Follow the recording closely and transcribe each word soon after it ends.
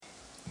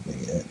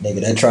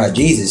Nigga that tried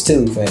Jesus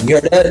too, fam. You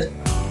heard that?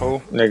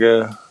 Who?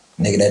 Nigga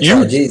that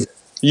tried Jesus.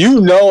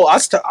 You know, I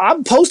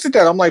posted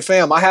that. I'm like,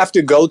 fam, I have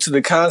to go to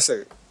the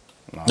concert.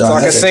 So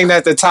I can sing that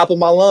at the top of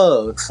my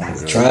lungs.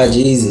 Try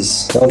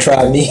Jesus. Don't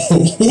try me.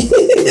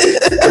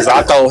 Because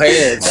I throw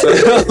hands.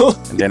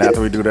 And then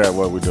after we do that,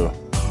 what we do?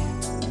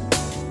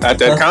 At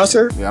that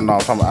concert? Yeah, no, I'm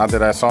talking about after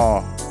that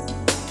song.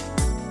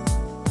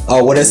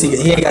 Oh, what else he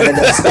ain't got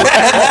nothing else.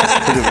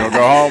 He just gonna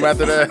go home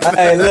after that?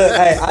 Hey, look,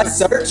 I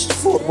searched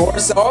for more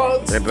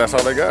songs. And that's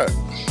all they got.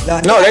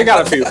 No, they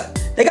got a few.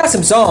 They got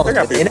some songs.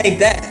 It ain't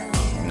that.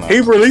 No.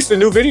 He released a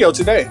new video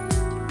today.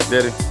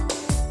 Did he?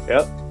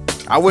 Yep.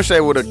 I wish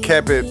they would have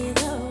kept it.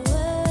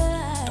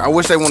 I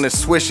wish they wanted to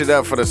switch it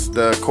up for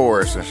the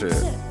chorus and shit.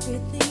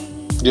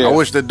 Yeah. I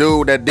wish the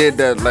dude that did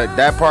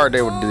that part,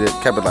 they would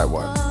kept it like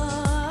what?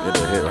 It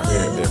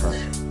different.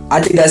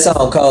 I think that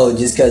song cold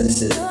just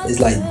because it's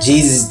like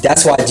Jesus.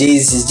 That's why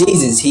Jesus is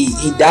Jesus.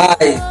 He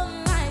died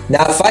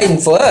not fighting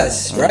for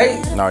us,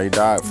 right? No, he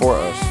died for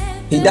us.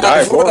 He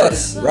died for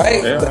us,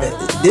 right? Yeah.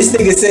 But this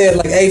nigga said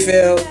like, "Hey,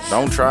 Phil,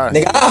 don't try,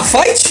 nigga. I'll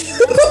fight you."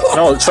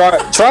 No,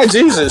 try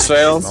Jesus,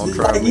 fam. Don't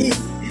try me.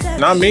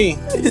 Not me.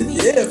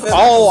 Yeah, fam.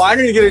 Oh, I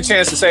didn't get a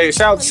chance to say it.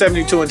 Shout out to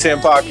 72 and 10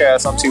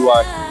 podcast. I'm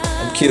TY.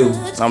 I'm Q.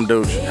 I'm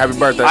Douche. Happy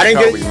birthday to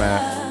Kobe,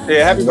 man.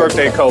 Yeah, happy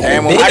birthday, Kobe.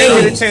 And when I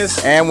didn't get a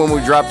chance. And when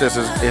we drop this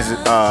is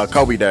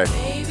Kobe Day,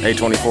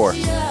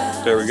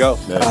 8/24. There we go.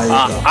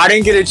 I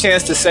didn't get a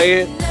chance to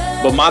say it,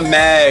 but my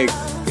mag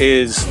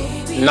is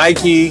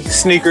Nike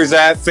sneakers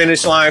at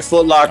Finish Line,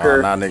 Foot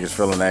Locker. Now niggas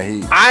feeling that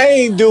heat. I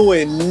ain't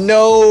doing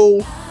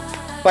no.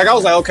 Like I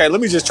was like, okay,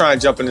 let me just try and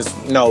jump in this.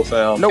 No,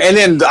 fam. Nope. And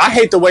then I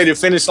hate the way the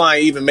Finish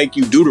Line even make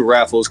you do the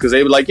raffles because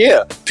they were like,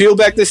 yeah, peel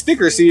back the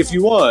sticker, see if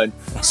you won.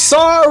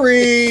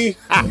 Sorry.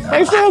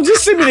 Hey, fam,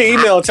 just send me the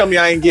email and tell me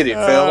I ain't get it,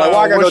 fam. Like,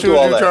 why I gotta go through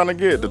all that? What you trying to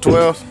get? The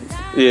 12s?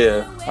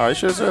 Yeah. Oh, you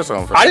should have said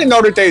something. I didn't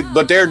know that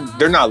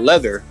they're not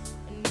leather.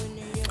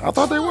 I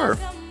thought they were.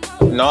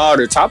 No,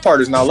 the top part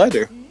is not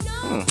leather.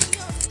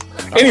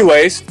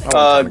 Anyways,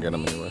 I'm get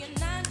them anyways.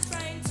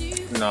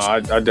 No, I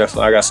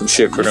definitely got some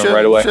shit for them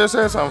right away. You should have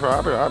said something for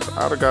I'd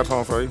have got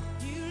something for you.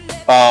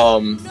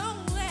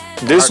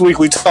 This week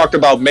we talked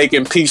about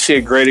making P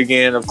shit great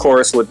again, of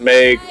course, with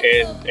Meg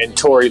and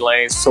Tory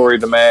Lanez, Tory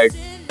the Mag.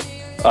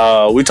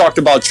 We talked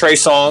about Trey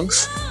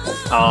Songz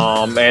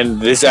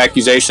and his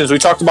accusations. We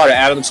talked about an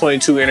Adam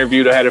 22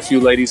 interview that had a few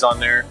ladies on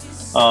there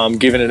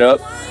giving it up.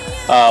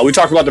 We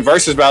talked about the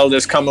versus battle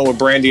that's coming with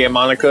Brandy and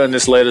Monica, and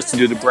this led us to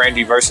do the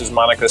Brandy versus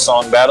Monica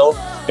song battle.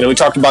 And we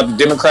talked about the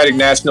Democratic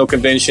National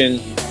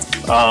Convention,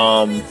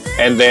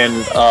 and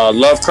then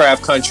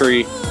Lovecraft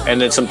Country,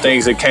 and then some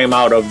things that came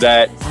out of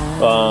that,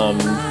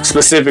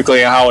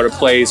 specifically and how it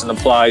plays and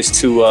applies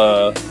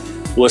to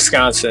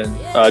Wisconsin.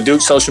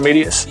 Dude, social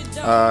medias?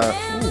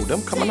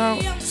 Them coming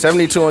out.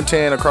 72 and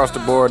 10 across the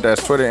board.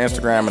 That's Twitter,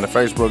 Instagram, and the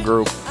Facebook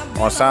group.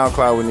 On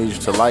SoundCloud, we need you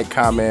to like,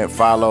 comment,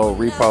 follow,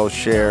 repost,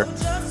 share,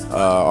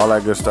 all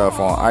that good stuff.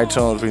 On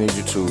iTunes, we need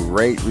you to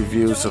rate,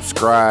 review,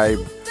 subscribe,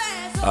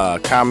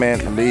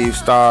 comment, leave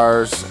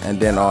stars, and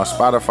then on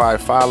Spotify,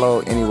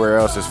 follow. Anywhere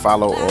else is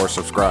follow or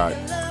subscribe.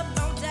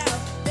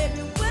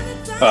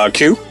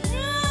 Q?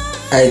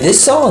 Hey,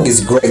 this song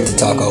is great to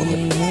talk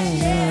over.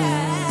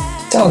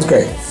 Sounds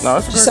great. No,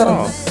 it's a great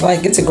song.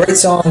 Like, it's a great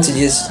song to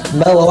just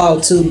mellow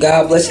out to.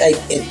 God bless you.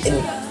 Hey,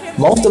 and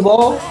most of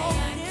all,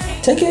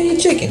 take care of your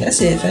chicken.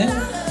 That's it, fam.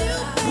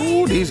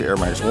 Ooh, these Air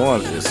Max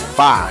 1s is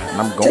fire.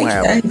 And I'm going to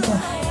have them.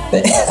 I'm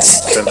going to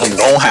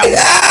have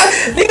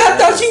them. Nigga, I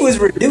thought you was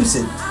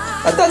reducing.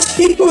 No,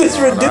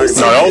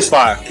 that was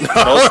fire.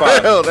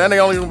 That ain't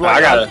only like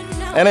I got it.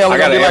 And they only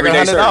got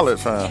like $100,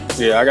 fam.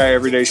 Yeah, I got an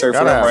everyday shirt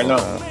for them right now.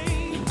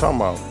 What you talking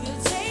about?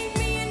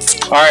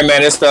 All right,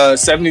 man. It's the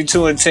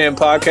 72 and 10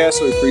 podcast.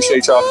 So we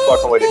appreciate y'all for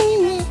fucking with it.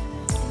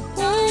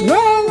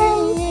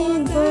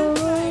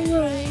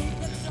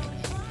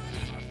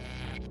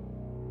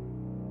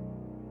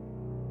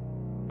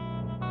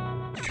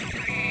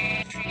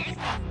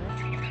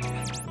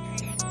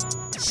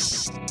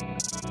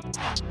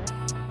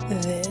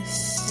 This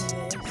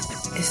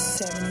is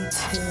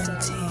 72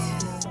 and 10.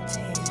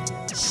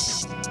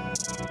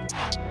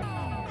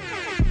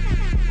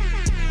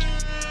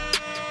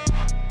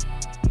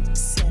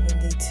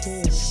 72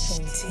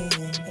 and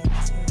 10.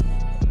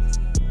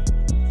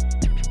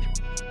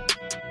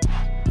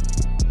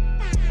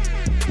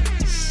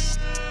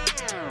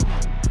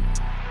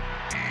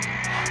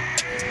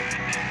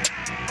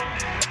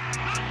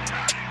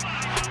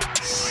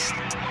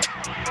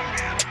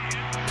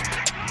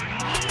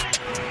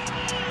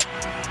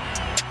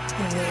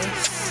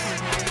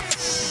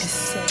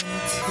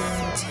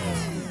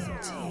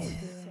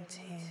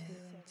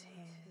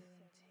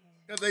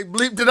 They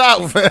bleeped it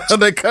out, fam.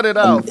 They cut it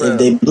out, fam.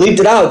 They bleeped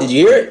it out. Did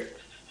you hear it?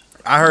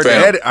 I heard the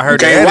edit. I heard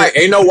the edit.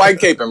 Ain't no white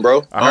caping,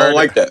 bro. I don't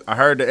like that. I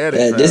heard the edit.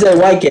 Yeah, this ain't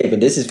white caping.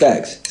 This is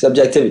facts.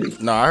 Subjectivity.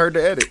 No, I heard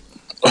the edit.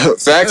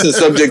 Facts and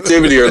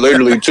subjectivity are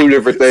literally two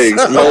different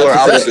things. Polar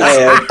opposites.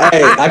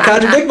 Hey, I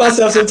contradict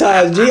myself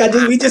sometimes. G,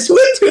 we just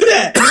went through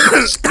that.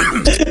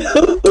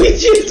 We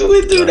just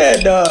went through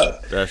that,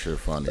 dog. That shit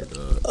funny,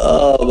 dog.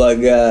 Oh my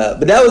god!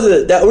 But that was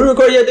we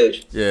recording yet,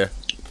 dude? Yeah,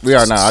 we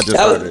are now. I just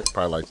heard it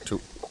probably like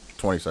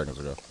 20 seconds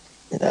ago.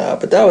 Nah,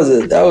 but that was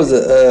a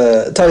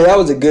Tony. That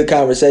was a good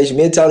conversation.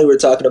 Me and Tony were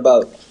talking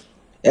about,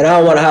 and I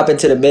don't want to hop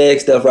into the Meg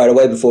stuff right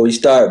away before we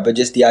start, but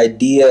just the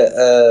idea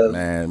of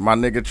Man, my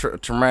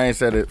nigga Tremaine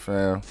said it,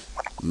 fam.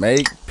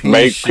 Make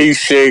peace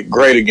shit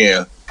great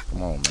again.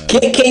 Come on, man.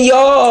 Can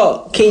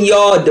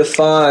y'all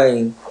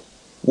define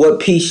what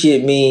peace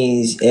shit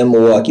means in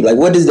Milwaukee? Like,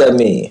 what does that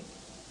mean?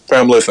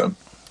 Fam, listen.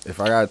 If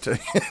I gotta tell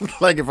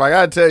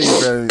you,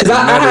 fam, because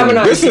I have an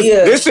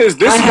idea. This is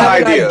the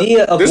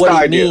idea of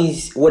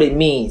what it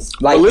means.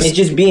 Like, well, and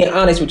just being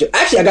honest with you.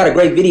 Actually, I got a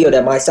great video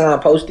that my son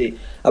posted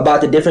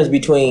about the difference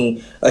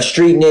between a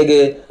street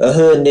nigga, a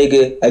hood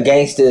nigga, a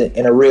gangster,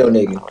 and a real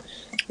nigga.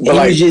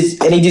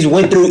 And he just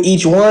went through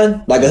each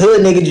one. Like, a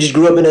hood nigga just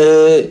grew up in the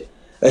hood.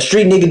 A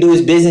street nigga do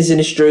his business in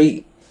the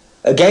street.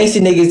 A gangster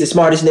nigga is the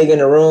smartest nigga in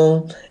the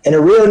room. And a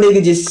real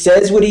nigga just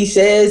says what he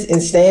says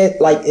and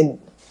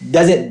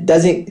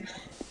doesn't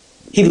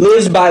he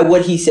lives by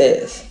what he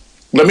says.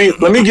 Let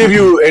me give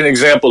you an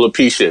example of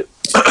peace shit.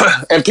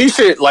 And peace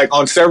shit, like,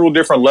 on several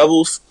different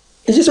levels.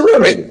 It's just a real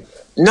nigga.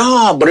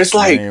 Nah, but it's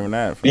like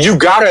you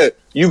gotta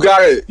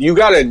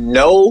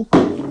know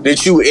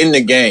that you in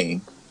the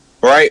game,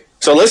 right?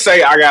 So let's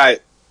say I got,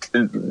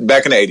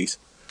 back in the 80s,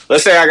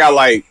 let's say I got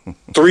like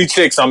 3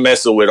 chicks I'm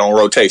messing with on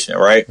rotation,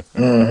 right?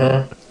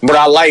 Mm-hmm. But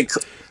I like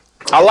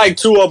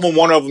 2 of them.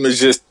 One of them is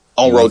just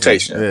on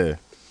rotation. Yeah,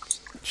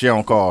 she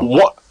on call.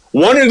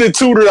 One of the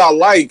 2 that I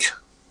like,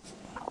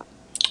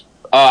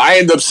 I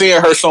end up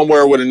seeing her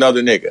somewhere with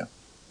another nigga.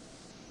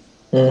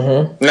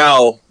 Mm-hmm.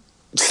 Now,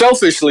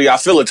 selfishly, I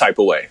feel a type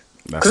of way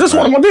because it's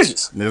one of my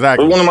bitches.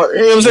 Exactly. One of my,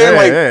 you know what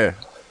I'm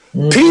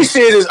saying? Peace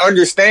shit is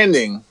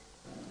understanding.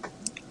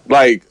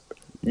 Like,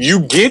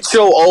 you get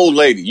your old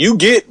lady. You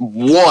get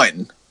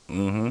one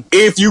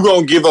if you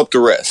gonna give up the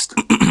rest.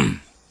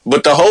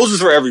 But the hose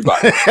is for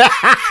everybody.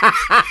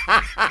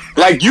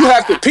 Like, you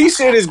have to. Peace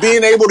shit is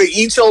being able to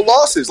eat your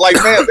losses. Like,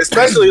 man,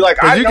 especially like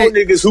I know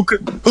niggas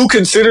who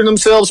consider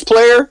themselves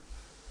player.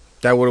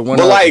 That would have won.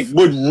 But like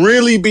would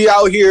really be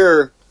out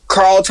here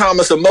Carl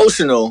Thomas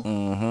emotional.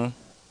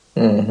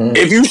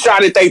 If you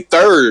shot at they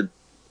third.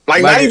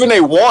 Like not even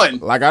they won.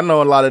 Like, I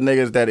know a lot of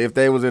niggas that if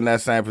they was in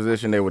that same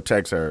position, they would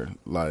text her.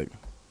 Like,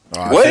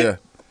 what?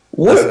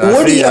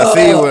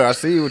 I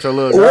see you with your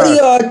little guy.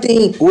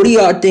 What do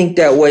y'all think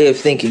that way of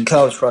thinking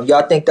comes from?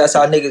 Y'all think that's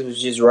how niggas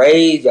was just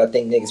raised? Y'all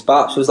think niggas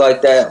pops was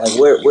like that? Like,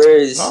 where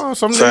is?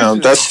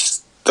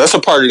 That's a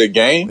part of the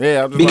game.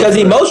 Yeah, because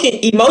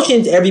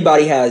emotions,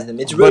 everybody has them.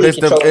 It's really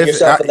controlling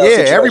yourself in those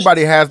situations.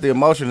 Everybody has the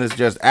emotion. It's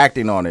just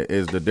acting on it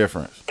is the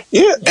difference.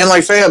 Yeah, and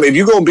like, fam, if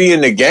you gonna be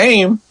in the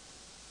game,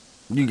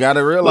 you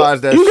gotta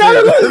realize that. You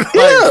gotta,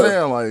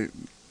 fam, like,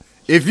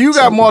 if you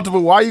got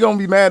multiple, why you gonna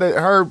be mad at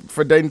her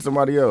for dating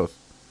somebody else?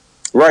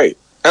 Right.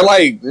 And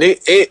like,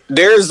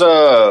 there's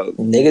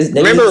niggas.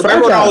 Remember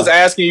when I was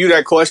asking you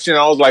that question?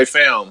 I was like,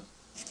 fam,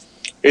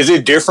 is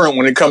it different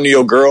when it come to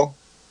your girl?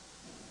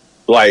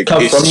 Like,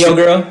 come from your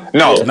girl?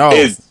 No.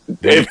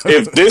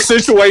 If this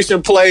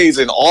situation plays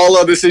in all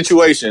other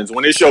situations,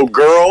 when it's your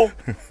girl,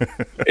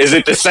 is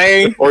it the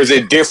same or is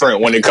it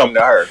different when it come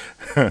to her?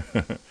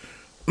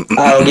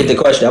 I don't get the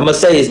question. I'm gonna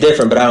say it's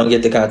different, but I don't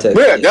get the context.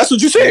 Yeah, that's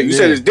what you said. You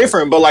said it's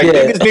different, but like,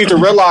 niggas need to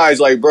realize,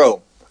 like,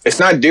 bro, it's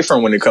not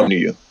different when it come to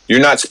you.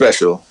 You're not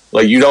special.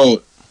 Like, you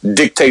don't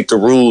dictate the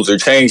rules or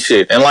change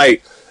shit. And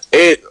like,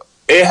 it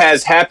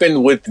has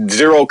happened with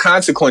zero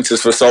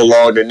consequences for so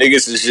long that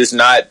niggas is just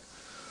not.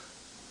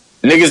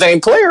 Niggas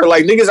ain't player.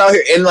 Like, niggas out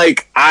here, and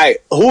like,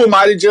 who am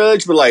I to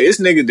judge? But like,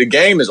 this nigga, the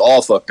game is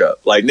all fucked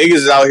up. Like, niggas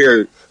is out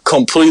here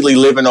completely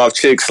living off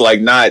chicks, like,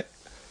 not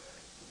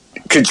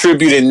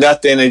contributing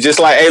nothing, and just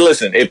like, hey,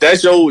 listen, if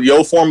that's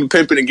your form of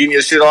pimping and getting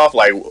your shit off,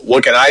 like,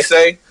 what can I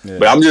say? Yeah.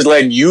 But I'm just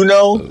letting you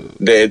know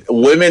that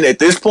women at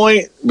this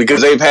point,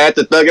 because they've had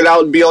to thug it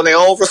out and be on their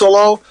own for so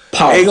long,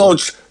 they gonna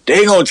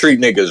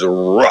treat niggas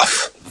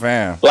rough.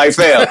 Fam. Like,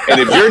 fam, and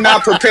if you're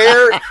not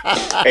prepared,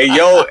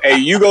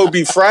 and you go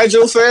be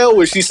fragile, fam,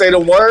 when she say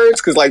them words,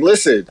 because, like,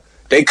 listen,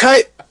 they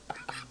cut.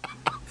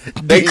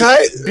 They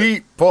cut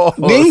deep, pause.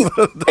 Deep.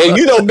 And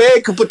you know,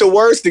 Meg can put the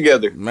words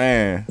together.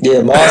 Man.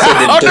 Yeah, Ma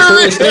said the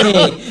truest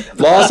thing.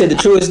 Ma said the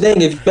truest thing.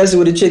 If you mess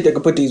with a chick that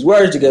can put these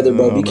words together,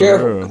 bro, be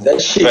careful.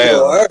 That shit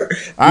gonna hurt.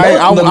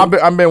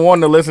 I've been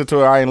wanting to listen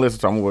to it. I ain't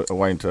listened to it. I'm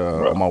waiting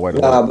to on my way to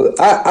work.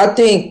 But I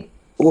think,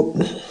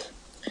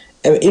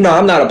 you know,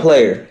 I'm not a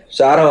player,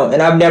 so I don't,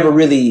 and I've never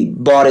really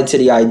bought into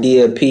the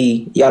idea of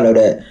P. Y'all know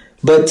that.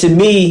 But to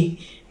me,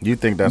 you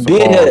think that's a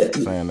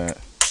pause saying that?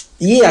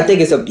 Yeah, I think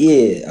it's a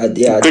I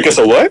think it's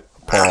a what?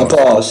 A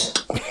pause.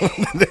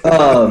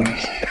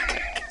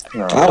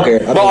 I don't care.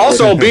 But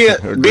also,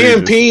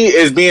 BMP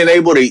is being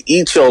able to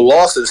eat your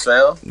losses,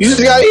 fam. You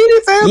just gotta eat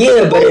it, fam.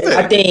 Yeah, but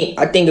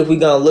I think if we're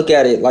gonna look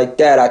at it like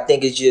that, I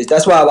think it's just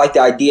that's why I like the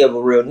idea of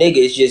a real nigga.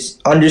 It's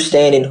just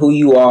understanding who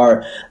you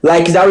are.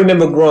 Like, cause I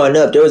remember growing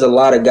up, there was a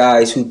lot of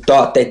guys who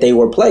thought that they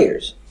were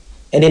players,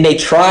 and then they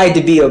tried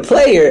to be a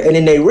player, and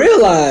then they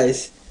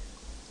realized,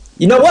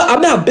 you know what?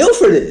 I'm not built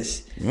for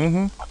this.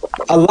 Mm-hmm.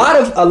 A lot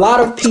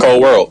of people,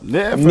 cold world.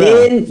 Yeah,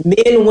 men,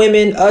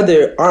 women,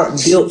 other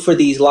aren't built for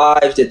these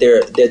lives that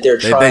they're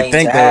trying they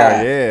think to they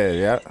have. are.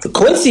 Yeah.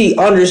 Quincy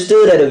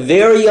understood at a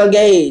very young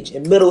age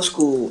in middle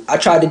school. I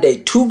tried to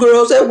date 2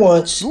 girls at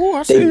once.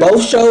 Ooh, they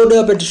both showed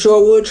up at the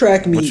Shorewood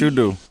track meet. What you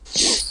do?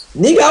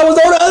 Nigga, I was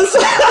on the other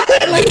side.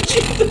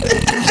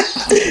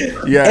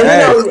 Yeah, and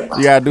then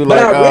you gotta do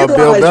like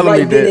Bill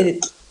Bellamy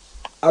did.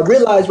 I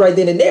realized right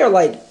then and there,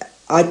 like,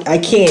 I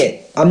can't.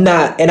 I'm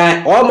not. And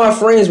all my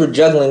friends were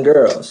juggling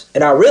girls.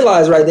 And I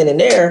realized right then and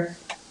there,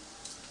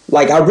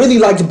 like, I really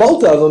liked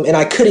both of them, and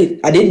I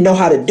didn't know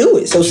how to do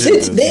it. So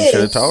since then, you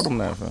should have told them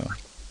that, fam.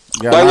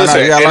 Learn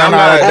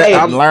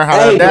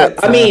how to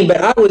adapt.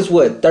 But I was,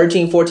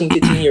 13, 14,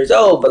 15 years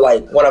old. But,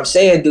 like, what I'm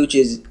saying, Dooch,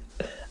 is...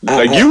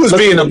 Like, you was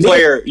being a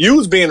player. You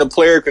was being a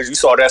player because you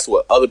saw that's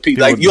what other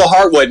people... Like, your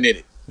heart wasn't in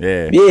it.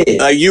 Yeah.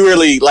 Like, you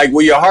really... Like,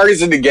 when your heart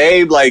is in the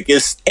game, like,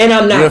 it's... And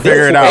I'm not... You'll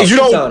figure it out.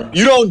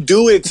 You don't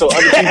do it so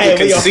other people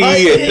can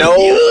see and know.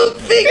 You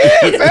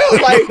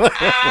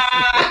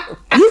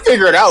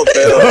figure it out,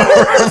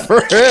 fam.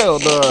 For real,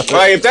 dog.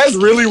 Like, if that's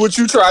really what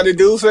you try to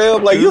do,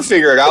 fam, like, you'll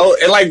figure it out.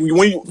 And, like,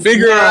 when you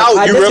figure it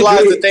out, you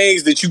realize the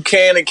things that you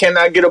can and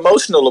cannot get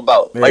emotional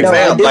about. Like,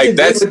 fam, like,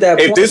 that's...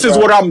 If this is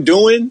what I'm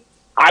doing,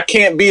 I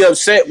can't be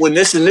upset when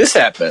this and this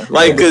happen.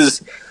 Like,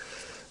 because...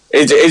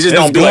 It just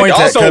don't be like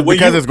also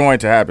because it's going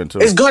to happen too.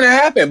 It's going to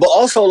happen, but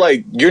also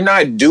like you're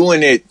not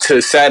doing it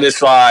to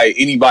satisfy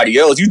anybody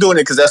else. You're doing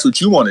it because that's what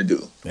you want to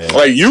do. Yeah.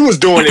 Like you was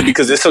doing it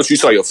because that's what you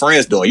saw your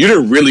friends doing. You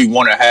didn't really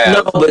want to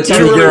have. No, but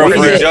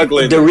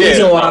the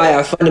reason why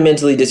I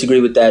fundamentally disagree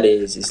with that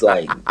is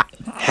like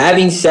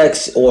having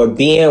sex or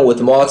being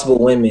with multiple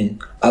women.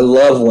 I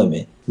love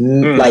women.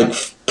 Like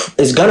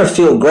it's gonna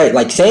feel great.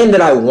 Like saying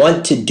that I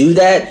want to do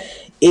that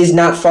is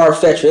not far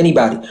fetched for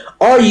anybody.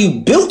 Are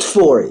you built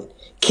for it?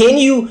 Can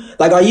you,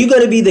 like, are you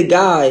going to be the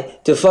guy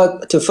to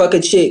fuck a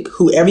chick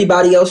who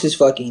everybody else is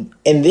fucking,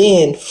 and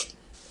then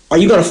are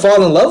you going to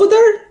fall in love with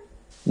her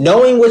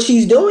knowing what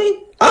she's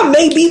doing? I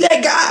may be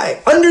that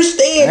guy.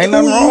 Understand. Ain't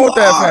nothing wrong with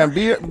that,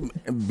 fam.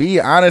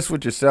 Be honest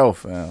with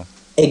yourself, fam.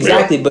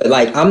 Exactly, but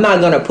like I'm not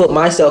going to put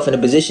myself in a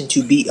position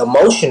to be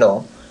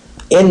emotional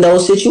in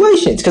those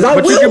situations because I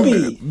will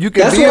be. You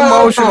can be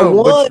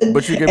emotional, but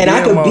you can be emotional. And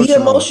I can be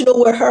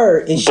emotional with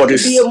her, and she can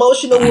be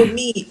emotional with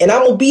me, and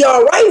I'm gonna be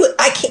all right with.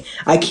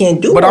 I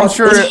can't do. But I'm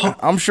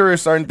sure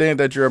it's certain things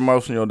that you're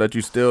emotional that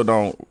you still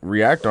don't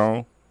react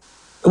on.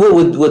 Well,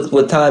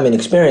 with time and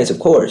experience, of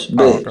course,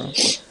 but.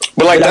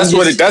 But like that's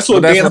what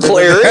being a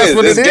player is.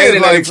 It's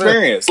gaining that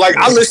experience. Like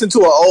I listened to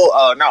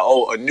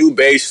a new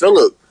bass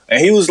Phillip, and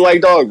he was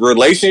like, "Dog,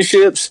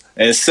 relationships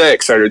and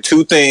sex are the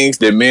 2 things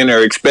that men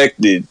are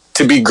expected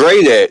to be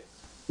great at,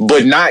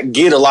 but not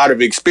get a lot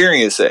of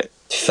experience at."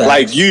 Facts.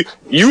 Like you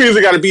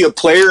either got to be a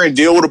player and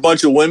deal with a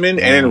bunch of women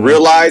and then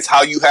realize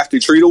how you have to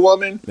treat a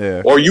woman,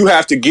 or you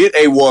have to get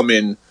a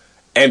woman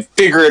and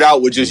figure it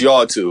out with just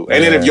y'all two.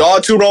 And then if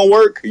y'all two don't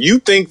work, you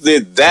think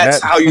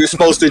that's how you're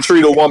supposed to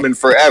treat a woman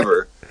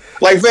forever.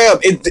 Like, fam,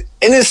 and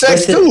it's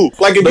sex too.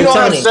 Like, if you don't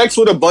have sex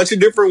with a bunch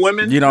of different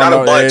women, you don't not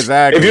know, a bunch.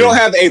 Exactly. If you don't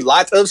have a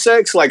lot of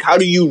sex, like, how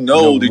do you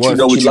know that you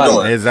know what you're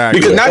doing? Exactly.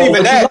 Because not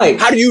even that,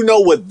 how do you know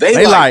what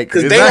they like?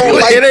 Because they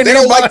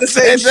don't like the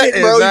same shit,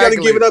 bro. You got to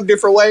give it up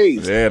different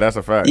ways. Yeah, that's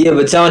a fact. Yeah,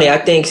 but Tony, I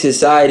think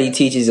society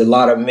teaches a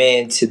lot of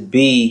men to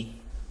be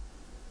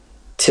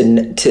to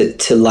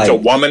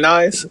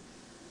womanize.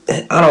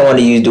 I don't want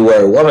to use the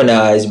word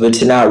womanize, but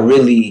to not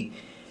really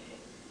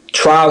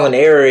trial and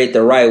error it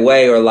the right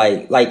way, or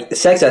like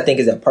sex, I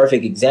think is a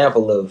perfect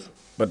example of.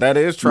 But that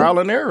is trial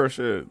and error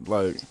shit.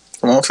 Like,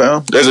 come on,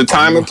 fam. There's a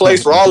time and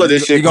place for all of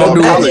this shit. You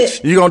gonna do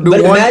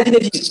but one. Imagine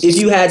if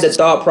you had the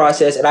thought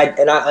process, and I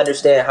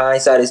understand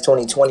hindsight is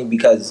 20/20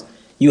 because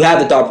you have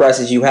the thought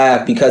process you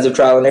have because of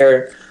trial and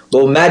error.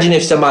 But imagine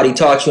if somebody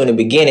taught you in the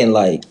beginning,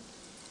 like,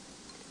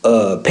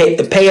 pay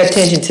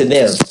attention to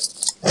them.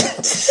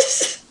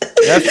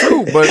 That's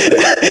true, but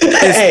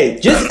hey,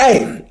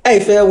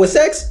 fam, with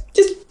sex,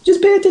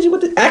 just pay attention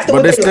with the ask them.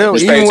 But it's still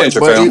just pay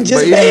attention, fam.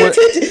 Just pay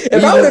attention.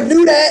 If I would have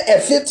knew that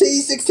at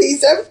 15, 16,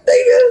 17,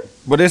 nigga.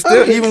 But it's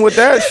still even with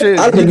that shit.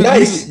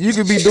 You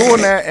could be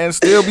doing that and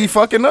still be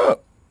fucking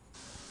up.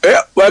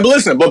 Yeah, but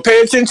listen, but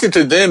pay attention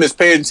to them is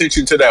paying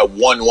attention to that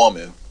one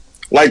woman.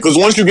 Like, because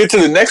once you get to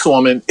the next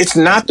woman, it's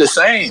not the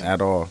same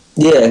at all.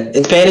 Yeah,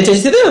 it's paying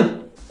attention to them.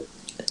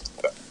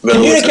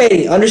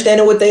 Communicating,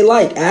 understanding what they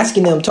like,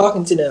 asking them,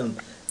 talking to them.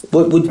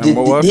 What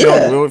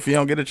if you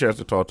don't get a chance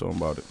to talk to them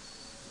about it?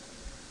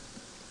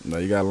 No,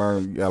 you gotta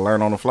learn. You gotta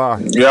learn on the fly.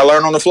 You gotta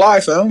learn on the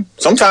fly, fam.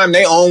 Sometimes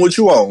they own what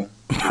you own.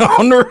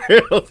 On the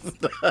real.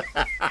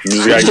 You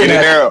just gotta get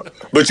in there,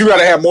 but you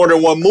gotta have more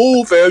than one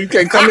move, fam. You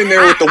can't come in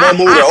there with the one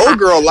move the old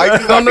girl like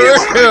you gotta be able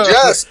to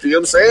adjust. You know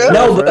what I'm saying?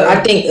 No, but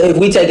I think if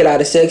we take it out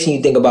of sex and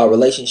you think about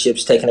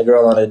relationships, taking a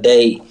girl on a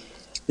date.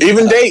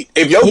 Even date.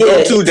 If your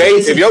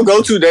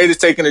go-to date is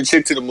taking a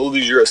chick to the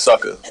movies, you're a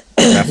sucker.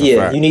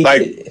 Yeah, you need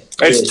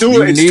it's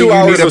 2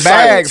 hours of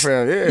silence.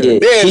 Fam. Yeah,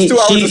 it's 2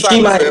 hours of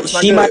silence.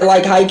 She might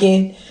like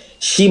hiking.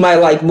 She might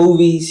like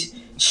movies.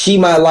 She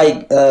might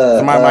like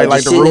somebody might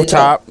like the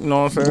rooftop. You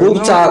know what I'm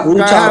saying?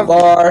 Rooftop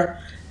bar.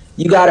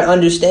 You got to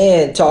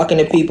understand talking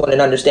to people and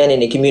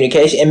understanding the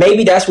communication. And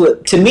maybe that's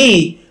what, to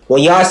me,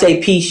 when y'all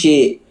say P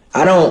shit,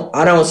 I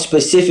don't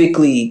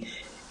specifically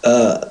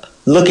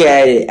look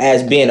at it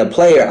as being a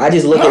player. I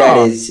just look at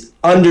it as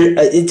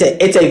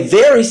it's a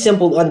very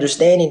simple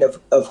understanding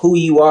of who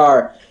you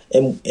are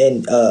and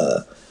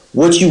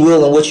what you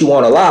will and what you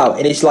won't allow.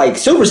 And it's like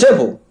super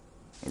simple.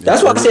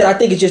 That's why I said I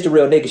think it's just a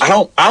real nigga shit.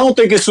 I don't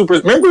think it's super.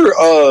 Remember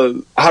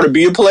How to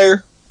Be a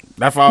Player?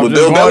 That's what I was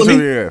just going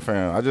to. Yeah,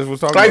 fam. I just was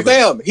talking about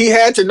fam, he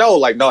had to know,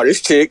 like, no, this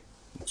chick.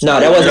 No,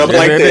 that wasn't up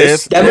like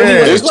this.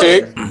 This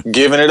chick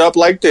giving it up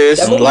like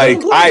this.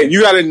 Like,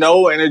 you got to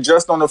know and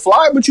adjust on the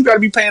fly, but you got to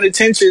be paying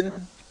attention.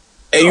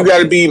 And you got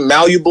to be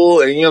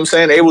malleable and, you know what I'm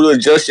saying, able to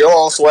adjust your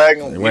own swag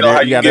and, you know,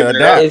 how you giving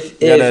it up. If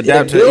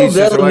Bill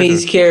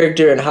Bellamy's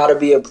character and How to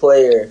Be a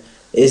Player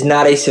is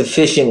not a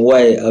sufficient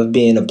way of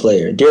being a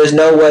player. There's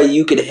no way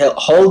you could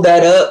hold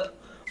that up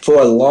for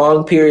a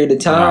long period of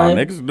time.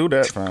 Nah, niggas do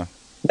that, fam.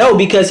 No,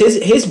 because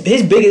his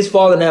biggest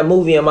fault in that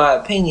movie, in my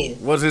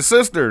opinion, was his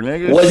sister,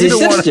 nigga. Was his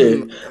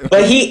sister.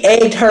 But he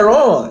egged her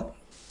on.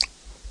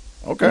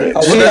 Okay.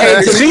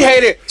 She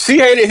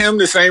hated him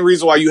the same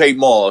reason why you hate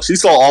Maul. She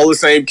saw all the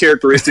same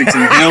characteristics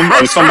in him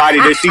of somebody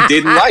that she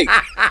didn't like.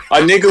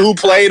 A nigga who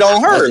played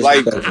on her.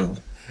 Like,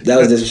 that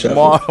was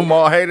disrespectful.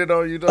 Maul hated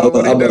on you, though.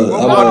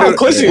 Once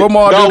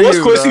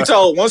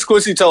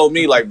Quincy told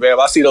me, like, man,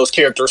 I see those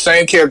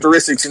same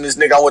characteristics in this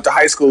nigga I went to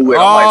high school with.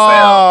 I'm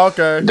like,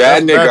 fam, okay.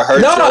 That nigga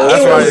hurt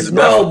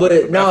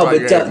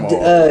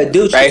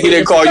dude. Hey, he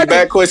didn't call you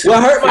back, Quincy?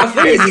 What hurt my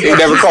feelings? He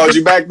never called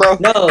you back, bro?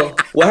 No.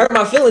 What hurt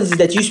my feelings is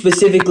that you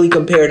specifically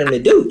compared him to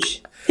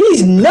Dooch.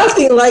 He's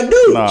nothing like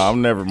Dooch. Nah,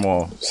 I'm never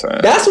Maul.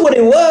 That's what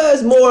it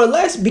was, more or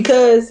less,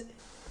 because,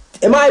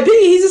 in my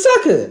opinion, he's a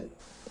sucker.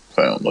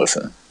 Fam,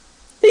 listen.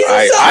 He's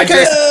a sucker.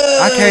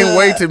 I can't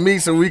wait to meet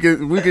so he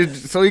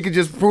could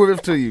just prove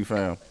it to you,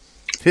 fam.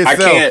 Himself.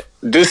 I can't.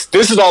 This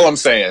is all I'm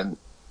saying.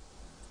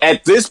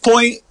 At this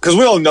point, because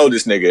we don't know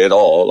this nigga at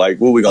all. Like,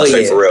 what we gonna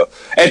say for real?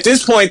 At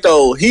this point,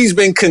 though, he's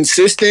been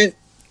consistent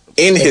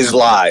in his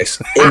lies.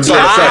 So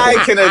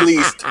I can at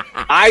least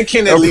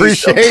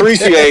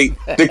appreciate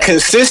the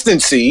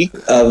consistency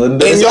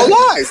in your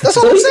lies. That's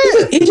all I'm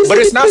saying. But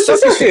it's not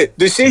sucker shit.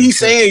 The shit he's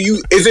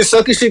saying, is it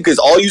sucker shit? Because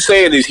all you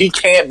saying is he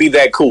can't be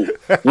that cool.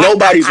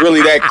 Nobody's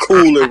really that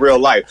cool in real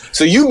life.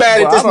 So you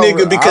mad at this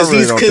nigga because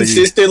he's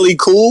consistently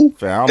cool?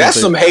 That's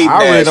some hate.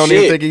 I really don't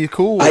even think he's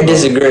cool. I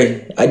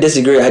disagree. I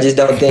just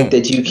don't think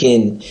that you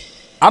can.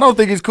 I don't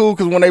think he's cool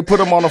because when they put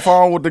him on the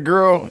phone with the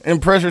girl in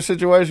pressure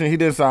situation, he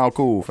didn't sound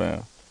cool,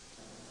 fam.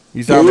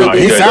 He sounded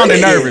nervous.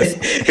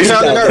 He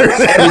sounded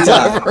nervous every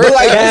time. But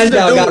like,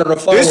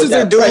 this is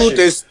a dude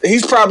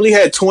he's probably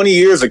had 20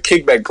 years of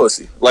kickback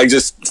pussy, like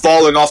just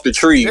falling off the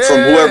tree from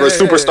whoever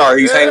superstar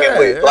he's hanging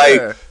with.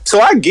 Like,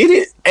 so I get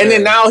it. And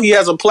then now he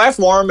has a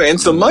platform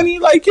and some money.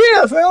 Like,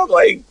 yeah, fam.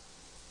 Like,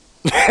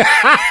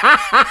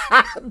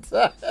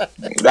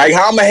 like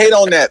how I'ma hate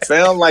on that,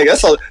 fam? Like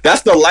that's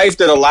the life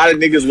that a lot of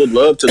niggas would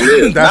love to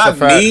live. Not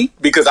me,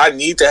 because I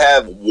need to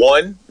have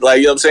one, like,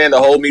 you know what I'm saying, to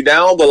hold me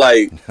down. But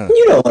like,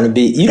 you don't want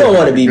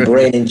to be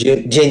Brandon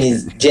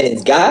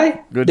Jennings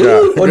guy. Good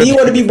job. Or do you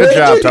want to be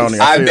Brandon Tony?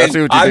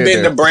 I've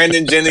been to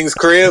Brandon Jennings'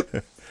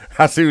 crib.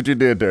 I see what you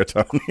did there,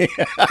 Tony. You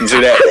see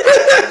that?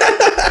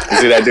 You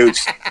see that, dude?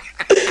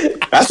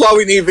 That's why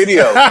we need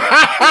video.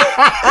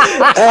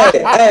 Hey,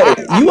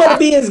 you want to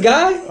be his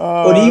guy,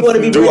 or do you want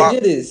to be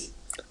Brandon Jennings?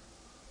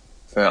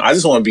 I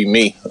just want to be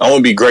me. I want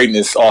to be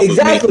greatness off of me.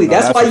 Exactly.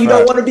 That's why you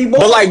don't want to be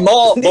Maul. But like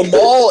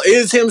Maul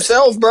is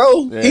himself,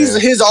 bro. Yeah.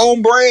 He's his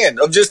own brand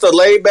of just a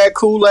laid back,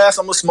 cool ass.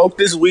 I'm gonna smoke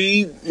this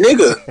weed,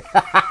 nigga.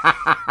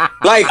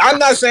 Like, I'm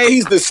not saying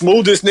he's the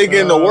smoothest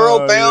nigga in the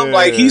world, fam. Yeah.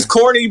 Like, he's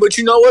corny, but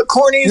you know what?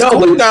 Corny is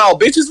cool now.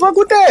 Bitches fuck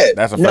with that.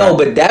 That's a fact. No,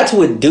 but that's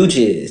what Dooch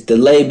is. The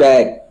laid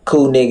back,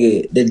 cool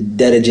nigga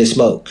that'll just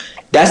smoke.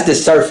 That's the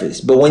surface.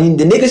 But when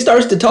the nigga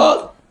starts to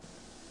talk,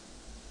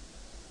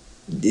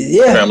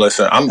 yeah. Man,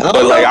 listen, I'm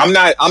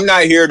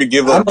not here to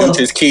give up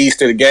Dooch's keys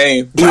to the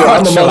game.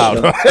 I'm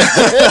emotional.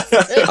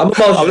 I'm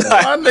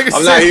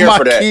not here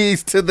for that.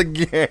 Keys to the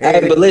game.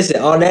 Hey, but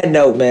listen, on that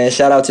note, man,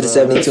 shout out to the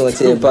 72 and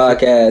 10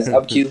 podcast.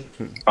 I'm Q.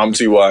 I'm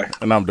TY.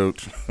 And I'm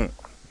Dooch.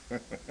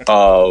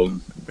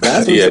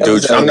 Yeah,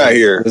 dude, I'm not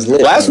here.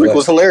 Last week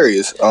was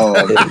hilarious.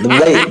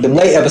 The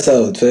late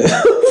episodes.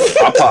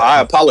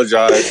 I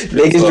apologize.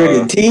 Niggas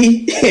drinking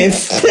tea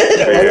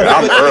instead.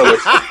 I'm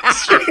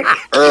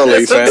early,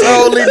 It's a fam.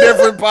 totally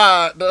different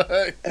pod. dog.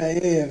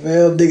 Yeah,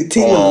 man. Nigga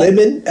tea with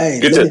lemon. Hey,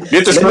 Get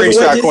the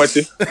screenshot,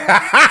 Quincy.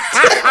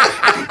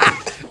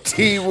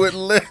 Tea with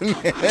lemon.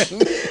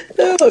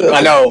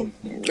 I know.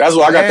 That's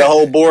why I got the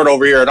whole board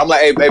over here, and I'm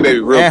like, hey baby,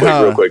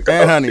 real quick.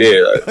 And honey.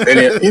 Yeah, and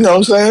then, you know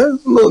what I'm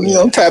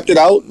saying? Tapped it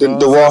out, the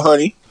raw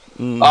honey.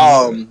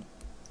 Mm-hmm.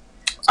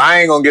 I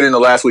ain't gonna get into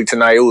last week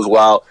tonight. It was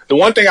wild. The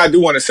one thing I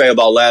do want to say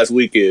about last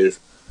week is,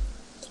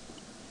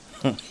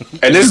 and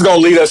this is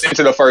gonna lead us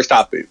into the first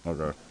topic.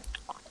 Okay.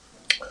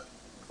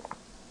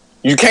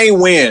 You can't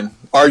win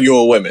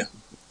arguing with women,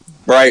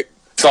 right?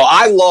 So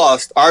I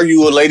lost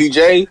arguing with Lady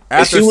J, and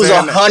After she was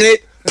saying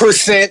that-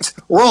 100%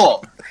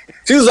 wrong.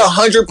 She was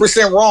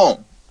 100%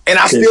 wrong, and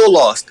I still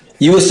lost.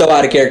 You was so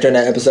out of character in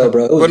that episode,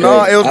 bro. It was But no,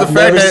 great. it was the I've fact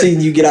never that-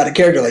 seen you get out of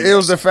character like It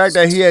was the fact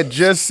that he had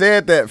just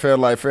said that,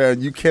 fam.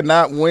 You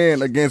cannot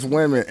win against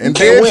women, and can't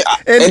then win.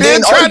 and And then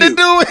then try to argue.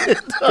 do it.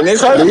 And then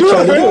tried to do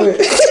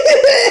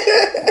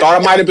it. Thought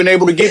I might have been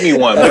able to get me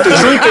one, but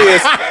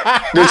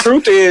the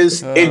truth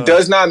is, it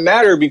does not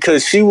matter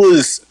because she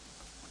was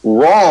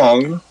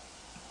wrong.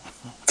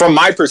 From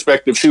my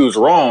perspective, she was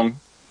wrong.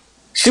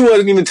 She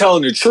wasn't even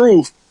telling the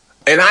truth,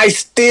 and I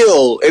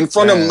still, in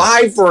front of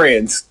my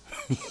friends,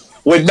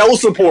 with no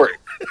support.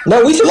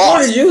 No, we supported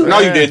Lost. you. No,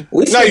 you didn't.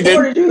 We No, you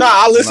supported didn't. you. Nah,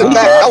 I listened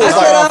back. I was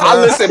like,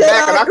 I listened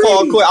back and I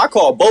agree.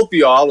 called both of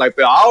y'all. Like,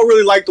 I don't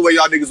really like the way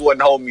y'all niggas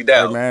wasn't holding me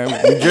down. Hey,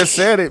 man, you just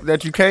said it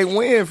that you can't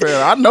win,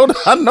 fam. I know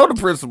the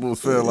principles,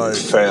 fam. Like,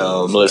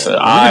 Fam, listen, do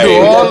all I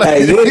that.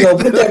 Hey, you ain't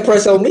gonna put that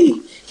press on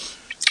me.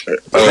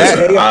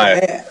 listen,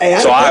 Hey,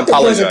 so I put the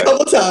press a apologize.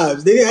 couple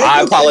times, nigga.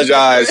 I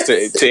apologize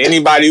to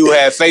anybody who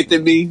had faith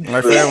in me.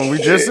 like, fam, we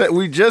just said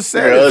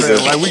Yeah, it, listen,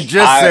 fam. Like, we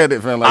just said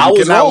it, fam. Like, I you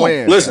was cannot wrong.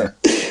 win. Listen,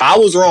 I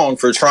was wrong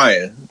for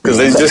trying because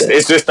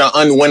it's just an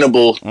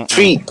unwinnable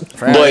feat.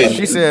 fam. But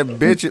She said,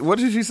 "Bitch." What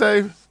did she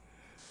say?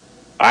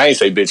 I ain't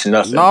say bitch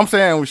nothing. No, I'm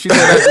saying she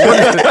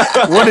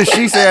said. What did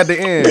she say at the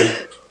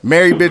end?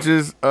 Married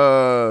bitches.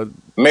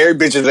 Married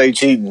bitches ain't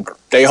cheating.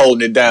 They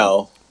holding it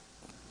down.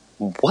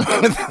 What?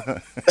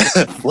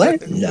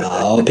 What? No,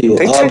 all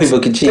people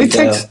can cheat.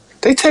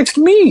 They text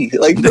me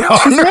like she's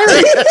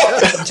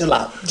married. Chill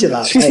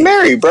out. She's Hey,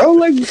 married, bro.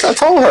 Like I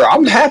told her,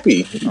 I'm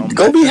happy.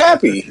 Go be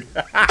happy.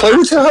 Play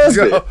with your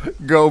husband.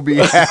 Go be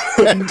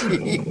happy.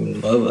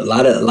 a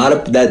lot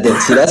of that.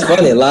 See, that's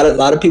funny. A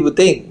lot of people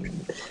think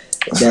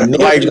that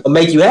marriage gonna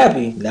make you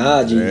happy.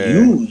 Nah, G,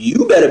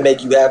 you better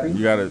make you happy.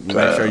 You gotta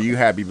make sure you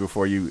happy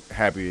before you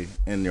happy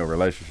in your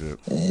relationship.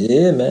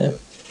 Yeah, man.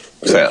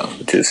 So,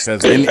 just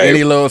Because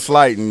any little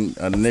slight and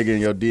a nigga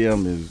in your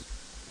DM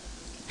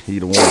he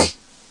the one.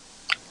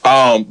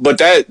 But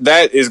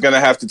that is gonna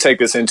have to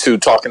take us into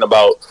talking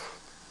about,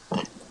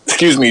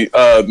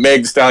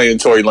 Meg Thee Stallion and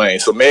Tory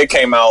Lanez. So Meg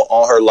came out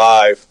on her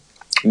live,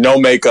 no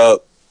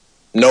makeup,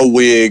 no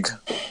wig,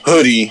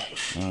 hoodie,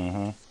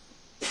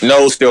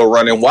 nose still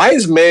running. Why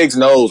is Meg's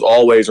nose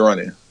always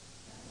running?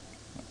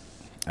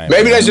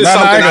 Maybe that's just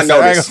something I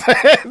noticed.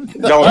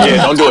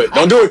 Don't do it.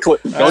 Don't do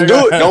it. Don't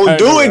do it. Don't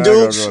do it,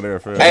 dudes.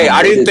 Hey,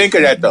 I didn't think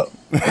of that though.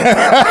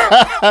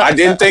 I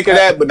didn't think of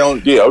that, but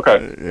don't. Yeah,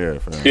 okay. Yeah,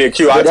 fam. Yeah,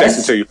 Q. I text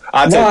it to you.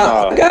 I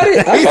got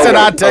it. He said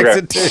I Okay.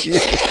 texted to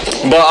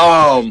you.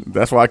 But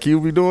That's why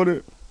Q be doing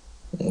it.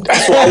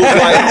 that's why I was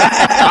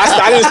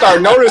like, I didn't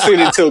start noticing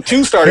it until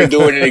Q started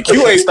doing it, and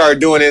Q ain't started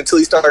doing it until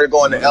he started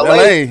going to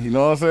LA. You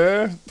know what I'm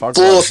saying? Talk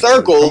Full about it.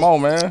 circle. Come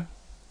on, man.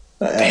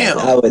 Damn.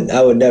 I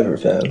would never,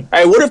 fam.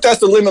 Hey, what if that's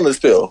the limitless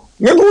pill?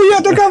 Remember we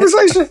had that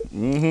conversation?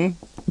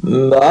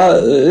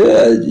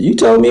 You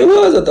told me it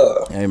was. I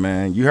thought. Hey,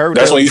 man, you heard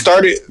That's that. when you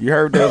started. You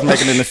heard they was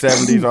making in the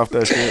 70s off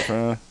that shit,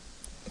 fam.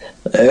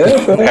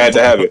 Yeah, fam. Had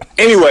to have it.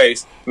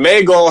 Anyways,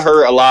 Meg on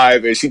her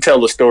alive, and she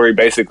tell the story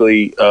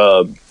basically.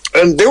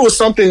 And there was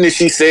something that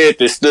she said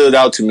that stood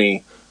out to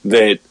me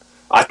that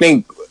I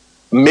think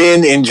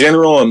men in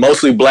general and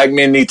mostly black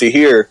men need to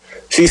hear.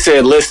 She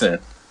said, "Listen,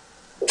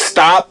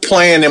 stop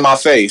playing in my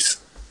face."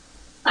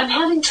 I'm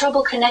having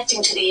trouble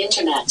connecting to the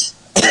internet.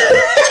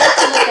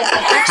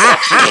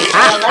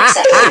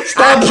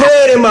 Stop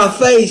playing in my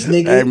face,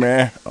 nigga. Hey,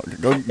 man.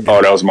 Go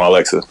Oh, that was my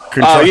Alexa.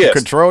 control,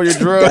 control your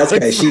drugs. That's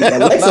okay.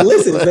 Alexa,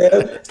 listen,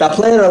 fam. Stop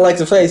playing on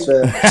Alexa's face,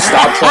 fam.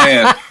 Stop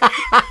playing.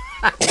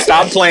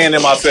 Stop playing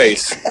in my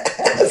face.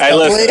 Hey,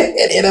 listen.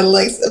 Playing in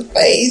Alexa's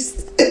face.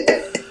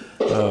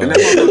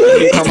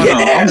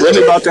 I'm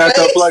really about to have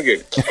to unplug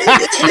it.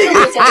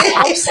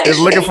 Is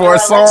looking for a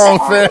song,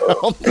 fam.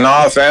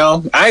 Nah,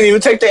 fam. I didn't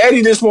even take the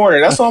Eddie this morning.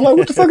 That's why I'm like,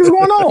 what the fuck is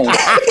going on?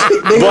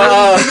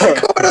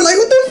 But Like,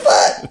 what the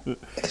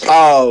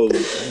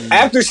fuck?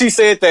 after she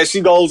said that,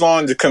 she goes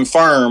on to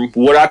confirm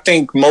what I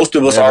think most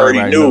of us already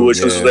Everybody knew, knew,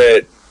 which was yeah.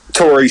 that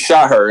Tory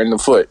shot her in the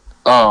foot.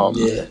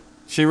 Yeah.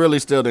 She really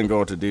still didn't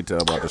go into detail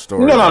about the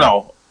story.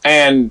 No.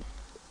 And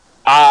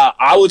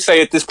I would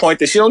say at this point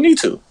that she don't need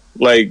to.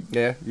 Like,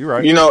 Yeah, you're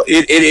right. you know,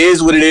 it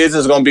is what it is.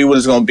 It's going to be what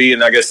it's going to be.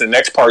 And I guess the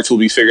next parts will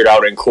be figured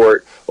out in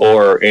court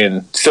or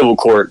in civil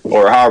court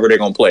or however they're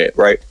going to play it,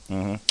 right?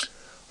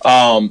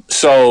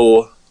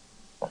 So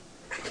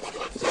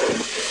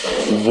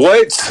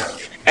what?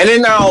 And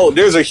then now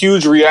there's a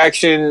huge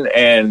reaction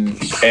and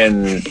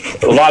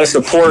a lot of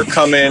support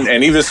coming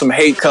and even some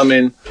hate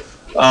coming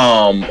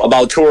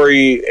about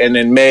Tory and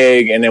then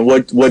Meg and then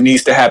what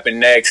needs to happen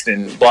next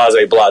and blase.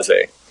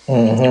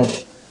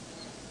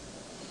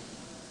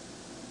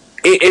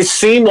 It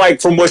seemed like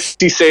from what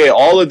she said,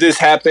 all of this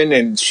happened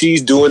and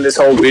she's doing this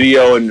whole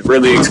video and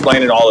really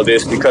explaining all of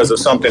this because of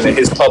something that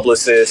his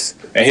publicist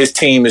and his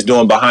team is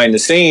doing behind the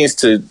scenes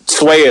to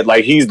sway it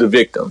like he's the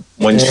victim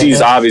when she's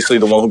obviously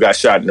the one who got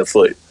shot in the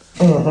foot.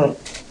 And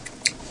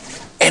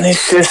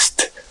it's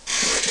just,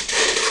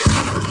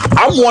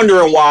 I'm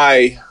wondering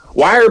why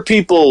are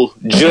people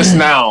just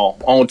now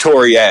on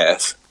Tory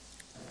ass?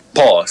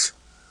 Pause.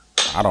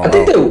 I don't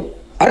know.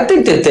 I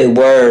think that they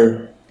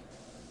were.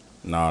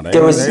 No, I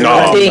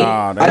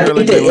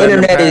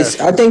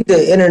think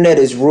the internet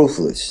is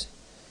ruthless,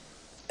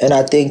 and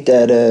I think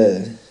that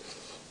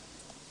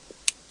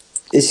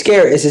it's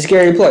scary. It's a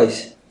scary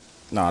place.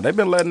 No, they've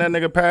been letting that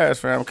nigga pass,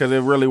 fam, because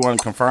it really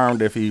wasn't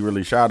confirmed if he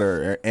really shot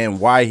her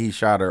and why he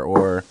shot her,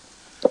 or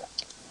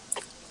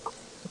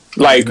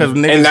like.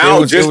 And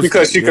now,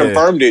 because she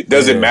confirmed it,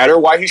 does it matter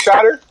why he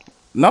shot her?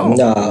 No,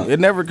 it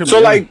never could. So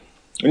like.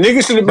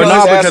 Niggas should have been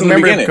on his ass in the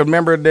beginning.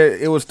 Remember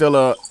that it was still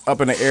up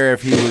in the air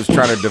if he was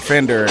trying to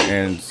defend her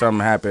and something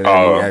happened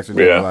and he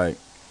accidentally like.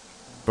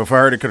 But for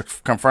her to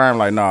confirm,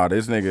 like, nah,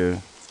 this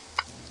nigga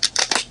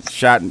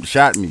shot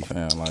me,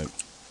 fam, like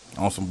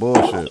on some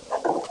bullshit.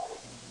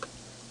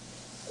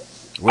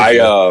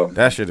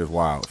 That shit is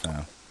wild,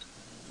 fam.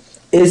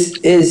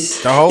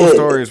 Is the whole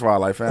story is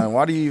wild, like, fam.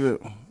 Why do you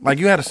even like?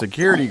 You had a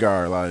security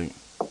guard, like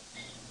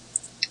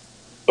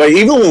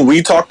even when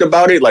we talked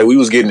about it, like we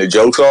was getting the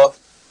jokes off.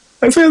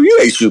 Like, fam, you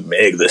ain't shoot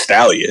Meg the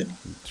Stallion.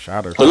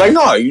 Shot her. But like,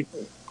 no, you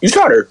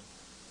shot her.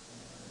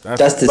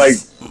 That's like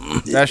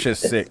that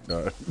shit's sick,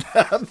 dog.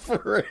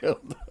 For real,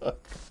 dog.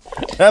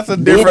 That's a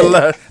different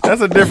level.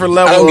 That's a different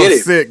level of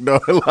sick,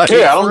 dog. Like,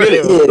 I don't get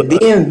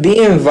it. Yeah,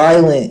 being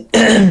violent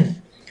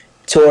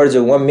towards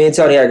a woman. Me and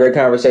Tony had a great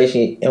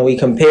conversation, and we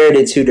compared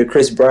it to the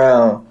Chris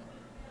Brown,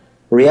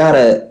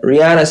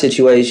 Rihanna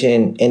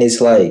situation, and it's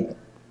like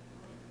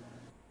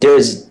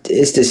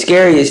it's the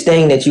scariest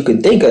thing that you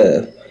could think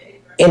of.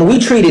 And we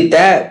treated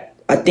that,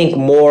 I think,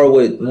 more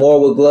with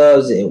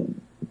gloves, and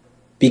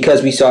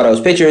because we saw those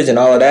pictures and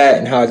all of that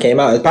and how it came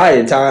out. It's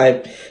probably the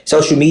time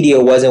social media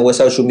wasn't what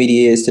social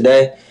media is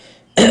today,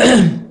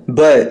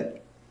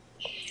 but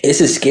it's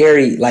a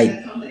scary, like,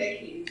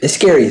 it's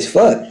scary as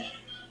fuck.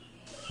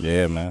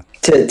 Yeah, man.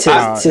 To it's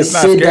not sit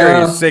scary,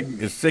 down.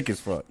 It's sick as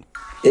fuck.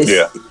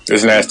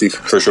 It's nasty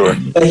for sure.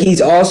 But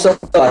he's also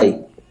like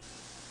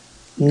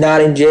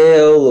not in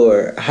jail,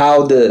 or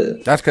how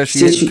the that's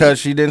because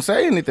she didn't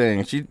say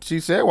anything. She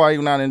said why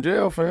you not in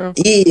jail, fam.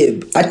 Yeah,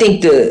 I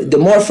think the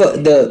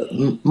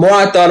more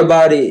I thought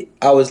about it,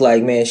 I was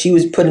like, man, she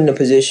was put in a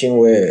position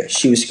where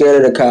she was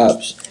scared of the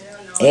cops,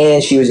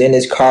 and she was in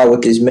this car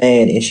with this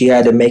man, and she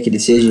had to make a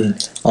decision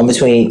on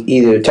between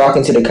either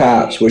talking to the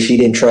cops, where she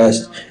didn't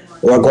trust,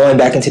 or going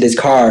back into this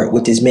car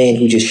with this man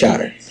who just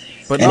shot her.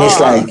 It's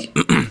like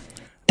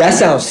that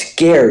sounds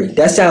scary.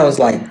 That sounds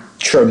like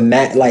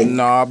traumatic. Like,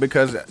 no,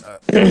 because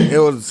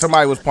it was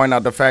somebody was pointing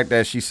out the fact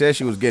that she said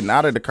she was getting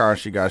out of the car and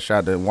she got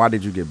shot. Then why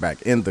did you get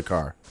back in the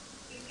car?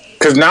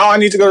 Because now I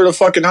need to go to the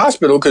fucking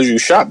hospital because you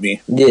shot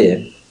me.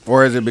 Yeah.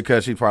 Or is it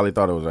because she probably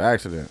thought it was an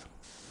accident?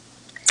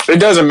 It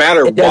doesn't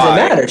matter. It doesn't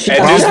matter.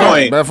 At this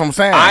point, that's what I'm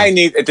saying.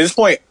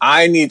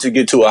 I need to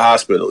get to a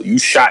hospital. You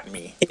shot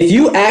me. If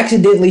you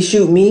accidentally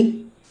shoot me,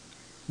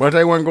 but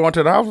they weren't going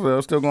to the house. They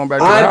were still going back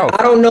to the house.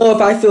 I don't know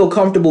if I feel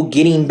comfortable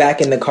getting back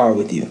in the car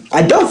with you.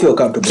 I don't feel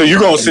comfortable. So you're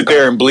going to sit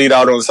there and bleed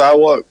out on the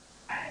sidewalk?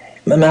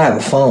 Man, I have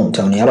a phone,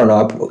 Tony. I don't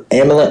know.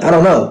 Ambulance. I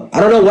don't know. I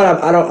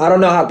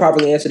don't know how to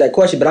properly answer that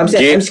question. But I'm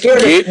saying I'm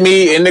scared. Get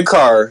me in the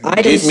car.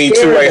 Get me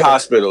to a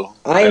hospital,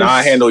 and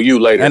I'll handle you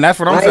later. And that's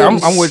what I'm saying.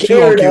 I'm with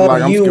you on Q.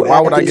 Like, I'm scared.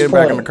 Why would I get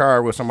back in the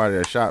car with somebody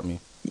that shot me?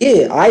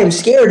 Yeah, I am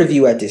scared of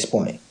you at this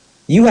point.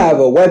 You have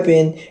a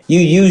weapon. You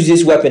use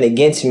this weapon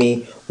against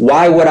me.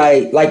 Why would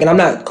I and I'm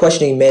not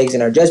questioning Meg's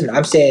and her judgment.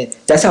 I'm saying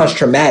that sounds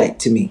traumatic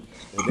to me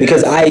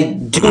because I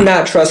do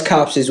not trust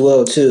cops as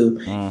well too.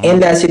 Mm-hmm. In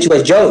that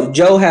situation,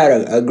 Joe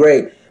had a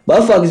great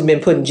motherfucker's been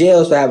put in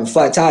jails for having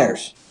flat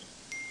tires.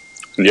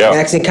 Yeah,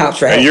 asking cops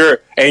for help.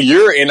 And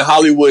you're in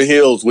Hollywood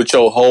Hills with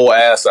your whole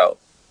ass out.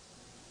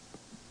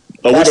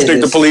 What you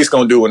think the police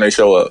gonna do when they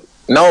show up?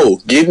 No,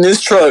 get in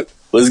this truck.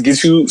 Let's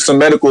get you some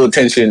medical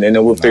attention, and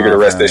then we'll figure the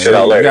rest of that shit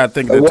out later. You gotta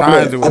think the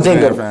times. I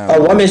think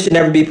a woman should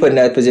never be put in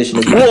that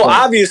position. Well,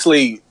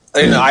 obviously,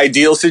 in an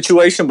ideal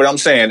situation, but I'm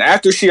saying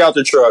after she out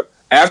the truck,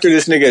 after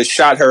this nigga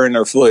shot her in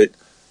her foot,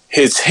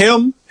 it's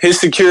him, his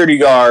security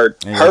guard,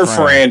 her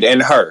friend,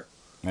 and her.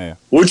 Yeah.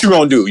 What you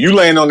gonna do? You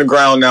laying on the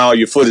ground now,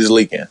 your foot is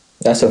leaking.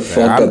 That's a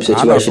fucked up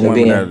situation to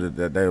be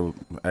in.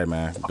 Hey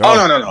man.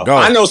 No.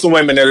 I know some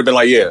women that have been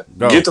like, yeah,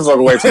 get the fuck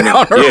away from me.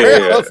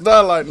 It's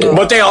not like, no.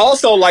 But then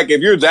also, like,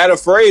 if you're that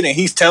afraid and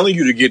he's telling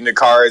you to get in the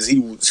car as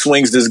he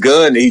swings this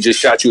gun that he just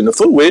shot you in the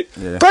foot with,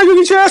 probably go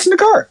get your ass in the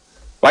car.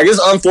 Like,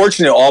 it's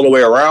unfortunate all the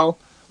way around.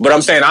 But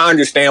I'm saying I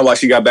understand why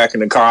she got back in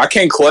the car. I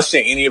can't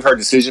question any of her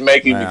decision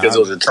making because it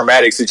was a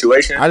traumatic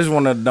situation. I just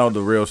want to know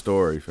the real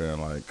story,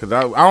 fam. Like, because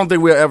I don't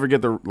think we'll ever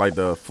get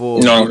the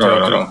full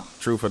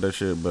truth of that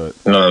shit. But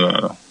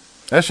no.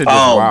 That shit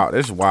just wild.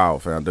 It's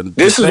wild, fam.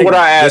 This is what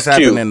I asked Q.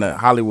 This happened in the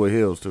Hollywood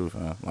Hills too,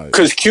 fam.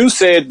 Because Q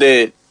said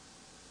that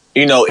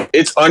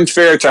it's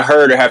unfair to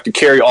her to have to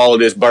carry all of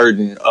this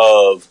burden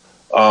of.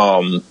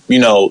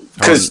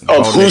 Because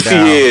of who she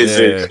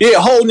is.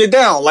 Holding it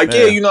down. Like,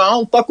 I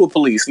don't fuck with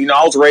police. I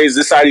was raised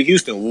this side of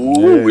Houston.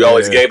 We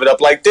always gave it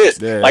up like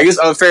this. Like, it's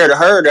unfair to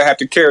her to have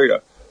to carry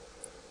her.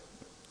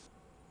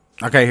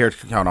 I can't hear.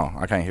 Hold on.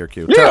 I can't hear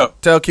Q. Yeah.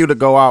 Tell Q to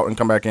go out and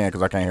come back in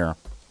because I can't hear him.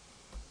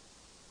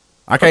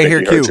 I can't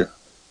hear Q.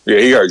 Yeah,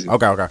 he heard you.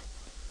 Okay.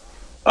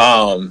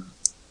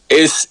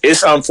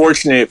 It's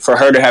unfortunate for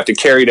her to have to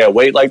carry that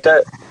weight like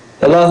that.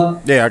 Hello?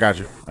 Yeah, I got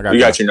you. I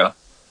got you now.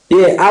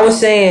 Yeah, I was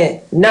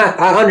saying,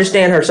 I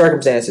understand her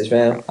circumstances,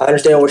 fam. I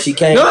understand where she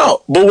came from.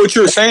 No, but what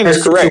you're saying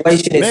is correct. Her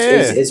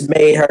situation is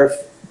made her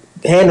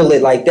handle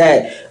it like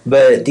that.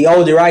 But the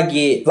older I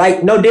get,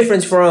 like, no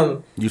difference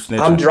from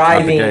I'm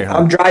driving Big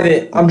my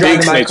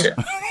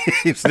snitching.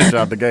 He snitched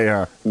out the gay,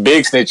 huh?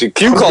 Big snitching.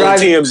 Q called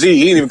TMZ.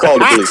 He didn't even call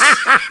the police.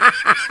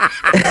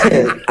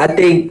 I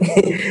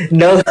think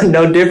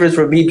no difference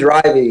from me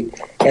driving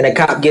and a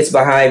cop gets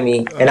behind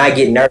me and I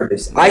get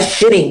nervous. I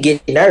shouldn't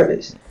get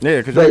nervous.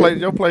 Yeah, because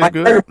your play's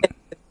good.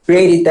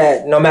 Created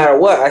that no matter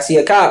what, I see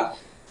a cop,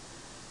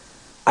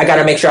 I got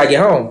to make sure I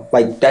get home.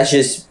 Like, that's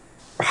just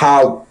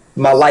how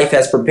my life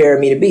has prepared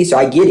me to be, so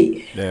I get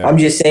it. Yeah. I'm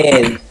just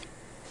saying,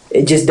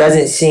 it just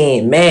doesn't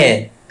seem,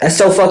 man, that's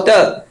so fucked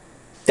up.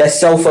 That's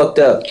so fucked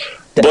up.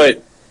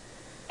 But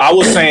I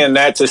was saying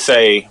that to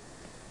say,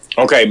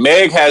 okay,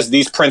 Meg has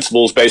these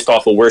principles based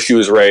off of where she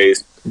was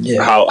raised,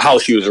 how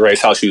she was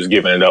raised, how she was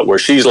giving it up, where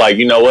she's like,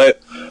 you know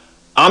what?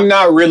 I'm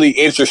not really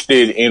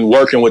interested in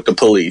working with the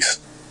police,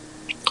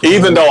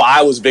 even though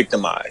I was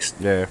victimized.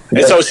 Yeah.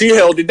 And so she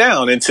held it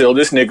down until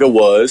this nigga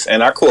was,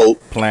 and I quote,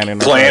 playing in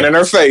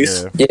her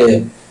face.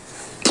 Yeah.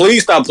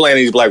 Please stop playing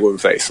these black women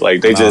face.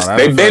 Like, they've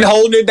been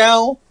holding it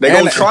down. They're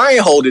going to try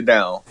and hold it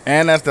down.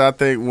 And that's I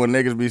think when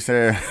niggas be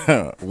saying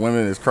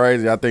women is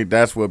crazy, I think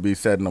that's what be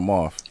setting them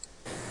off.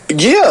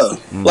 Yeah.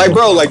 Like,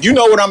 bro, like, you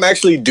know what I'm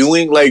actually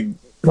doing? Like,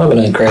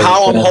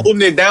 how I'm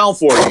holding it down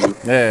for you.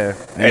 Yeah.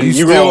 And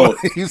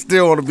you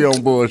still want to be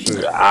on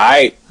bullshit. All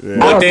right. Yeah.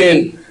 But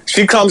then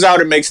she comes out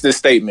and makes this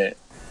statement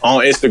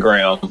on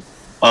Instagram.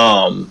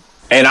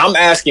 And I'm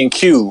asking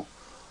Q,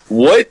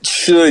 what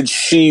should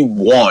she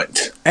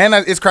want? And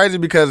it's crazy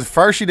because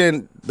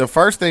the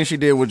first thing she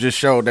did was just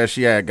show that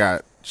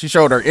she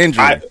showed her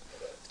injury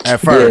at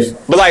first. Yeah.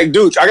 But like,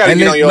 dude, I got to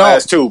get on your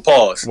ass too.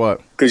 Pause.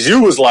 What? Because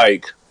you was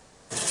like,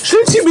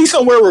 shouldn't she be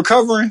somewhere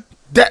recovering?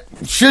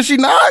 Should she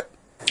not?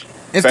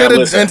 Instead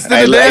Fam, of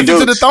dancing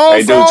to the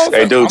thong song?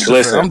 Hey, dudes,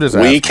 listen.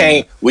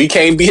 We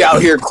can't be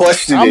out here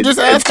questioning. I'm just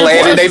asking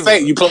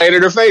questions. You playing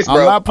in her face, bro.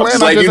 I'm not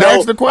playing. I just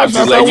asked the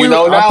question. I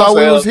thought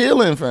we was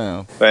healing,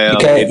 fam.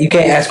 You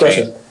can't ask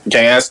questions. You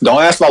can't ask.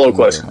 Don't ask follow-up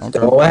questions. Okay.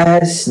 Don't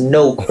ask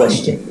no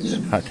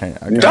questions. I can't.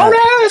 Don't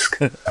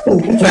ask.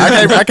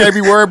 I can't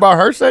be worried about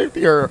her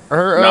safety or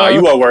her. No,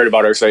 you weren't worried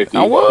about her safety.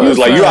 I was. You was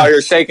like, you out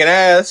here shaking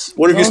ass.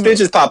 What if your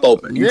stitches pop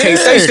open? You can't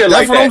say shit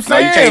like that. That's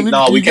what I'm saying.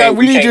 No, we can't.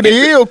 We need you to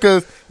heal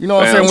because. You know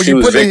what I'm saying? When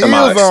you put the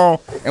heels on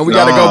and we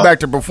got to go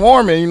back to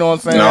performing, you know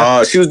what I'm saying?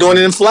 No, she was doing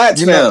it in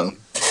flats, fam.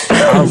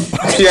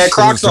 She had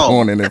Crocs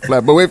on. Doing it in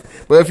flat. But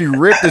if you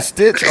rip the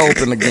stitch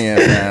open again,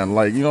 man,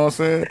 like, you know what I'm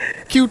saying?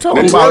 Q, tell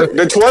him about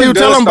it. Q,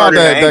 tell him about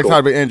that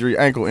type of injury,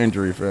 ankle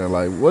injury, fam.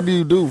 Like, what do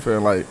you do,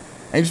 fam? Like,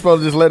 ain't you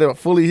supposed to just let it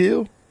fully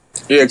heal?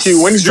 Yeah,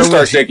 Q, when did you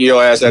start shaking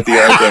your ass at the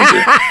ankle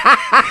injury?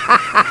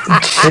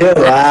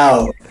 Chill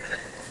out.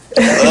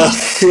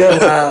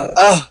 Chill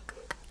out.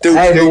 Dude,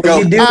 hey, when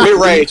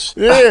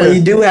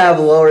you do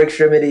have lower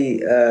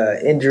extremity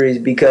injuries,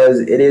 because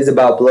it is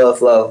about blood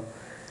flow,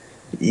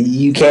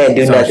 you can't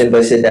do nothing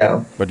but sit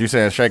down. But you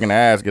saying shaking the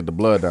ass get the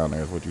blood down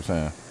there is what you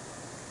saying?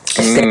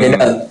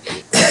 Standing up.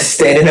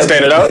 Standing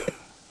up?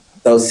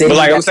 So but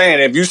like I'm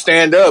saying, if you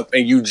stand up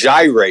and you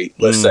gyrate,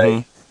 let's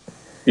say,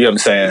 you know what I'm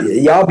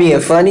saying? Y'all being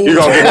funny. You're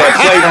going to get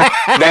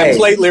that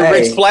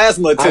platelet-rich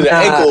plasma to the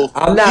ankle.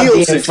 I'm not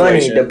being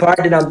funny. The part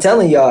that I'm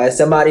telling y'all, as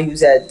somebody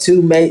who's had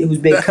who's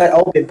been cut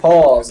open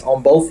paws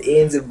on both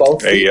ends of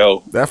both feet. Hey,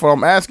 yo. That's what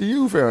I'm asking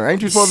you, fam.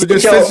 Ain't you supposed to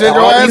just sit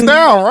your ass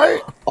down,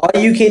 right?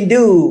 All you can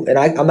do, and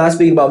I'm not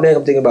speaking about Meg,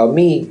 I'm thinking about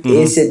me,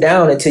 is sit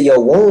down until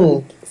your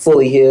wound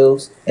fully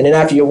heals, and then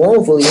after your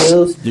wound fully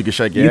heals, you can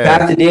shake your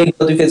ass. You have to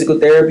go through physical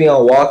therapy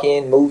on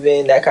walking,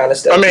 moving, that kind of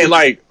stuff. I mean,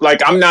 like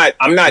I'm not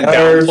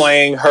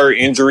downplaying questioning her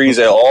injuries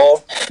at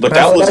all, but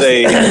that was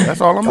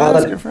That's all I'm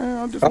asking,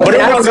 fam. But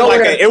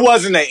it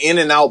wasn't an in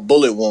and out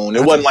bullet wound.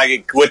 It wasn't like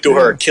it went through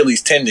her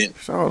Achilles tendon.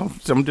 So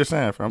I'm just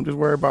saying, fam. I'm just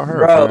worried about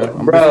her,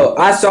 bro.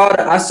 I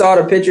saw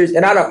the pictures,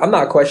 and I'm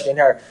not questioning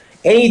her.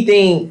 Any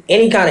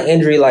kind of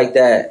injury like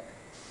that.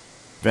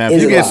 Fam,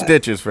 if you get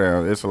stitches,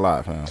 fam, it's a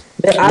lot, fam.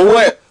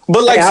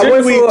 But like,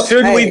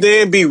 shouldn't we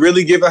then be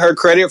really giving her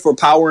credit for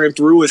powering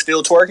through and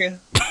still twerking?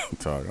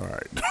 All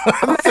right.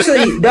 I'm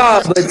actually,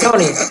 dog, but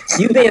Tony,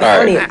 you being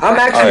funny. I'm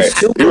actually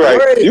super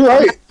worried. You're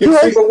right.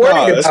 Super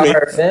worried about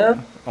her,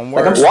 fam. I'm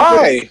worried.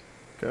 Why?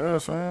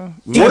 Cause, man.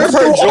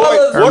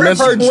 What if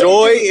her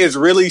joy is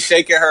really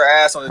shaking her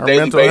ass on a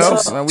daily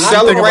basis,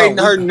 celebrating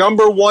her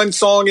 #1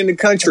 song in the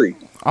country?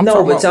 I'm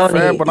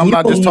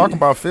not just talking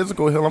about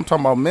physical heal. I'm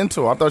talking about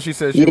mental. I thought she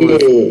said she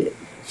was.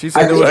 She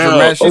said it was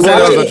dramatic. She said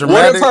it was a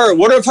dramatic.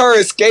 What if her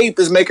escape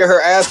is making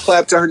her ass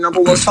clap to her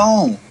 #1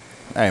 song?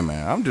 Hey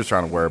man, I'm just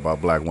trying to worry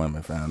about black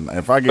women, fam.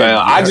 If I get,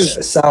 I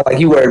just sound like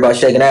you worried about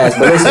shaking ass.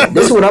 But listen,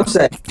 this is what I'm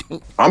saying.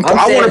 I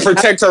want to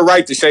protect her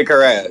right to shake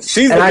her ass.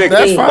 She's the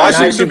victim. Why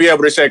shouldn't she be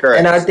able to shake her ass?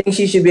 And I think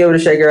she should be able to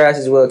shake her ass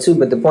as well too.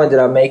 But the point that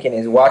I'm making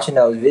is, watching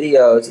those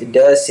videos, it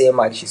does seem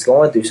like she's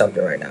going through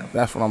something right now.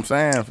 That's what I'm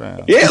saying,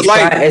 fam. Yeah,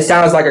 it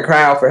sounds like a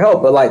cry out for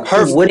help. But like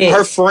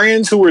her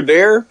friends who were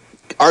there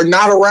are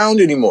not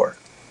around anymore.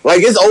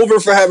 Like, it's over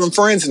for having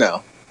friends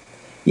now.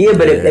 Yeah,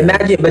 but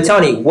imagine. But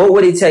Tony, what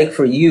would it take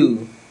for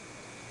you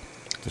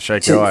to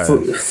shake your ass?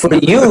 For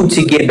you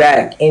to get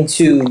back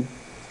into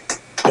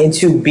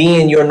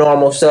being your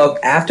normal self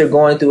after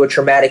going through a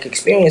traumatic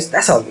experience?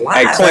 That's a lot.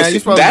 Hey,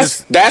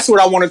 Quincy, that's what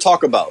I want to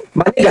talk about.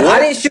 My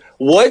nigga,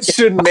 what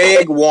should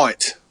Meg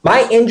want?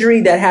 My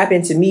injury that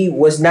happened to me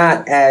was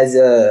not as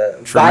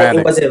violent.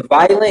 It wasn't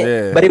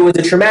violent, but it was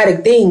a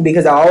traumatic thing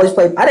because I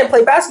didn't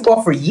play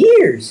basketball for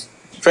years.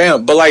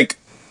 Fam, but like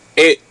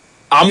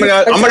I'm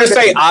gonna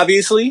say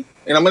obviously,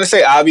 and I'm gonna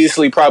say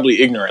obviously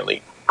probably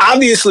ignorantly.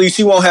 Obviously,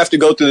 she won't have to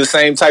go through the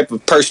same type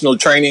of personal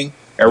training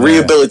and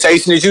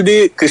rehabilitation that you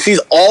did, because she's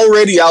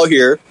already out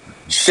here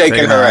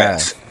shaking her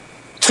ass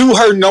to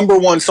her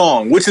 #1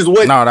 song, which is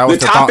what the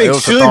topic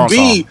should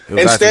be,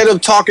 instead of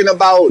talking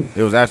about.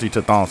 It was actually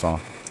to thong song.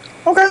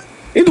 Okay,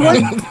 either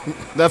way.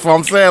 That's what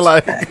I'm saying.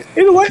 Like,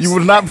 either way, you were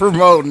not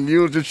promoting;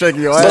 you were just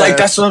shaking your ass. But like,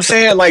 that's what I'm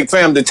saying. Like,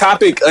 fam, the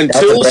topic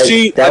until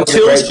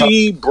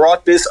she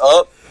brought this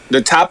up,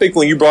 the topic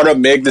when you brought up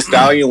Meg Thee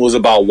Stallion was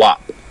about WAP.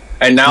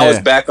 And now it's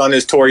back on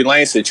this Tory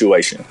Lanez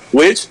situation,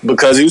 which,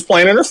 because he was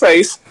playing in her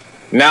face,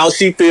 now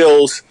she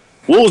feels,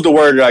 what was the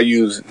word that I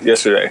used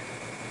yesterday?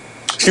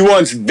 She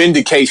wants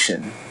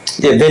vindication.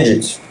 Yeah,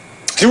 vengeance.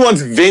 She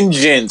wants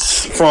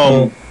vengeance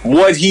from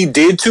what he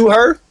did to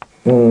her,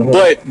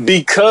 but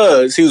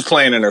because he was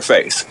playing in her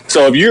face.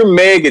 So if you're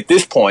Meg at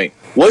this point,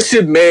 what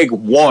should Meg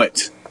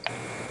want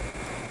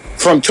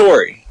from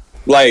Tory?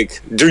 Like,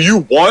 do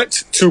you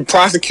want to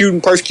prosecute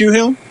and persecute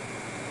him?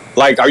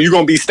 Like, are you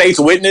going to be state's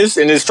witness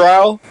in this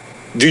trial?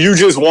 Do you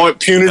just want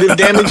punitive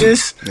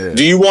damages?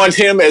 Do you want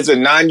him as a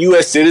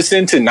non-U.S.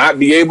 citizen to not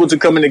be able to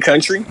come in the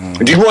country?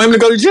 Do you want him to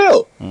go to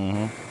jail?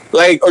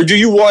 Like, or do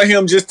you want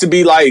him just to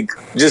be like,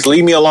 just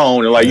leave me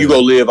alone and like, you go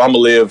live, I'm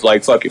going to live,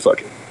 like, fuck it.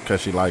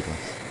 Because she like him.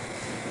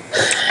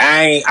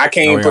 I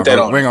can't even put that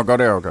on. We ain't going to go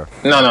there, okay?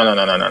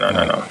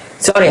 No.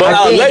 Sorry, but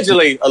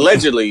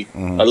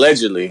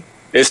allegedly,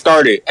 it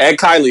started at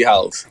Kylie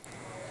house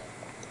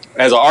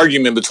as an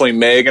argument between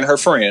Meg and her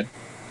friend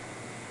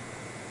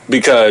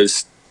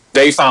because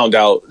they found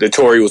out that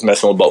Tory was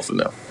messing with both of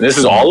them. And this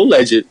is all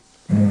alleged.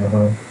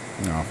 And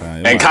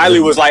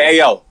Kylie was like, hey,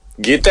 yo,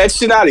 get that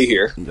shit out of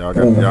here. Y'all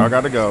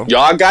got to go.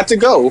 Y'all got to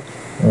go.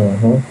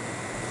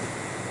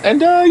 And,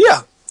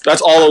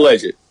 that's all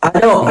alleged. I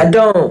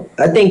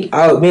think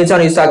me and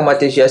Tony was talking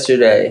about this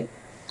yesterday.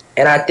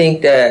 And I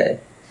think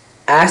that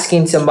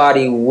asking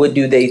somebody what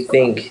do they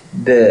think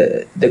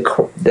the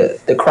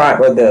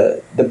crime or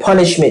the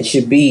punishment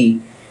should be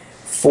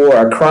for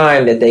a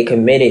crime that they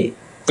committed.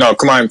 No,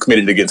 crime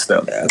committed against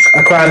them.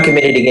 A crime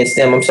committed against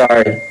them, I'm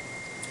sorry,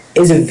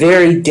 is a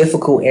very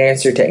difficult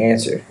answer to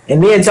answer.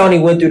 And me and Tony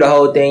went through the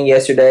whole thing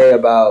yesterday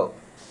about,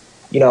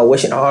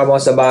 wishing harm on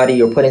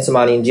somebody or putting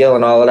somebody in jail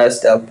and all of that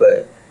stuff.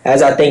 But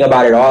as I think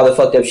about it, all the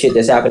fucked up shit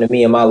that's happened to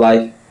me in my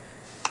life,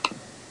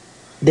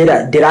 Did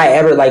I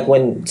ever, like,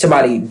 when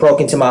somebody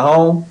broke into my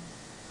home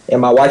and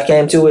my wife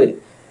came to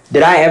it,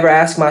 did I ever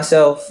ask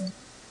myself,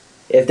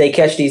 if they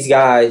catch these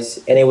guys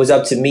and it was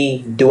up to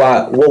me,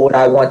 what would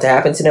I want to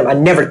happen to them? I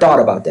never thought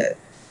about that.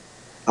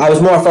 I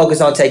was more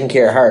focused on taking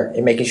care of her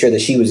and making sure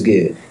that she was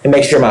good and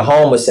making sure my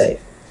home was safe.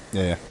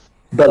 Yeah.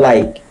 But,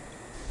 like,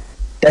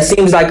 that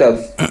seems like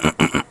a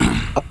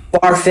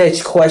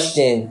far-fetched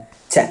question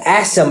to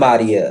ask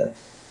somebody of.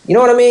 You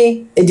know what I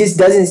mean? It just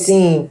doesn't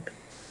seem...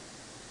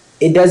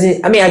 It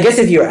doesn't. I mean, I guess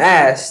if you're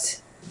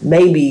asked,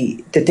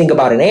 maybe to think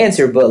about an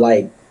answer, but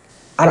like,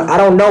 I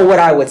don't know what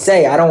I would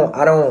say. I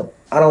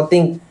don't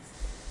think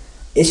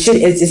it should.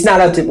 It's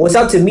not up to. What's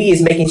up to me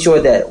is making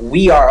sure that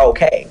we are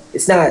okay.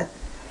 It's not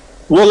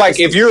Well, like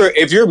if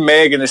you're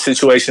Meg in a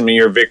situation and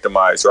you're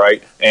victimized,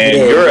 right? And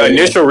your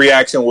initial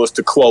reaction was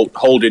to quote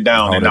hold it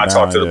down and not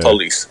talk to the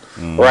police,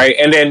 right?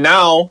 And then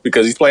now,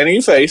 because he's playing in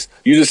your face,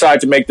 you decide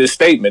to make this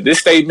statement. This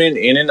statement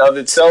in and of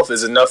itself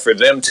is enough for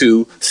them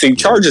to seek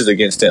charges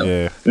against him.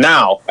 Yeah.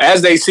 Now,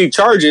 as they seek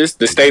charges,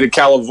 the state of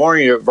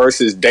California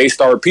versus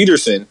Daystar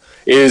Peterson.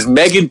 Is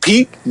Megan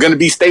Peake going to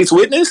be state's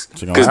witness?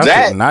 Because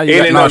that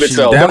in and of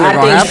itself, definitely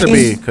going to have to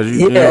be. Because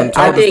you don't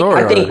tell the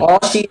story. I think all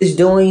she is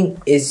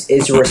doing is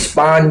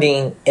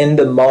responding in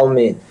the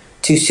moment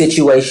to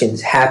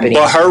situations happening.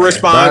 But her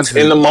response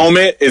in the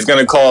moment is going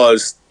to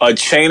cause a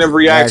chain of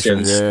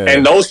reactions,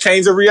 and those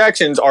chains of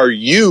reactions are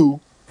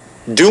you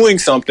doing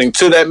something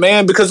to that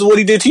man because of what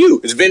he did to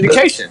you. It's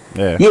vindication.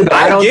 But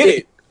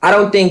I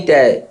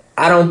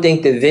don't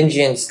think the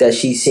vengeance that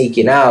she's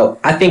seeking out.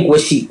 I think when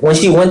she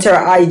went to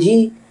her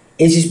IG,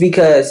 it's just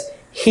because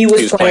he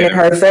was playing in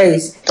her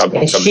face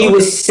and she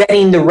was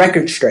setting the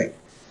record straight.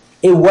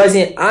 It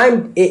wasn't.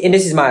 And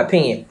this is my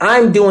opinion.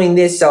 I'm doing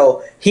this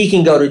so he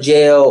can go to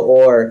jail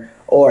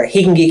or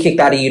he can get kicked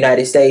out of the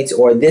United States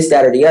or this,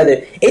 that, or the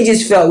other. It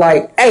just felt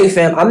like, hey,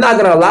 fam, I'm not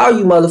gonna allow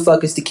you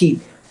motherfuckers to keep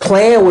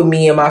playing with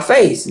me in my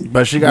face.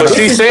 But she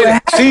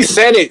said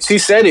it. She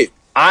said it.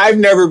 I've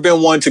never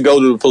been one to go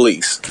to the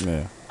police.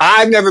 Yeah.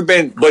 I've never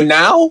been, but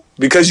now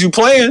because you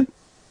playing,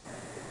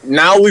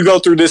 now we go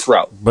through this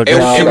route. But in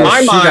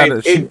my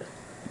mind,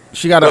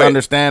 she got to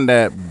understand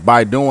that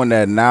by doing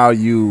that, now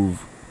you've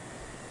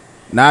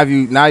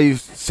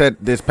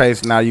set this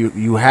pace. Now you're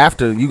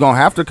gonna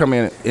have to come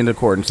into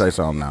court and say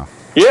something now.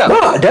 Yeah,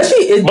 no, does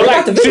she? But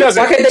like, she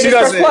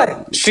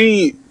doesn't.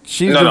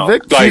 She's a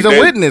victim. She's a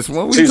witness.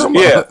 What we talking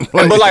about?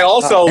 But like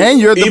also, and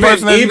you're the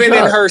person even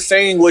in her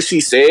saying what she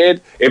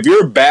said, if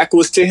your back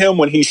was to him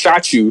when he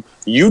shot you,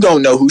 you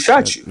don't know who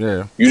shot you.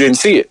 Yeah, you didn't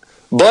see it.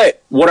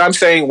 But what I'm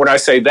saying when I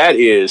say that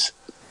is,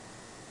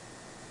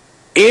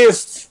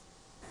 if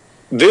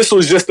this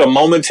was just a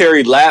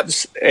momentary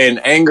lapse in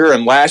anger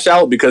and lash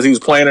out because he was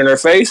playing in her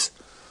face,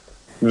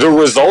 the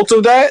result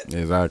of that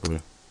exactly.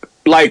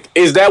 Like,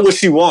 is that what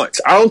she wants?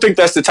 I don't think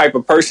that's the type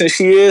of person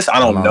she is. I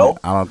don't know.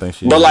 I don't think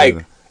she is. But like,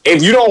 either.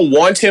 If you don't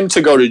want him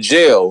to go to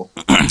jail,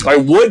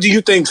 like, what do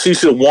you think she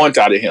should want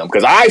out of him?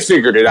 Because I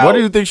figured it out. What do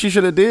you think she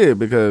should have did?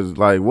 Because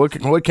like,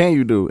 what can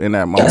you do in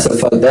that moment?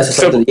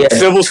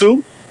 Civil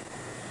suit.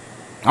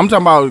 I'm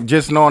talking about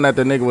just knowing that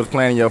the nigga was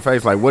playing in your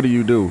face. Like, what do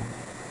you do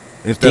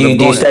instead of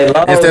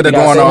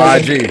going on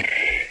IG?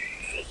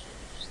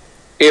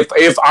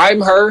 If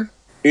I'm her,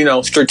 you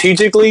know,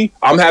 strategically,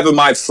 I'm having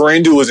my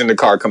friend who was in the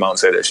car come out and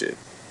say that shit.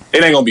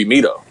 It ain't gonna be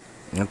me though.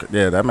 Okay.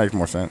 Yeah, that makes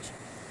more sense.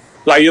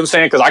 Like, you know what I'm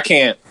saying? Because I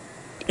can't,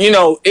 you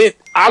know,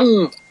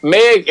 I'm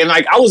Meg, and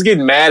like I was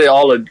getting mad at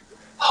all the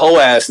hoe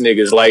ass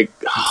niggas, like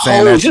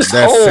hoe ass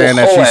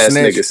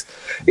niggas.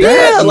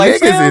 Yeah, like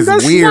niggas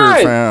is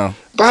weird, fam.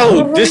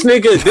 Bro, this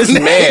nigga, this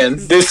man,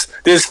 this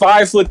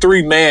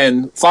 5'3"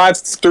 man,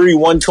 5'3",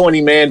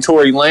 120 man,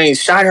 Tory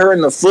Lanez shot her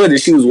in the foot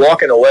as she was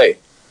walking away.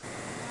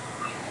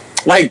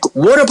 Like,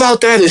 what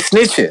about that is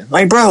snitching?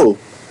 Like, bro,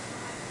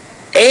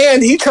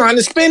 and he trying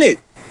to spin it.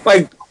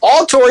 Like,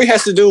 all Tory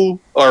has to do,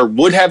 or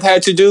would have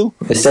had to do,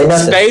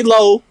 stay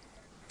low,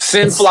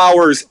 send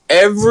flowers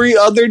every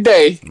other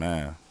day.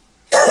 Man.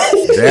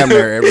 Damn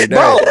near every day.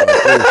 Bro,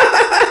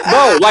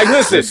 like,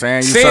 listen.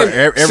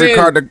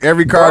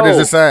 Every card is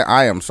the same.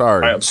 I am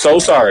sorry. I am so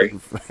sorry.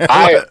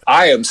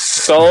 I am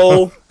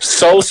so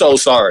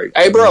sorry.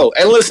 Hey, bro,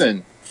 and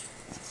listen,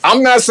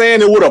 I'm not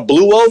saying it would have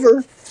blew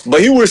over,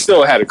 but he would have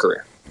still had a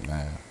career.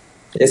 Man.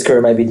 His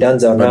career might be done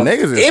now.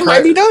 It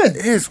might be done.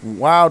 It's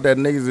wild that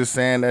niggas is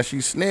saying that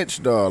she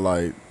snitched, though.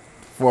 Like,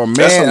 for a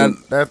man,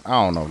 I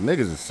don't know. Niggas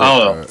is sick. I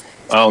don't know.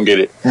 I don't get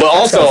it. But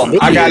also,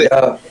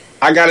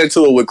 I got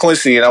into it with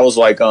Quincy, and I was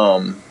like,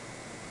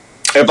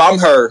 if I'm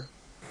her,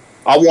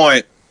 I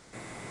want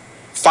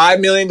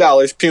 $5 million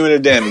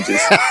punitive damages.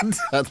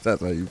 That's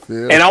how you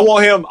feel. And I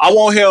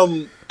want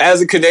him as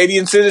a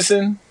Canadian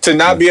citizen to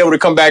not be able to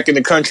come back in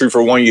the country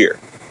for 1 year.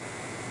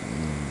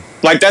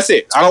 Like, that's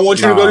it. I don't want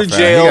you to go to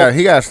jail.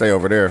 He gotta stay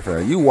over there,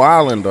 fam. You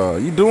wildin',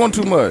 dog. You doing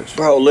too much.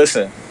 Bro,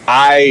 listen.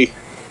 Yeah,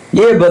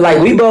 but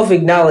like, we both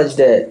acknowledge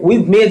that.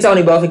 Me and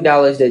Tony both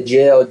acknowledge that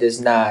jail does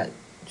not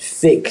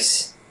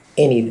fix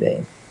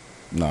anything.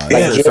 No,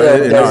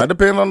 it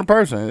depends on the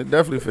person. It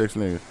definitely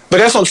fixes niggas. But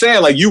that's what I'm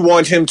saying. Like, you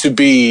want him to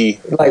be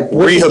like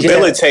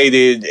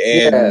rehabilitated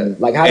and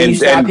like, how do you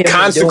stop him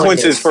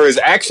consequences for his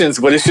actions.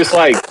 But it's just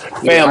like,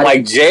 fam,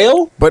 like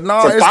jail. But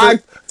no, for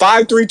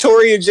 5'3"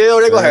 Tory in jail,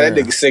 they're gonna have that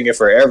nigga singing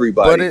for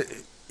everybody. But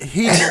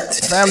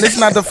fam, this is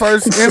not the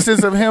first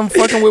instance of him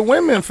fucking with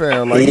women,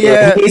 fam. Like, he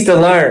needs to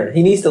learn.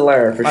 He needs to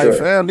learn for sure.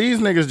 Fam, these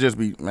niggas just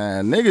be,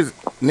 man,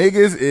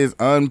 niggas is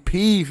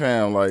un-P,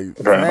 fam.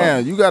 Like,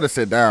 man, you gotta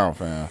sit down,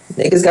 fam.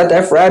 Niggas got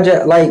that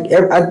fragile, like,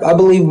 I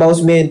believe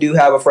most men do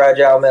have a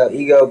fragile male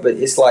ego, but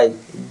it's like,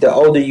 the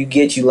older you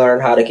get, you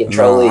learn how to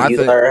control it.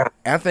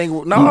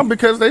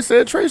 Because they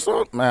said Trey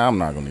Songz. Man, I'm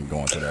not gonna even go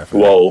into that, fam.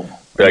 Whoa.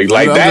 Like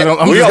that.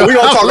 We're gonna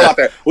talk about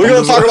that. We're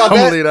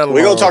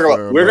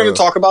gonna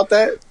talk about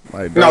that.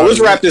 Like, No, let's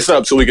wrap this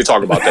up so we can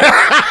talk about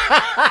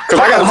that. Because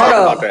I got to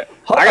talk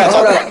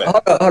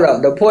about that. Hold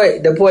up.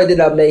 The point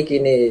that I'm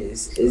making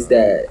is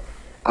that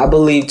I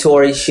believe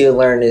Tory should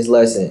learn his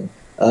lesson.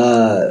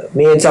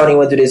 Me and Tony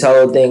went through this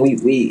whole thing.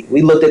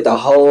 We looked at the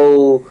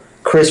whole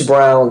Chris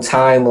Brown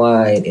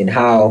timeline and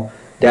how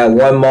that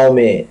one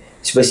moment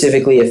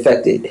specifically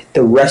affected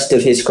the rest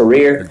of his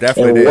career. It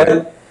definitely did.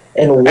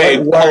 Hold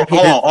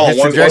on.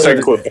 One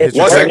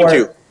second,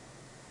 Q.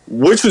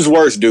 Which was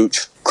worse, dude?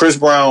 Chris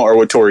Brown or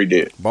what Tory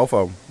did? Both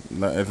of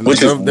them.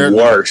 Which is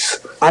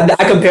worse? I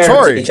compare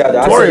them to each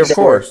other. Tory,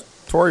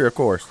 of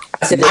course.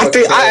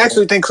 I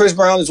actually think Chris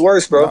Brown is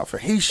worse, bro.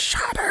 He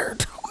shot her.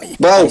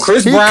 Bro,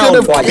 Chris Brown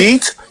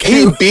beat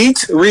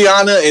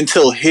Rihanna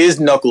until his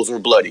knuckles were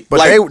bloody.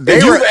 But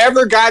if you've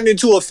ever gotten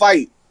into a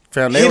fight,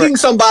 hitting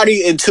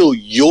somebody until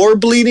you're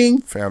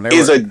bleeding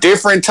is a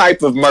different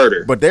type of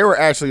murder. But they were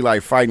actually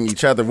like fighting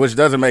each other, which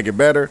doesn't make it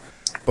better.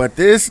 But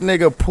this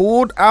nigga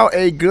pulled out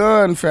a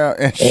gun, fam,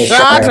 and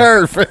shot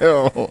her,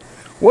 fam.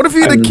 What if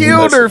he'd have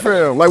killed her,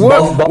 fam? Like,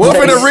 what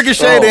if it had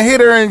ricocheted and hit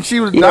her and she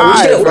was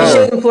died,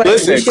 fam?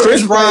 Listen,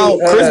 Chris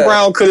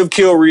Brown could have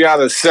killed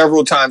Rihanna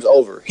several times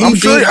over. He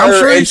beat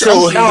her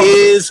until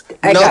his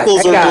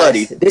knuckles were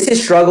bloody. This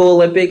is Struggle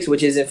Olympics,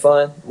 which isn't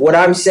fun. What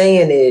I'm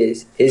saying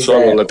is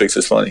Struggle Olympics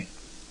is funny.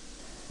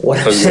 What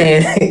I'm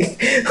saying.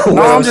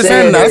 I'm just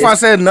saying. That's why I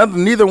said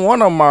neither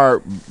one of them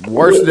are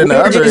worse than the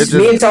other.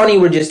 Me and Tony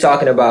were just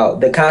talking about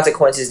the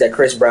consequences that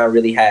Chris Brown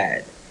really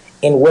had.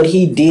 And what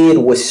he did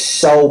was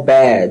so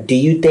bad. Do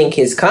you think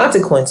his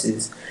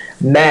consequences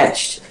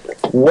matched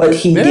what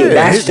he did?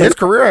 His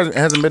career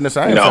hasn't been the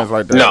same since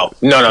like that.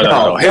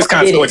 No. His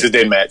consequences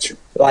didn't match.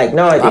 Like,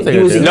 no, it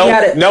didn't.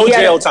 No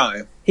jail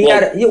time. He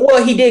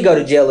did go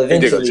to jail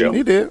eventually.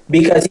 He did.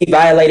 Because he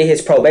violated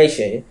his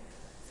probation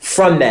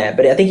from that.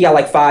 But I think he got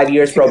like 5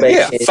 years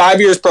probation. Yeah,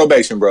 5 years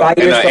probation, bro. 5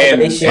 years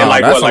probation. And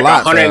like,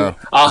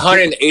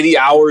 180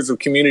 hours of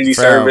community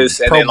service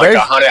and then like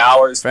 100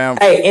 hours. Fam.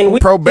 Hey, and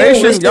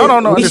probation, y'all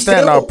don't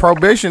understand now.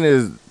 Probation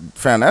is,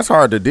 fam, that's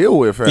hard to deal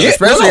with, fam.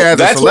 Especially as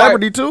a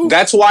celebrity, too.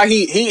 That's why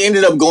he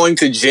ended up going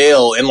to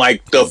jail in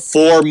like the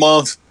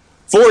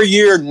 4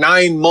 year,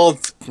 9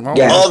 month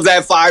of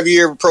that 5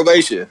 year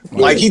probation.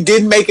 Like, he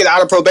didn't make it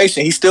out of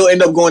probation. He still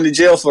ended up going to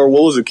jail for,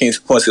 what was the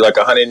consequence? Like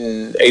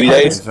 180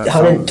 days?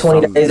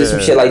 120 days or some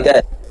shit like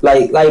that.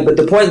 Like, but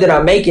the point that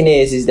I'm making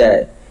is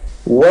that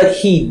what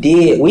he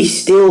did, we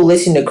still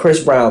listen to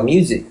Chris Brown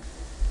music.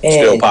 And,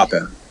 still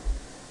popping.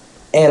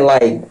 And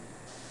like,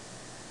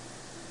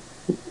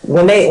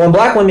 when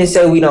black women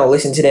say we don't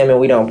listen to them and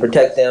we don't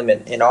protect them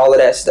and all of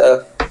that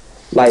stuff,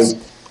 like,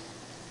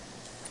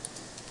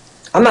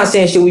 I'm not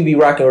saying should we be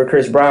rocking with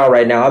Chris Brown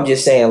right now. I'm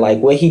just saying, like,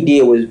 what he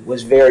did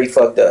was very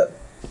fucked up.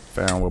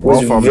 Fam, what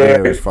both of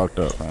them was fucked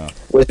up, man.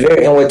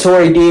 And what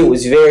Tory did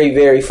was very,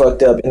 very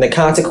fucked up. And the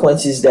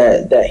consequences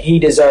that he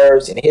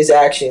deserves and his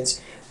actions,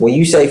 when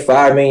you say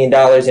 $5 million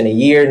in a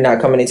year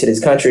not coming into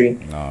this country.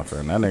 No,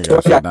 fam, that nigga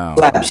got shut down.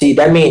 Slap. See,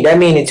 that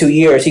mean in 2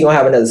 years he gonna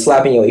have another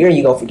slap in your ear and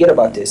you gonna forget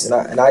about this.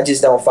 And I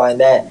just don't find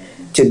that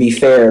to be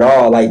fair at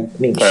all. Like, I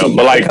mean,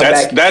 but like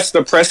that's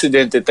the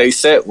precedent that they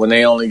set when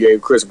they only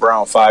gave Chris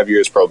Brown 5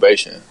 years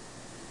probation.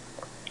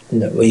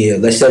 No,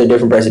 let's set a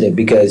different precedent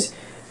because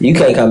you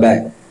can't come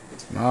back.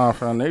 Nah,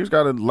 fam, niggas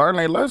gotta learn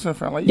their lesson,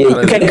 fam. Like, you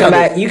can't come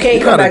back. You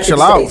can't come back to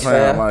the States,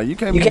 fam. Like, you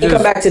can't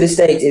come back to the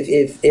States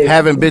if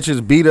having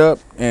bitches beat up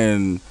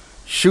and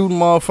shooting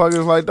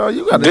motherfuckers like that.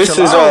 You gotta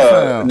chill out,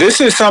 fam.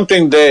 This is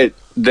something that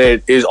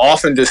is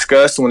often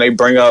discussed when they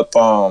bring up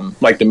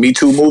like the Me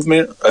Too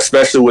movement,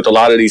 especially with a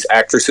lot of these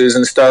actresses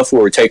and stuff who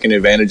were taken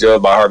advantage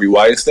of by Harvey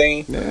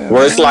Weinstein.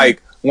 Where it's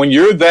like, when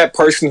you're that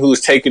person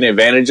who's taken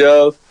advantage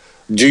of,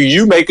 do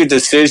you make a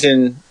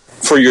decision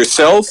for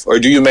yourself or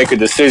do you make a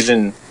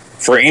decision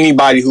for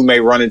anybody who may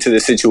run into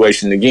this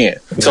situation again?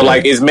 So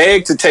like, is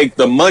Meg to take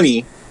the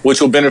money, which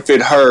will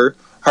benefit her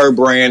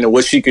brand and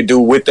what she could do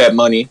with that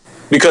money?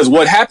 Because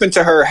what happened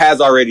to her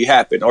has already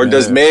happened. Or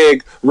does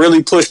Meg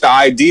really push the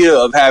idea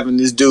of having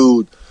this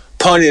dude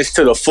punished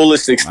to the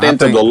fullest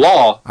extent of the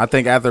law? I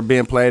think after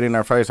being played in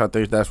her face, I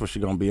think that's what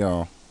she's gonna be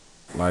on.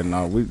 Like,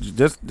 no,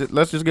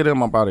 let's just get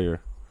him up out of here.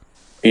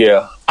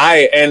 Yeah,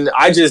 I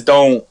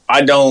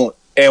don't.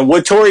 And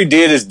what Tory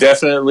did is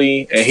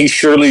definitely, and he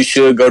surely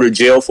should go to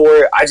jail for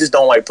it. I just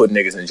don't like putting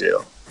niggas in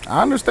jail.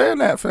 I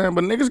understand that, fam,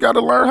 but niggas got to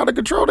learn how to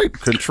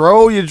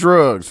control your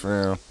drugs,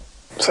 fam.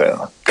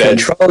 So,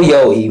 control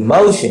your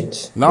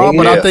emotions. No,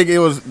 but I think it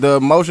was the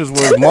emotions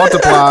was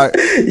multiplied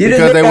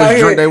because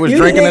they was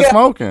drinking and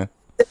smoking.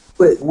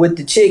 With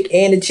the chick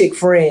and the chick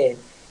friend,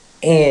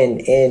 and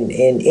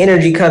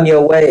energy come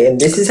your way, and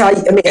this is how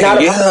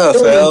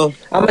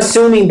I'm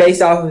assuming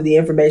based off of the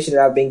information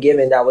that I've been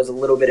given, that was a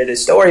little bit of the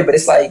story, but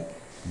it's like,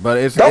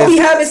 don't be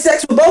having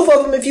sex with both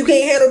of them if you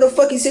can't handle the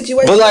fucking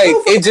situation. But like,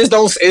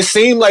 it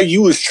seemed like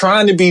you was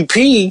trying to be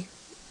P,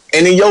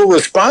 and in your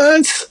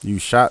response, you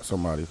shot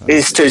somebody.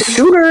 Is to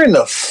shoot her in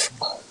the.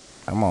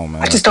 Come on,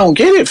 man. I just don't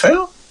get it,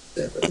 fam.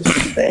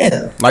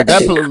 Damn. Like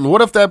that.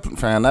 What if that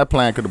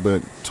plan could have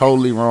been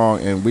totally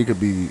wrong, and we could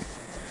be.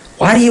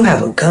 Why do you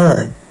have a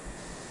gun?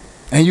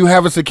 And you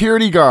have a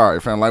security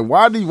guard, fam. Like,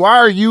 why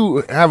are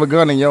you have a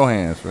gun in your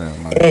hands,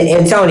 fam? Like,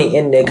 and Tony,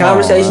 in the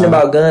conversation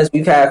about guns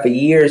we've had for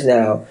years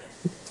now,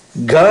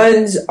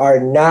 guns are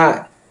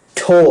not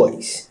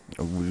toys.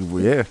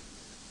 Yeah.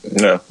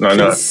 No.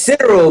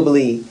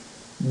 Considerably,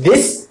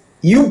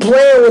 you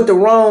playing with the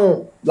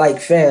wrong,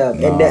 like,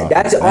 fam, and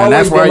that's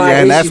always been my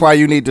issue. And that's why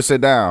you need to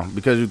sit down,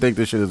 because you think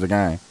this shit is a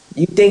game.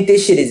 You think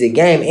this shit is a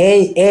game,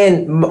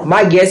 and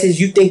my guess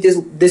is you think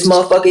this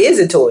motherfucker is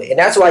a toy, and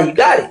that's why you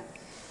got it.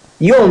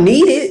 You don't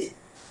need it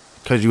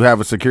because you have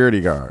a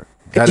security guard.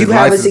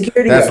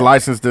 That's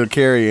licensed to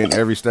carry in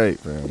every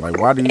state, man. Like,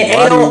 why do you?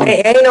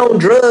 Ain't on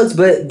drugs,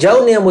 but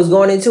Joe Nim was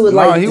going into it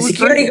like the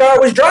security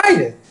guard was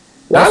driving.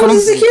 Why was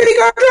the security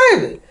guard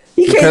driving?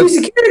 He can't do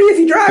security if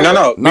he driving.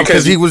 No,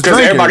 because he was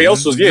drinking. Everybody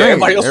else was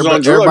everybody else was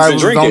on drugs and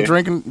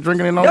drinking.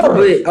 Drinking and on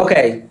drugs. But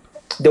okay.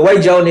 The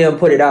way Joe Nim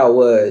put it out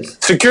was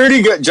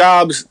security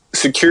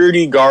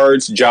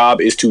guard's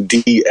job is to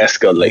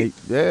de-escalate.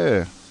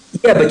 Yeah.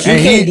 Yeah, but you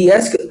can't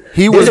de-escalate.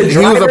 He was a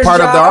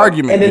part of the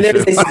argument, and then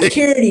there's a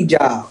security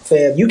job,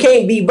 fam. You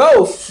can't be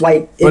both.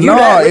 Like, if you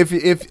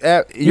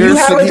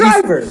have a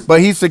driver, but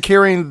he's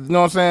securing. You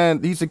know what I'm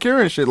saying? He's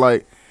securing shit.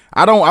 Like,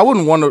 I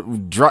wouldn't want to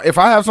drive. If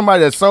I have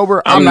somebody that's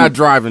sober, I'm not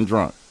driving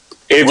drunk.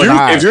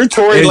 If you're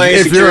Tory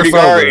Lanez security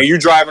guard and you're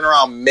driving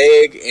around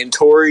Meg and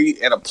Tory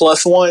and a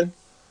 +1,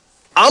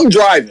 I'm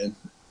driving,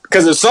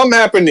 because if something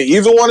happened to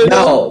either one of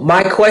them. No,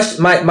 my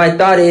question, my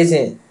thought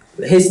isn't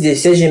his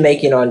decision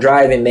making on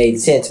driving made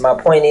sense. My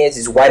point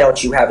is why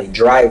don't you have a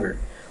driver?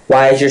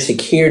 Why is your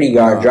security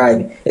guard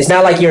driving? It's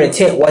not like your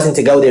intent wasn't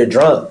to go there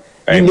drunk.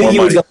 You knew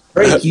you was going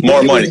to drink.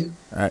 More money.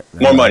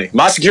 More money.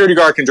 My security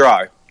guard can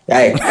drive.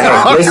 Hey,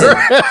 listen.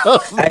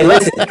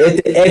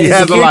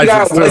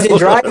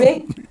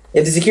 If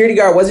the security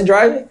guard wasn't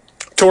driving,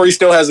 Tory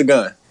still has a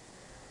gun.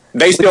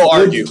 They still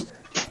argue.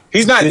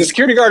 He's not. The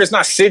security guard is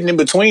not sitting in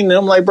between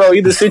them. Like, bro,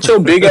 either sit your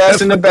big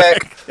ass in the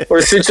back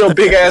or sit your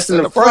big ass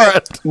in the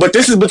front. But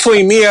this is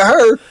between me and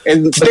her,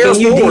 and stare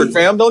forward,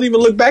 fam. Don't even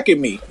look back at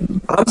me.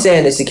 I'm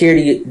saying the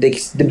security,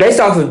 the based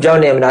off of Joe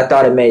Nim, and I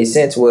thought it made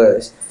sense,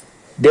 was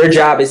their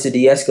job is to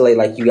de-escalate,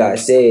 like you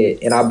guys said.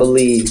 And I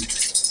believe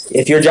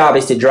if your job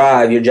is to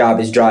drive, your job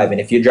is driving.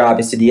 If your job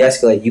is to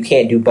de-escalate, you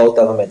can't do both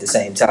of them at the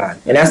same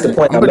time. And that's the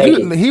point I'm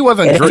making. He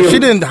wasn't. She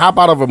didn't hop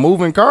out of a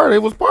moving car.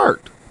 It was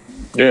parked.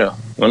 Yeah,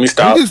 let me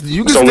stop.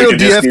 You can still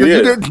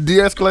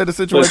de-escalate the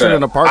situation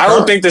in a park. I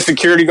don't think the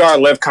security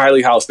guard left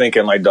Kylie house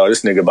thinking like, "Dog,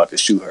 this nigga about to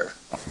shoot her."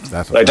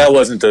 That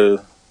wasn't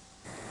the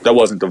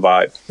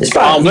vibe.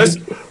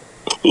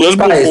 Let's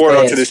move forward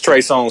onto this Trey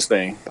Songz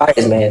thing.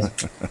 Man.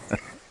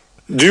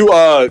 Do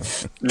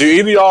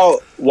either of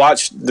y'all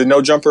watch the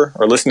No Jumper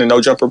or listen to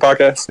No Jumper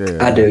podcast?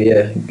 Yeah. I do.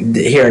 Yeah,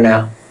 here and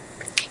now.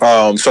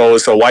 So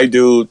it's a white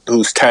dude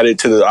who's tatted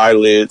to the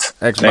eyelids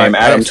named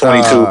Adam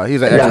 22.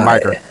 He's an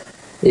ex-biker.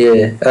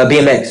 Yeah,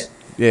 BMX.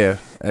 Yeah,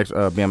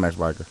 BMX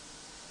biker.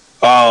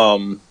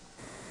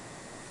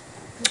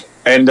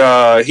 And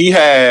he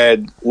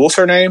had, what's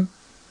her name?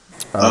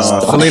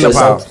 Selena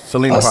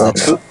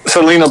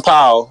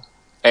Powell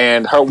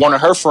and one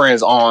of her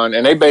friends on,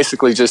 and they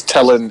basically just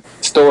telling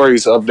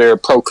stories of their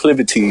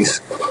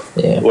proclivities,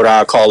 what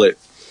I call it.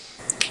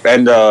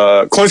 And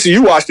Quincy,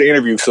 you watched the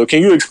interview, so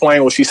can you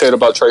explain what she said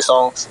about Trey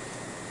Songz?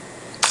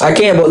 I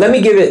can, but let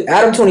me give it.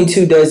 Adam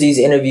 22 does these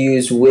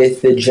interviews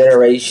with the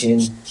generation.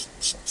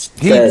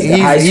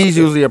 He's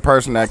usually a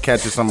person that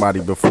catches somebody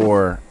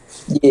before.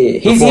 Yeah,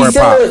 he's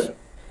similar.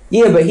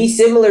 Yeah, but he's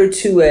similar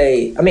to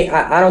a. I mean,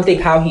 I don't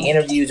think how he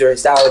interviews or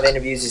his style of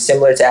interviews is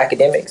similar to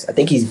academics. I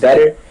think he's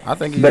better. I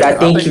think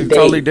he's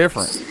totally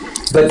different.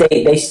 But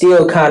they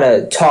still kind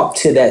of talk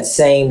to that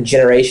same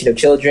generation of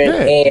children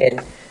and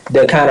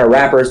the kind of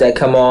rappers that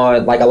come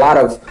on, like a lot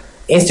of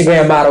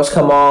Instagram models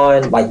come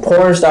on, like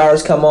porn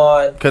stars come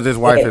on. Because his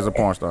wife is a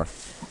porn star.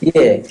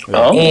 Yeah.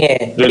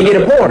 And they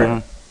did a porn.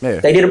 Mm-hmm. Yeah.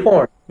 They did a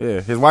porn.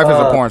 Yeah, his wife is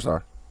a porn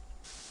star.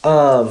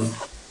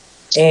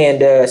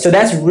 And so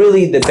that's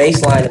really the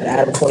baseline of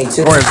Adam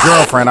 22. Or his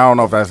girlfriend. I don't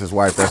know if that's his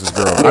wife. That's his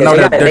girl. I know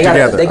they're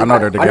together. I know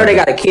they're together. I know they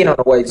got a kid on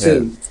the way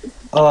too.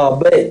 Yeah.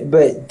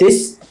 But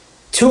this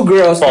two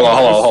girls. Hold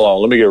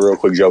on. Let me get a real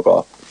quick joke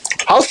off.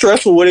 How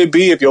stressful would it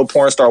be if your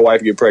porn star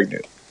wife get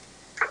pregnant?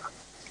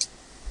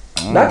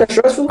 Not that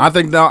stressful. I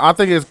think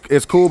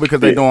it's cool because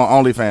they're doing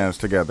OnlyFans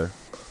together.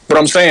 But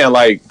I'm saying,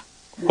 like,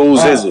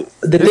 whose is it?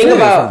 The thing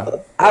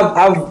about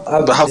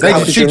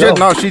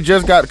she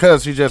just got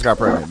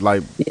pregnant.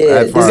 Like,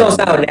 this don't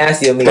sound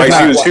nasty to me. Like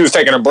she was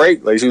taking a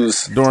break. Like she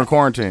was during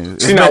quarantine.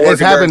 It's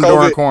happened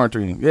during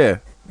quarantine. Yeah.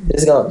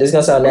 This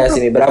gonna sound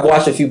nasty to me, but I've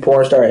watched a few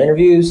porn star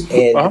interviews,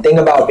 and the thing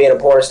about being a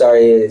porn star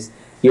is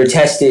you're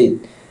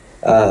tested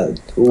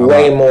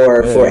way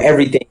more for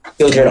everything,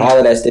 children, all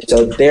of that stuff.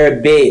 So they're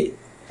a bit.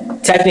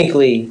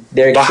 Technically,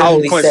 they're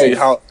extremely safe.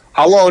 How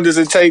long does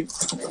it take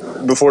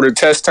before the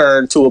test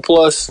turn to a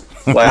plus?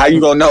 Like, how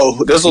you gonna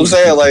know? That's what I'm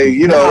saying. Like,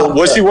 you know,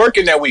 was she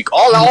working that week?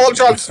 All I'm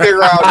trying to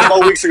figure out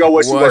 4 weeks ago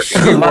was she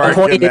working. My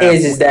point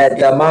is that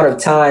the amount of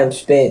time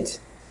spent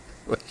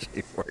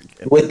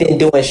within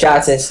doing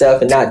shots and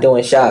stuff and not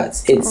doing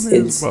shots.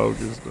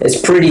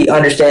 It's pretty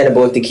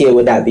understandable if the kid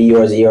would not be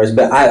yours or yours.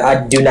 But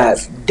I do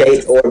not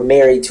date or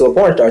marry to a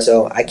porn star,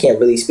 so I can't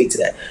really speak to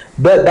that.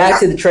 But back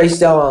to the Trey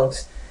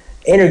Songz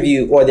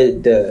interview, or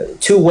the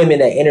two women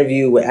that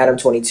interviewed with Adam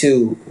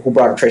 22 who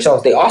brought up Trey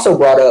Songz. They also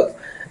brought up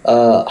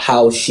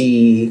how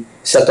she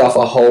sucked off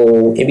a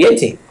whole NBA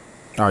team.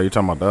 Oh, you're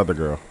talking about the other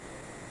girl?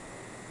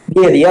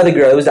 Yeah, the other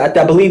girl. It was, I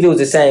believe it was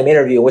the same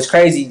interview. What's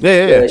crazy?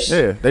 Yeah.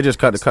 They just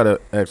cut an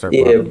excerpt.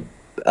 Yeah,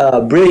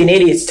 Brilliant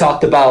Idiots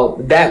talked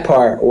about that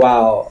part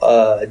while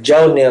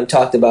Joe and them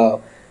talked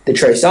about the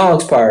Trey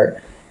Songz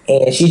part,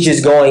 and she's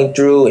just going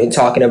through and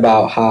talking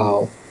about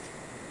how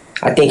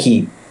I think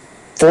he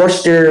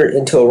forced her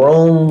into a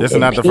room. This is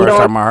not the first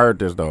time I heard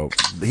this though.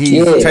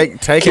 He's taking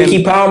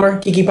Kiki Palmer.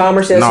 Kiki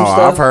Palmer said some stuff.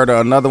 No, I've heard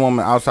another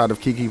woman outside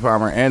of Kiki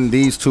Palmer and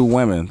these two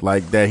women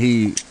like that.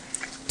 He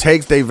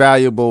takes their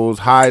valuables,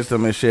 hides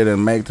them and shit,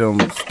 and make them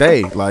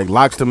stay. Like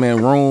locks them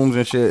in rooms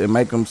and shit, and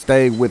make them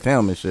stay with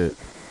him and shit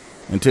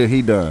until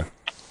he done.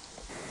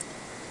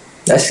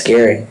 That's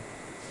scary.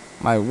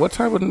 Like what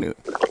type of?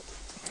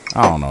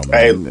 I don't know, man.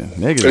 Hey,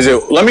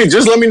 niggas. Let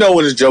me know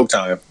when it's joke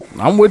time.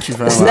 I'm with you,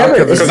 fam.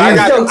 Because I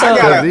got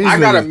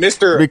a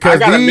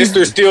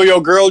Mr. Steal Your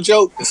Girl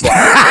joke. It's like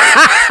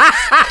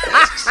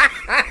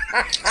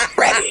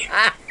ready.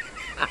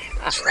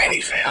 It's ready,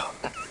 fam.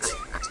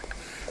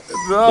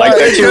 No, like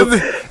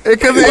that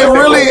because it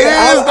really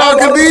is,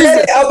 dog. I'm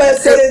about to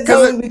say it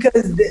too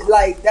because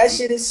like that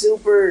shit is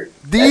super.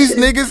 These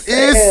niggas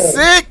is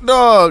sick,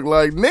 dog.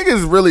 Like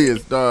niggas really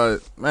is,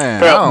 dog.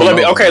 Man. Well,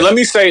 let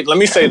me say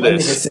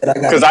this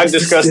because I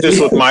discussed this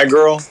with my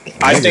girl.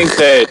 I think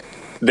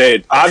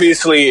that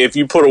obviously if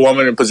you put a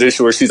woman in a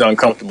position where she's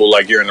uncomfortable,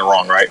 like you're in the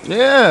wrong, right?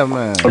 Yeah,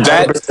 man.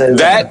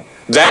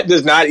 That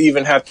does not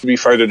even have to be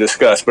further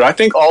discussed. But I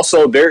think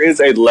also there is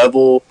a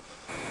level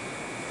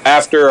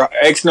after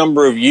X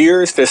number of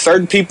years that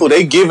certain people,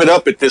 they give it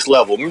up at this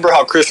level. Remember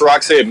how Chris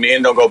Rock said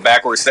men don't go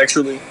backwards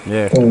sexually?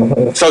 Yeah.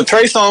 So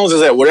Trey Songz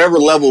is at whatever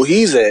level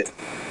he's at,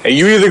 and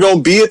you either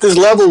gonna be at this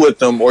level with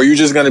them or you're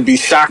just gonna be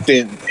shocked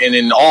and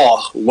in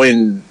awe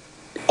when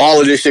all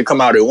of this shit come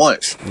out at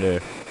once. Yeah.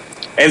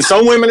 And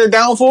some women are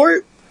down for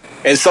it,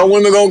 and some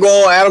women gonna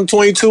go on Adam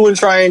 22 and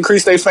try and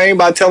increase their fame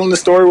by telling the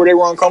story where they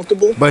were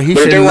uncomfortable. But he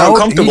should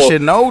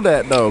know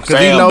that though, because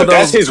he know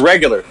that's his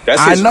regular.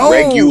 That's his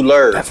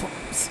regular. That's what I'm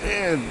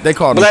saying. They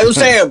call it. But I'm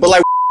saying,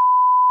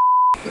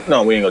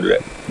 no, we ain't gonna do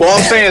that. What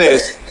I'm saying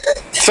is,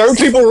 certain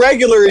people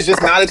regular is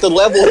just not at the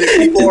level that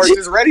people are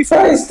just ready for.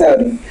 That's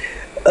right.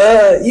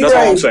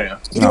 All I'm saying.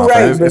 You're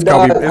right.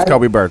 It's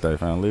Kobe's birthday,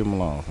 fam. Leave him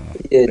alone. Fam.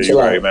 Yeah, chill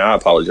out, right, man. I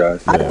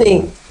apologize. I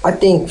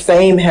think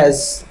fame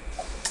has.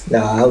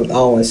 Nah, I don't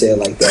want to say it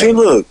like that. Hey,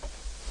 look.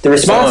 The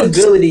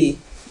responsibility.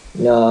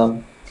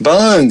 No.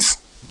 Buns.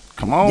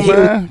 Come on,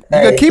 man. You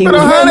gotta keep it 100,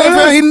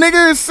 man. He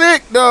nigga is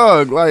sick,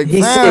 dog. Like,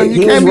 man,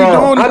 you can't be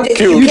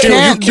doing. You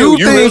can't do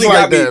things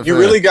like that. You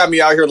really got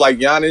me out here like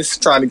Giannis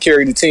trying to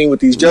carry the team with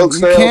these jokes,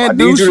 fam. I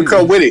need you to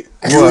come with it.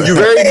 You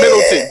very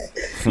Middleton.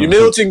 You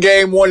Middleton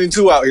game 1 and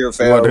 2 out here,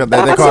 fam.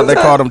 They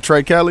called him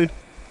Trey Kelly.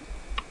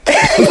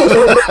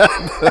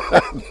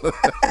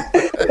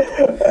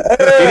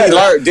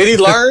 Did he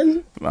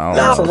learn?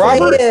 No,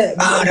 Robert.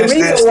 The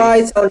reason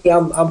why, Tony,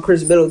 I'm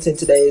Chris Middleton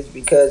today is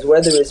because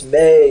whether it's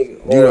Meg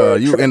or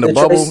you in the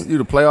bubble, you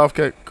the playoff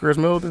Chris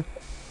Middleton.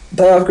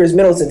 Playoff Chris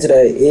Middleton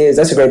today is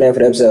that's a great name for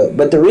the episode.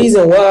 But the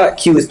reason why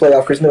Q is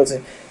playoff Chris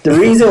Middleton. The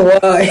reason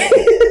why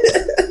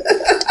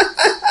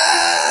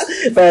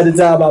if I had the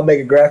time, I'll make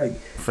a graphic.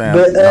 Fam.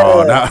 But,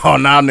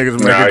 now niggas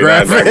make a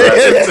graphic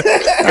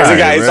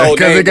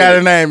because it got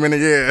a name in it.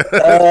 Yeah.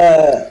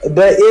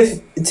 But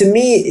to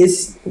me,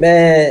 it's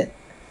man.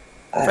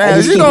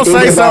 Fam, you gonna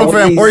say something,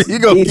 fam? Where you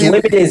gonna these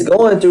women is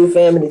going through,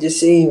 fam, and it just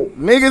seems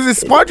niggas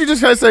is. Why'd you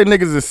just say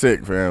niggas is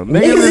sick, fam?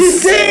 Niggas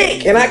is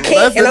sick, and I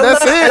can't. And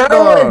I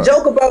don't want to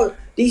joke about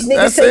these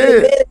niggas taking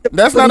advantage.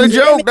 That's not a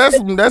joke.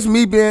 That's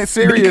me being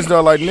serious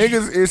though. Like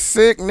niggas is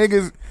sick.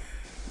 Niggas.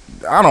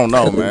 I don't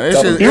know, man.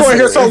 You want to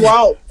hear something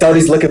wild?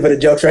 Tony's looking for the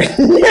jokes right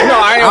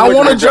now. I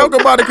want to joke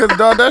about it because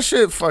dog, that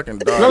shit fucking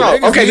dog.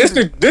 No. Okay, this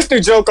the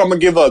joke I'm gonna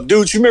give up,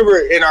 dude. You remember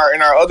in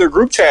our other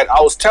group chat,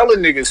 I was telling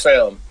niggas,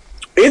 fam,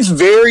 it's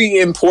very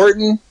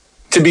important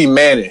to be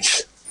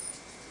managed.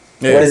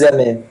 Yeah. What does that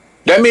mean?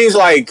 That means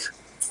like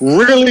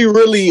really,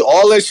 really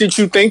all that shit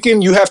you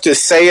thinking, you have to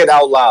say it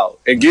out loud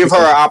and give her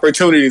an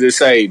opportunity to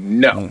say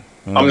no.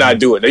 I'm not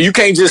doing it. You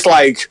can't just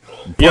like,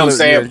 you know what I'm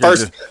saying?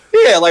 First,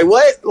 like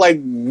what? Like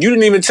you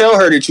didn't even tell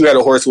her that you had a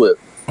horsewhip.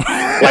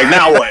 Like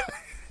now what?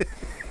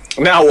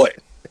 Now what?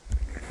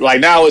 Like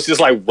now it's just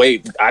like,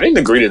 wait, I didn't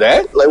agree to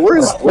that. Like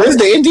where's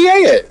the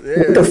NDA at? Yeah.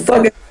 What the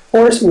fuck is a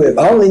horsewhip?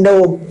 I only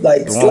know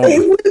like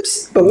slave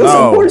whips, but what's a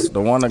horsewhip?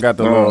 The one that got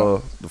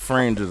the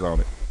fringes on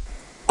it.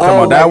 Talking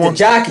about that one?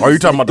 Jockeys. Or are you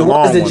talking about the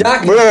long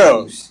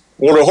one?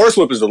 Well, the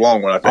horsewhip is the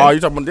long one, I think. Oh,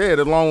 you talking about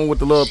the long one with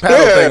the little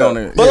paddle thing on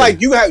it. But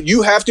like you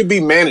have to be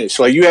managed.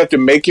 Like you have to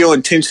make your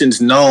intentions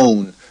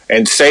known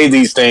and say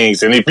these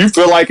things. And if you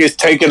feel like it's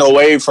taken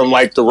away from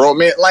like the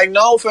romance, like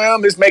no,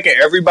 fam, it's making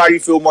everybody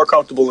feel more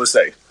comfortable and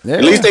safe. Yeah.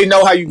 At least they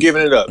know how you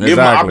giving it up. Exactly. Give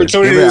them an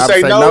opportunity to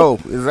say no.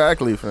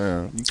 Exactly,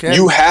 fam.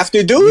 You have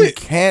to do it.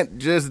 You can't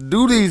just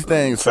do these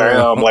things,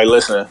 fam. Like,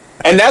 listen,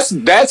 and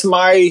that's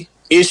my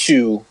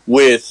issue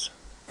with.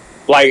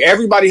 Like,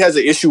 everybody has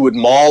an issue with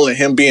Maul and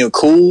him being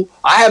cool.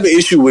 I have an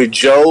issue with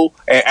Joe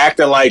and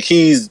acting like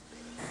he's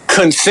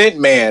consent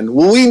man.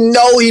 We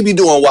know he be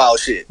doing wild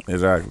shit.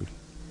 Exactly.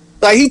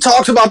 Like, he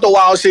talks about the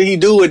wild shit he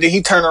do, and then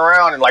he turn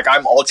around and like,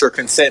 I'm ultra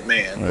consent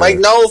man. Yeah. Like,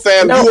 no,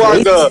 fam, you are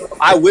the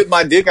I whipped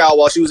my dick out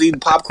while she was eating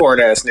popcorn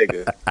ass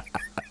nigga.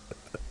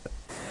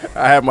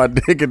 I had my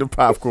dick in the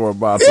popcorn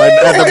box. Like,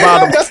 at the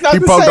bottom,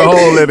 he poked a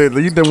hole in it.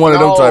 You did one of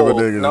them type of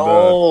niggas.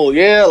 No,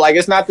 yeah, like,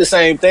 it's not the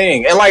same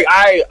thing. And, like,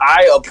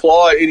 I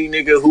applaud any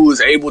nigga who is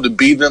able to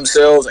be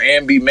themselves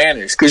and be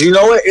managed. Because you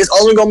know what? It's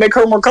only going to make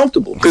her more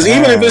comfortable. Because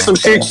even if it's some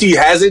shit she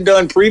hasn't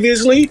done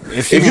previously,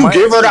 if you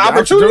give her the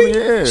opportunity,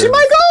 she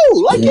might go.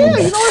 Like, you know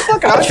what?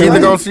 Fuck out. She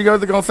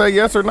either going to say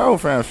yes or no,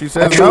 fam. She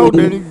says no,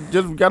 then you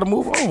just got to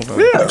move on,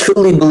 fam. I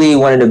truly believe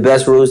one of the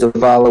best rules to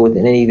follow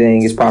within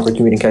anything is proper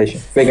communication.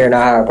 Figuring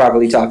out how to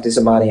properly talk to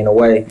somebody in a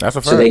way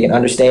so they can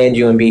understand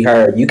you and be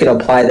heard. You can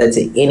apply that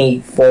to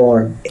any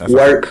form.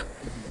 Work,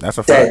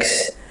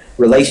 sex,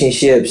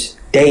 relationships,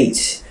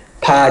 dates,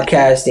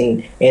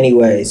 podcasting,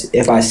 anyways.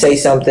 If I say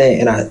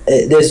something, and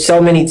there's so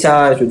many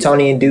times where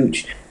Tony and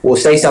Dooch will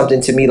say something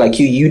to me like,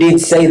 you didn't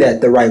say that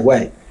the right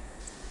way.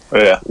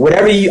 Yeah.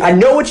 Whatever I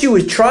know what you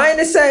was trying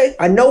to say.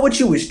 I know what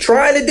you was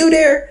trying to do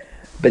there,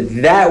 but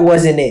that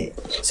wasn't it.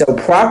 So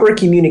proper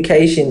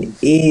communication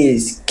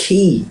is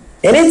key.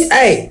 And it's,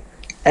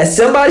 as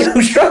somebody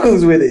who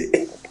struggles with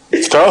it,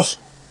 it's tough.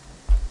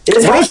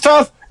 It's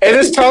tough. And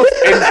it's tough.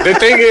 And the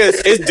thing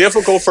is, it's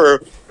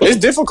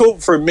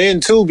difficult for men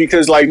too,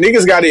 because like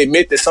niggas got to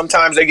admit that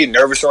sometimes they get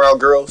nervous around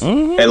girls,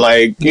 and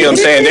like you know what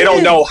I'm saying, they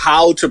don't know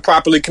how to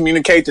properly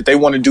communicate that they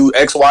want to do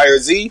X, Y, or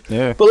Z.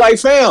 Yeah. But like,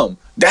 fam,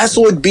 that's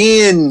what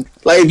being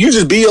like. If you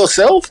just be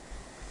yourself,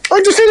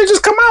 like just it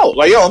just come out.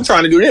 Like, yo, I'm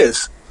trying to do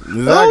this.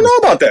 Exactly. I don't know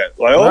about that.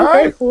 Like, okay, all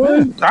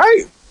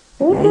right.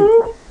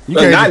 Mm-hmm.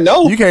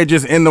 You can't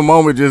just in the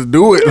moment just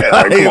do it. Yeah,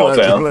 like, come on,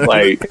 fam.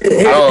 Like,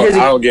 I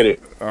don't get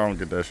it. I don't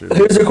get that shit.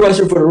 Here's a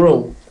question for the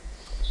room: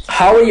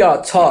 how are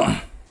y'all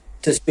taught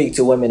to speak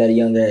to women at a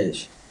young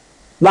age?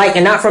 Like,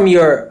 and not from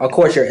of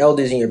course, your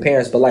elders and your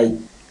parents, but like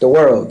the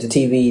world, the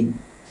TV,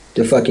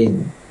 the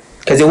fucking,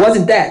 because it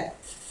wasn't that.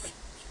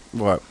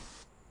 What?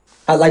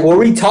 Like, were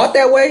we taught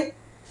that way?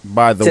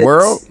 By the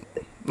world?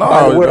 No,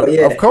 by the world,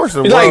 yeah. Of course.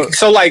 The world.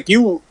 So like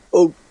you.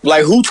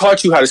 Like, who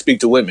taught you how to speak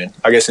to women,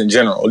 I guess, in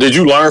general? Did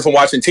you learn from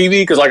watching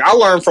TV? Because, like, I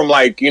learned from,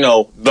 like, you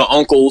know, the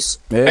uncles.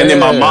 Yeah. And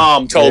then my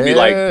mom told me,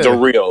 like, the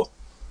real.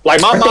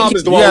 Like, my mom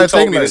is the one who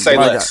told me to say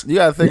less. You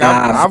gotta think,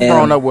 I've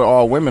grown up with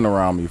all women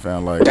around me,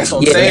 fam. Like, that's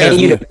what I'm saying.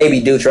 And you the baby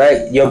dudes,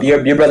 right?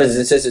 Your brothers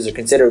and sisters are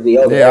considerably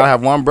older. Yeah, right? I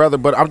have one brother,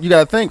 but you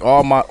gotta think,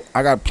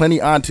 I got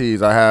plenty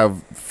aunties. I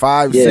have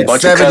 5,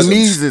 6, 7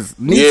 nieces.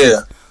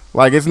 Yeah.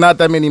 Like, it's not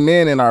that many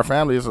men in our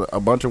family. It's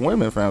a bunch of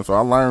women, fam. So I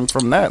learned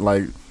from that,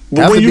 like.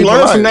 But when you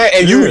learn from that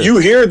and you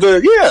hear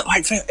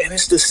like, fam, and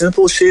it's the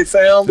simple shit,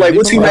 fam. Like,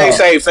 what's he may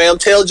say, fam?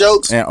 Tell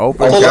jokes and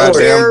open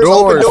goddamn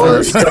doors.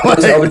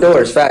 Open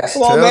doors, facts.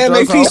 Come on, man,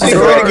 make peace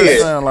great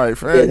again. A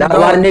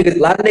lot of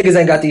niggas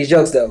ain't got these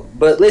jokes though.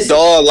 But listen,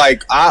 dog,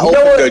 like I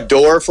opened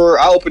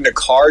the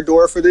car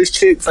door for this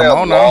chick,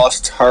 fam.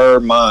 Lost her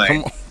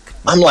mind.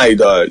 I'm like,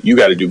 you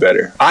got to do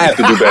better. I have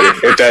to do better.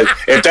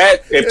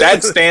 If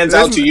that stands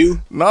out to you,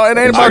 no, it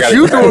ain't about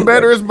you doing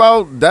better. It's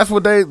about that's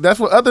what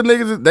other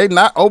niggas they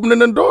not opening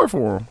the door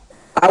for them.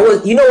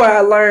 You know what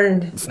I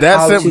learned?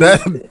 That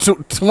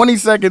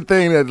 20-second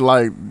thing that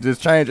like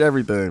just changed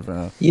everything,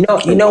 fam. You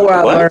know where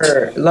I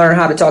learned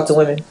how to talk to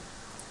women?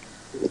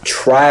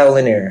 Trial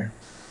and error.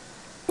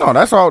 No,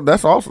 that's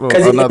also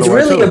because it's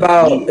really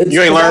about.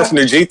 You ain't learned from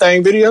the G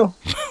Thing video.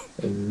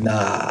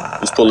 Nah.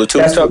 Just pull the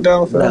tube top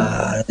down?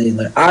 Nah.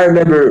 I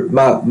remember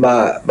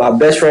my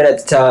best friend at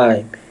the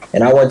time,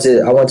 and I went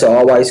to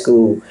all white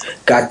school,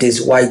 got this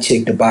white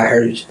chick to buy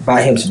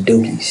him some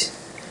dookies.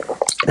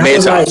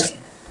 Mid tops.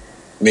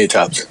 Mid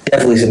tops.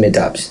 Definitely some mid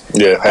tops.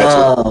 Yeah, had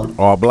to.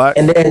 All black?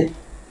 And then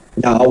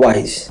all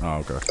whites.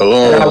 Oh,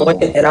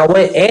 okay. And I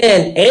went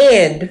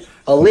and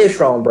a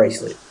Livestrong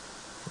bracelet.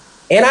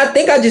 And I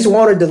think I just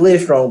wanted the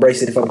Livestrong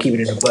bracelet if I'm keeping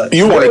it in the butt.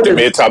 You wanted the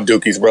mid top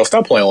dookies, bro.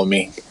 Stop playing with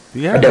me.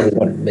 Yeah. I definitely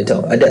wanted the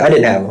mid-top. I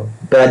didn't have them,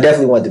 but I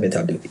definitely wanted the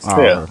mid-top dookies.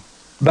 Oh, yeah.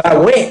 But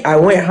I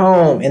went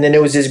home, and then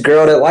there was this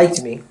girl that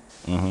liked me,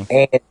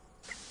 and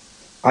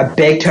I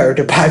begged her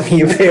to buy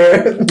me a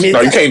pair of mid-top.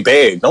 No, you can't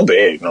beg. Don't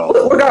beg. No.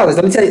 Regardless,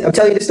 I'm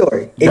telling you the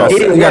story. You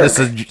got to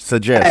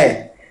suggest.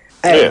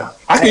 Hey, yeah,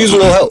 I can use a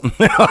little help.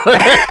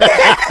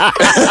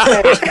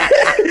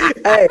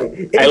 Hey,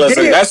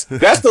 listen,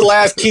 that's the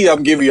last key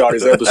I'm giving y'all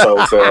this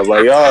episode. So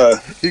like,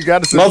 you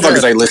got to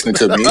motherfuckers ain't listening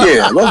to me.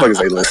 Yeah,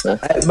 motherfuckers ain't listening.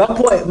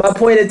 My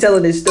point in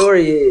telling this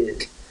story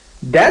is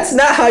that's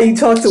not how you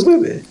talk to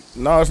women.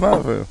 No, it's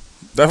not, Phil.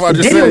 That's why I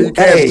just said you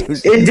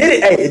can't.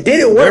 It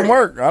didn't work. Didn't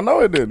work. I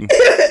know it didn't.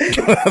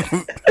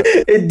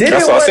 It didn't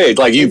That's work. what I said.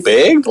 Like, you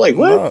begged? Like,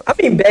 what? No. I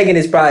mean, begging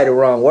is probably the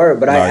wrong word,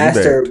 but I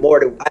asked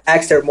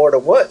her more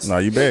than once. No,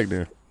 you begged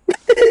her.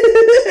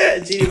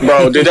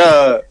 Bro,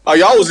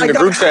 y'all was in the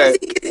group chat.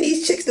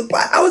 These chicks to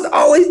buy. I was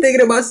always thinking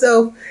to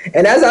myself,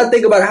 and as I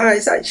think about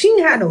hindsight, she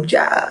ain't had no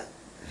job.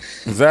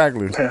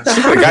 Exactly. She could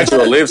have got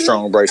you a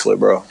Livestrong bracelet,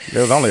 bro. It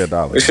was only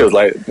 $1. This shit was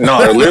like,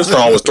 no, the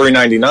Livestrong was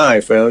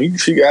 $3.99, fam.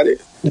 She got it.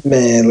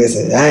 Man,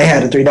 listen, I ain't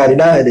had a $3.99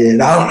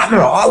 then. I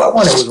remember all I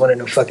wanted was one of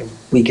them fucking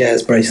weak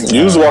ass bracelets.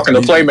 You was walking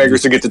to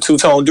Playmakers to get the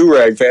two-tone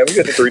do-rag, fam. You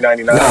got the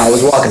 $3.99. Nah, I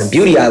was walking to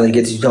Beauty Island to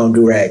get the two-tone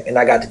do-rag, and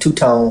I got the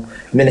two-tone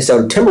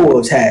Minnesota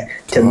Timberwolves hat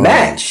to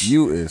match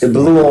the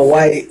blue and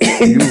white.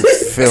 You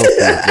filthy,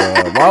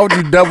 bro. Why would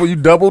you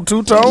double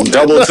two-tone?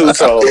 Double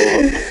two-tone.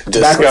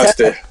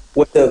 Disgusting.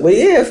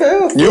 Yeah,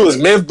 fam. You was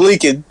Myth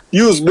Bleaking.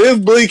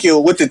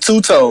 With the two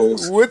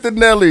tones. With the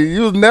Nelly.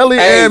 You was Nelly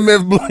and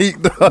Myth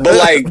Bleak, dog. But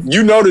like,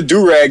 the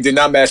do-rag did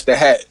not match the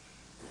hat.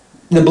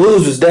 The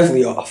blues was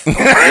definitely off.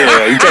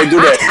 Yeah, you can't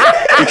do that.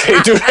 You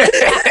can't do that.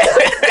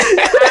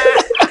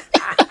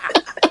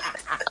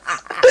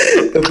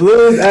 The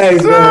blues, hey,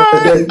 bro.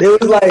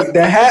 It was like,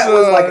 the hat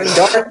was like a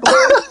dark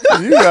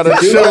blue. You gotta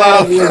chill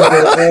out.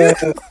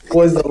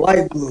 Was the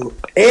light blue.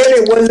 And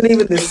it wasn't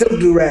even the silk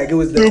do-rag. It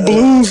was the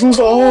blues was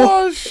all.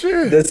 Oh,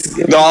 shit.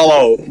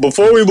 No,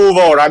 before we move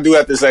on, I do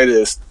have to say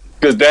this.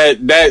 Because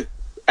that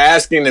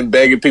asking and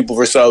begging people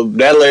for something,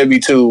 that led me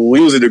to, we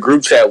was in the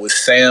group chat with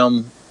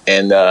Sam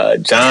and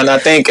John, I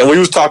think, and we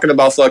was talking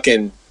about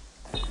fucking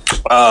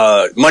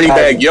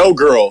Moneybag Yo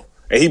Girl,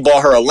 and he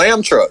bought her a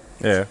lamb truck.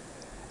 Yeah.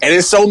 And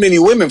there's so many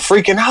women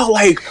freaking out,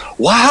 like,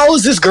 how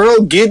is this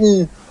girl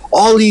getting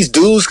all these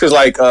dudes? Because,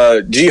 like,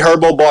 G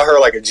Herbo bought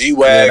her, like, a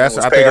G-Wag, Yeah, was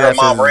paying her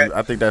mom rent.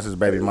 I think that's his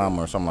baby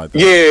mama or something like that.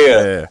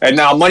 Yeah. And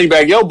now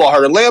Moneybag Yo bought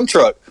her a lamb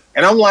truck.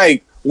 And I'm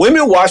like,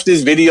 women watch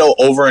this video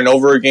over and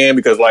over again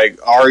because, like,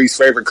 Ari's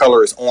favorite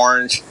color is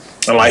orange.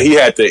 And, like, he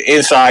had the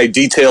inside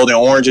detailed in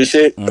orange and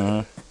shit.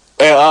 Mm-hmm.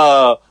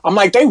 And I'm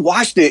like, they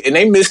watched it and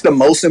they missed the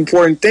most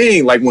important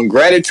thing. Like, when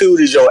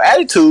gratitude is your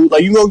attitude,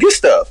 like, you gonna get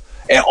stuff.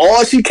 And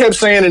all she kept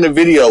saying in the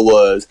video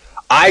was,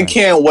 I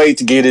can't wait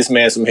to get this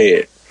man some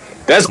head.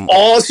 That's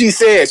all she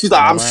said. She's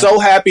like, I'm so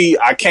happy.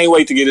 I can't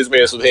wait to get this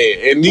man some head.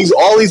 And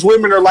all these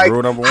women are like,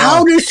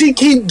 how does she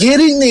keep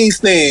getting these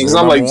things? And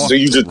I'm like, so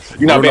you're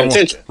not paying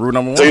attention.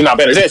 So you're not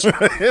paying attention.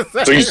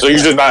 so you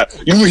just not.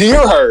 You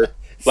hear her.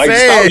 Like,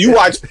 stop, you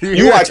watch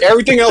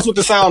everything else with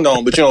the sound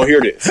on, but you don't hear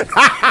this.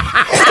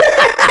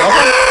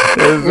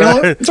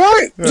 It's all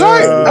right.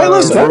 Hey,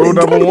 listen. Rule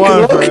number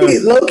one.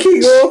 Low key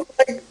girl,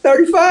 like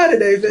 35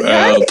 today.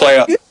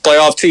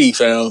 Playoff T,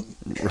 fam.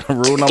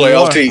 Rule number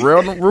Playoff one. T.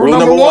 Rule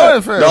number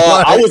one, fam.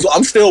 Dog,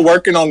 I'm still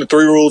working on the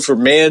 3 rules for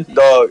men,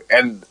 dog,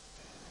 and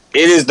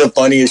it is the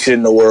funniest shit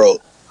in the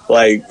world.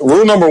 Like,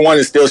 rule number 1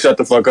 is still shut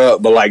the fuck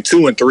up, but like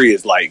 2 and 3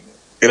 is like,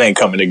 it ain't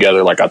coming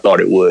together like I thought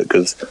it would,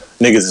 because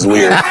niggas is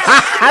weird.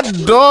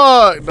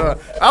 Dog.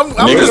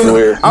 Niggas is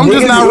weird. I'm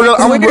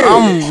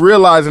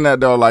realizing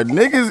that though. Like,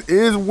 niggas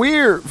is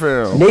weird,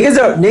 fam.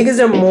 Niggas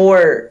are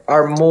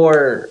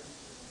more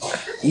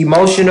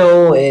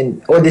emotional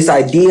or this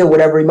idea,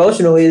 whatever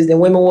emotional is, than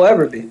women will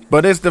ever be.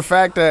 But it's not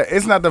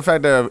the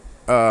fact that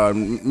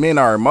men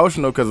are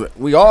emotional, because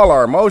we all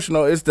are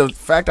emotional. It's the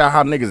fact of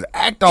how niggas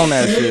act on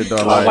that shit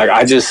though. Like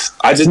I just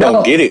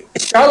don't get it.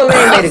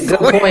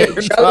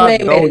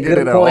 Charlamagne made a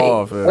good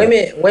point.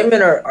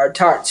 Women are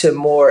taught to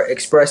more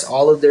express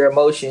all of their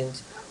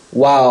emotions,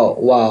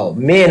 while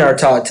men are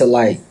taught to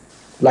like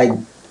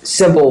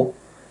simple,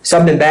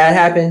 something bad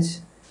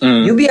happens,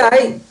 you be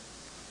alright.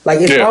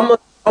 Like, it's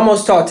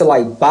almost taught to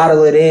like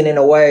bottle it in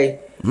a way.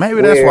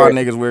 Maybe that's why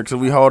niggas weird, because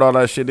we hold all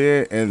that shit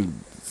in, and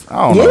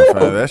I don't know,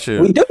 fam, that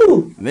shit. We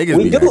do. Niggas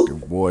be acting,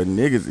 boy.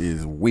 Niggas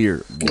is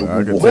weird. Boy,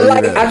 I can but tell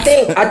like, you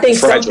that. I think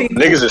fragile. some people,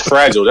 Niggas is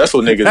fragile. That's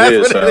what niggas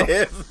is,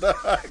 fam.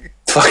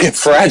 Fucking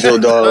fragile,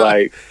 dog.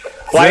 Like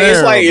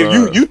it's like,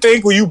 bro. if you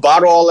think when you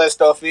bottle all that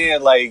stuff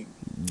in, like,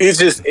 it's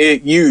just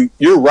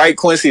you're right,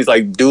 Quincy. It's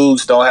like,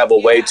 dudes don't have a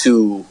way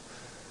to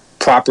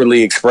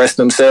properly express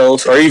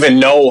themselves, or even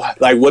know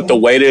like what the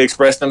way to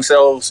express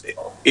themselves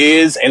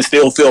is, and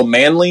still feel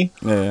manly.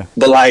 Yeah.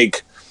 But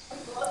like,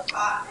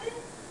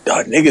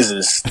 niggas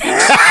is a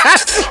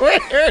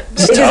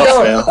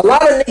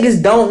lot of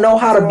niggas don't know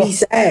how to be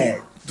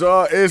sad.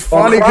 Dog, it's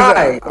funny or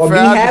cry, or be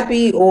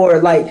happy,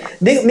 or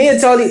like, me and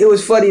Tony. It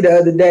was funny the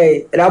other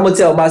day, and I'm gonna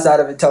tell my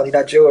side of it, Tony,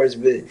 not yours.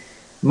 But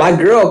my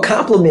girl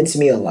compliments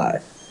me a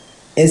lot,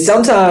 and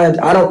sometimes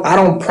I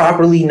don't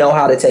properly know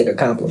how to take a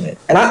compliment,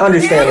 and I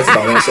understand this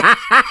about myself.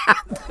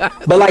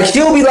 But like,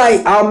 she'll be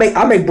like, I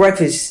make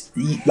breakfast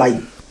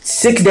like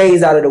 6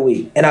 days out of the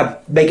week, and I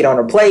make it on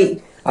her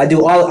plate. I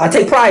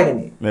take pride in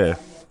it. Yeah.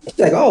 She's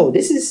like, oh,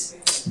 this is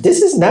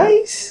this is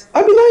nice.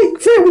 I'd be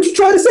like, fam, what you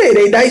trying to say? It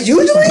ain't nice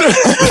usually?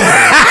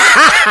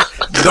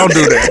 Don't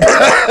do that.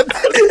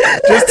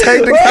 Just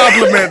take the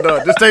compliment,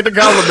 dog.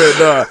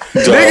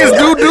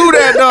 Niggas do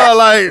that, dog.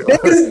 Like,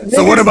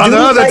 so what about the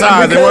other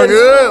times? They were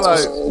good?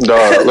 Like,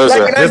 Dog, listen.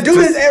 Like, and I do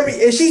this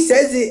and she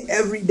says it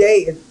every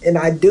day, and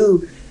I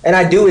do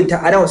it.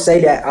 I don't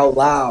say that out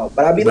loud,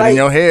 but I be but like, in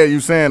your head, you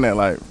saying that,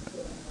 like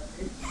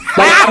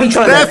I be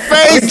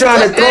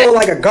trying to throw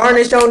like a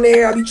garnish on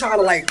there. I be trying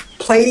to like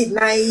plate it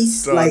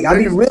nice. Dog, like I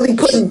be really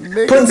putting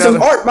niggas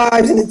some art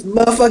vibes in this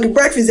motherfucking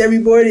breakfast every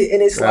morning,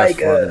 and it's that's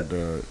like, funny,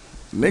 dog.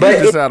 Niggas but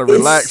just gotta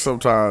relax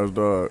sometimes,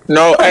 dog.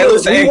 No, hey,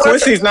 listen, and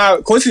Quincy's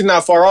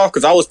not far off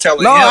because I was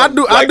telling No,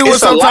 him. I do it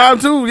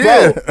sometimes too.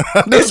 Yeah,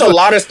 Bro, there's a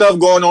lot of stuff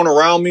going on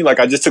around me.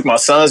 Like I just took my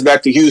sons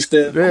back to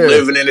Houston. Yeah. I'm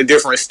living in a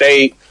different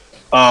state.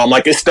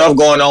 Like it's stuff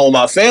going on with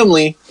my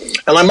family,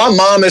 and like my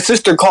mom and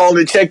sister called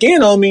to check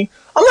in on me.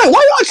 I'm like,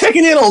 why y'all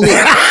checking in on me?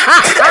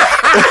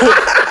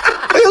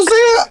 You know what I'm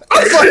saying?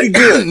 I'm fucking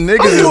good.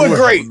 Niggas I'm doing is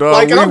great. dog,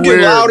 Like, and we I'm getting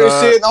weird, loud dog.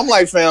 and shit. And I'm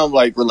like, fam,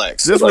 like,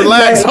 relax. just Like,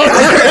 relax.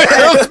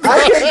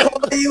 I can't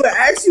call you and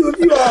ask you if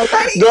you all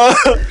right. Duh.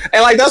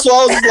 And like that's why I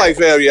was just like,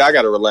 fam, yeah, I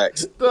gotta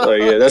relax.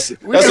 Like, yeah, that's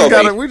We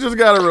just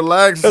gotta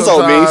relax. That's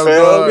on me, sometimes,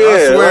 fam. dog. Yeah,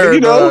 I swear, like, you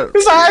know, dog.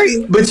 it's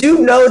alright. But you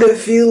know the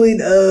feeling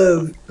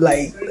of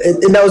like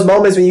in those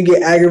moments when you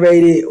get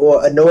aggravated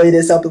or annoyed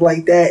or something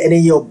like that, and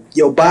then your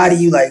body,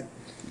 you like,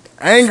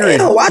 Angry.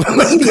 damn, why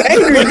you be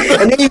angry?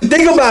 And then you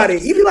think about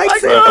it, you be like,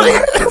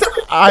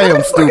 I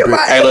am stupid.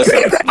 Hey,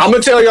 listen, I'm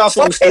gonna tell y'all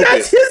something and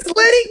I stupid. just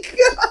let it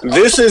go.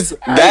 This is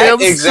am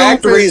that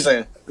exact stupid.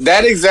 reason.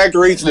 That exact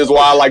reason is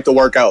why I like to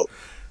work out.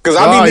 Cause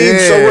I Oh, be needing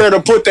yeah. somewhere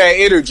to put that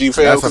energy,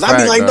 fam. That's a Cause I be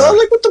fact, like, dog. dog,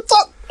 like what the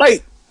fuck?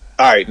 Like,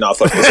 all right, no,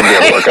 fuck this. I'm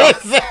going to work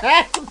out.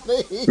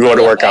 You want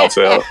to work out,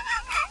 fam?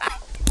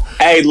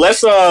 Hey,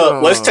 let's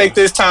take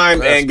this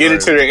time and get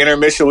into the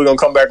intermission. We're gonna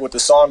come back with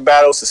the song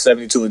battles, the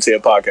 72 and 10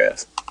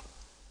 podcast.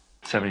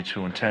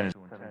 72 and 10 is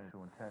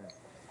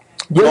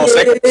Come on,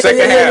 second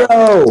half.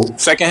 Yo.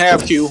 Second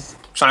half, Q.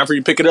 Time for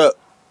you to pick it up.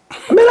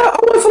 I mean, I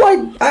went for like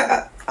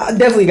I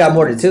definitely got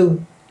more than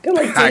 2. Got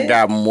like 10. I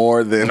got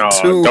more than No,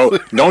 2.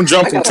 don't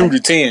jump I from got 2 to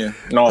 10.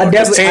 No, I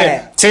 'cause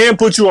definitely- 10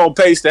 put you on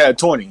pace to have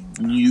 20.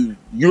 You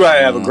gotta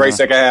have a great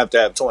second half to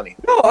have 20.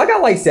 No, I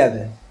got like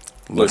 7.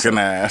 Looking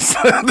ass.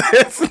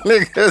 This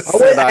nigga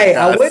said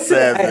I went to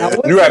 7.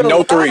 You have no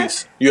the-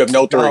 threes. You have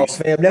no Oh, threes.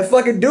 fam, that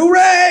fucking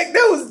do-rag,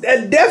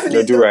 that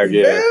definitely The do-rag,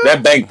 yeah.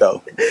 That bank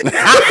though.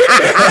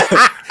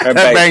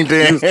 that banked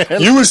in.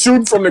 You was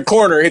shooting from the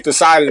corner, hit the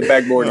side of the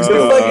backboard and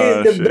still.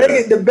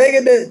 the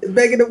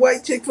begging the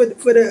white chick for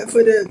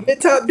the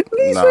mid top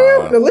duties, Nah.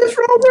 fam, the lift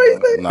roll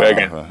bracelet. Nah.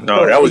 Begging.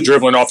 No, that was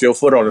dribbling off your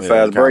foot on the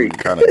fast break.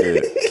 Kind of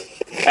did.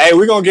 Hey,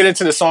 we're gonna get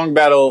into the song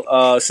battle.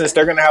 Since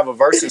they're gonna have a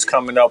versus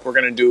coming up, we're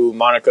gonna do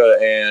Monica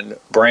and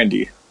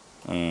Brandy.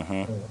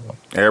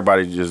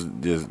 Everybody just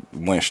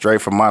went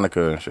straight for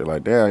Monica and shit.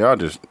 Like, damn, y'all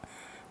just.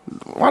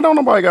 Why don't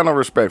nobody got no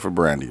respect for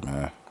Brandy,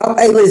 man?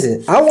 Hey,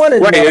 listen, I want to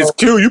Wait, know. is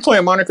Q? You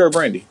playing Monica or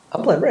Brandy?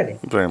 I'm playing Brandy.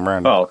 You playing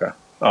Brandy? Oh, okay.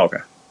 Oh, okay.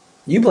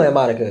 You playing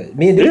Monica.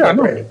 Me and Duke Yeah, I playing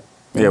know. Brandy.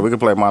 Yeah, we can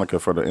play Monica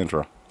for the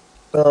intro.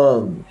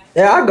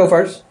 Yeah, I'll go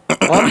first.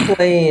 I'm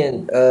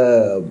playing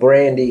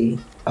Brandy.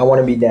 I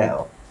want to be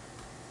down.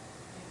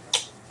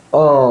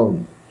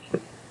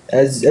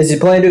 As you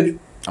playing, dude?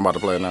 I'm about to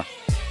play it now.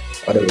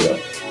 Oh, there we go.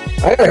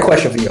 I got a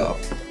question for y'all.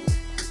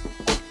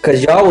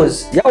 Cause y'all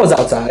was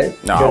outside.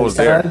 No, I during was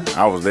the there. time.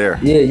 I was there.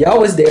 Yeah, y'all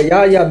was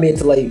there. Y'all mid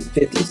to late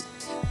 50s.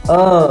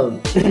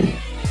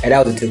 And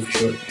that was a 2 for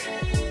sure.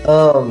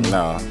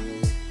 No.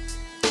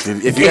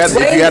 If you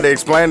had to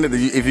explain it,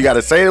 if you got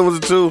to say it was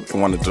a 2, it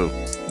wasn't a 2.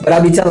 But I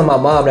be telling my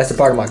mom that's a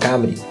part of my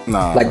comedy.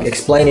 Nah. Like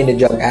explaining the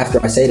joke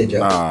after I say the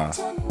joke. Nah.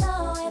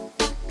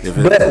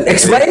 But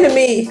explain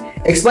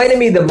to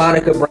me the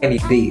Monica Brandy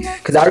beef.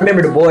 Cause I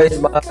remember the boys'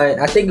 mind.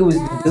 I think it was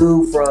the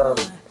dude from.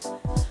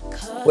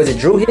 Was it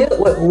Drew Hill?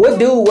 What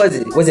dude was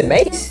it? Was it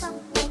Mace? I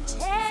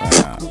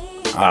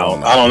don't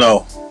know.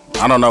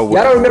 I don't know.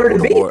 Y'all don't remember the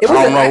beef? boy- It was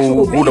I an don't actual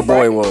know who the beef,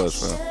 boy right?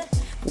 was. Man.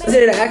 Was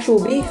it an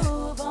actual beef?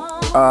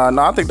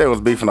 No, I think they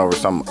was beefing over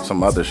some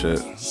other shit.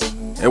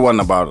 It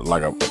wasn't about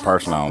like a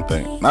person. I don't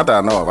think. Not that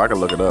I know of. I could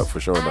look it up for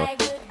sure though.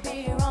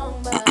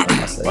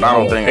 But I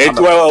don't think.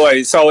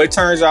 Wait. So it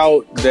turns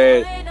out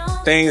that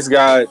things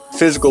got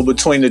physical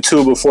between the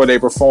two before they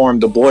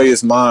performed "The Boy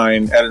Is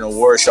Mine" at an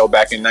award show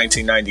back in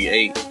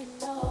 1998.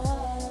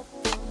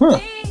 Huh.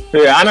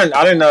 Yeah, I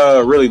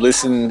didn't really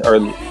listen or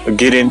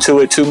get into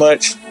it too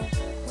much.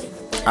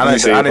 I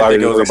didn't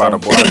think it was about a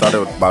boy. I thought it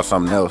was about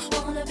something else.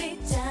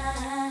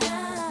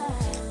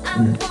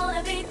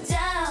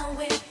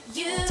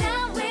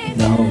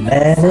 No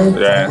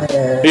man.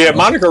 Yeah,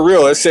 Monica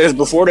Real. It says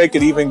before they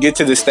could even get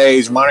to the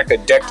stage, Monica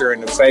decked her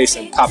in the face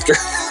and popped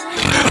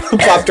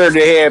her in the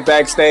head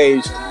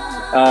backstage.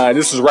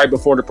 This was right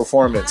before the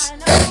performance.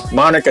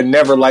 Monica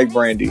never liked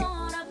Brandy.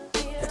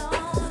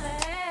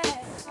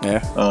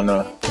 Yeah. I don't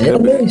know. Yeah,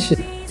 man, shit.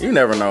 You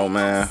never know,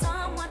 man.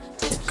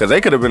 Cause they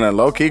could have been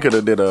low key could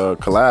have did a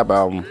collab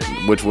album,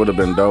 which would have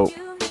been dope.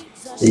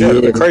 Yeah,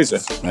 it'd be crazy.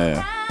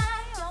 Yeah.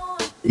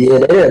 Yeah,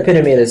 they're the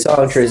epitome of the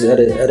song tricks of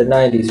the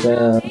 90s,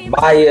 man.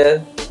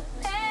 Maya.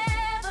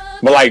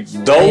 But like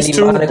those Brandy,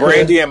 two, Monica.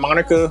 Brandy and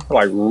Monica,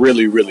 like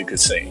really, really could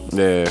sing.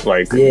 Yeah.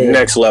 Like Yeah.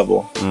 next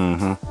level.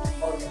 Mm-hmm.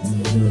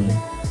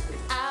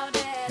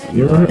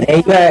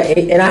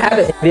 And I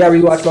haven't. Have y'all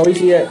rewatched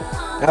Mauricio yet?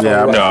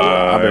 Yeah,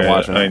 I've been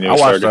watching. I ain't even I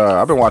watched. started.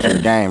 I've been watching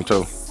the game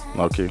too.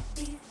 Low key.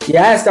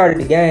 Yeah, I started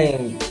the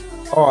game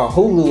on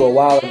Hulu a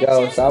while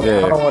ago, so I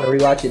Yeah. don't want to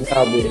rewatch it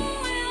now.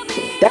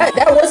 But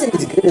that wasn't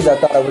as good as I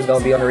thought it was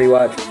gonna be on the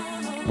rewatch.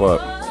 What?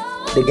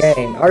 The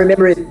game. I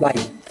remember it like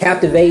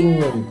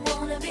captivating and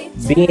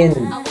being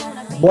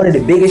one of the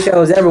biggest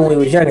shows ever when we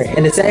was younger.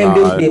 And the same Nah,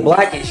 dude who did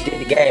Blackish did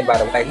the game, by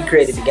the way. He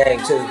created the game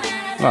too.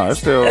 No, it's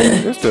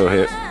still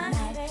hit.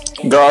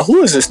 Dog,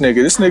 who is this nigga?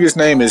 This nigga's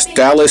name is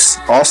Dallas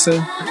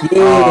Austin.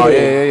 Oh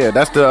yeah.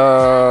 That's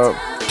the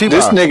T-Boz.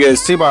 This nigga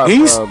is T-Boz,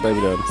 he's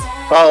baby daddy.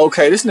 oh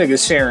okay. This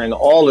nigga's sharing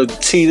all the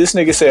tea. This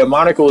nigga said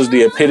Monica was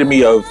the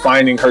epitome of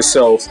finding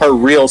herself, her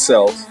real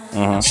self.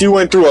 Mm-hmm. She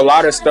went through a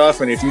lot of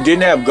stuff, and if you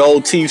didn't have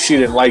gold teeth, she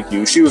didn't like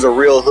you. She was a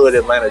real hood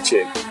Atlanta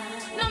chick.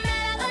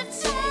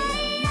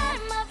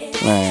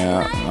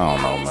 Man, I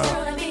don't know,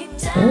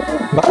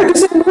 man.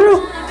 Monica's in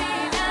real.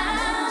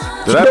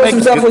 Does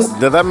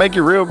that make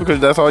you real? Because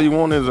that's all you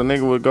want is a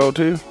nigga with gold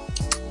teeth?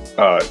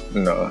 No.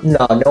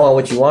 No, knowing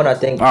what you want, I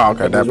think. Oh,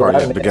 okay. That part, right yeah,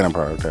 in there. beginning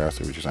part. Okay, I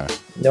see what you're saying.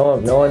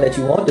 Knowing that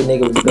you want the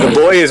nigga with the The good.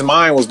 Boy Is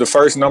Mine was the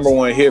first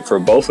 #1 hit for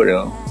both of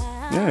them.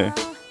 Yeah.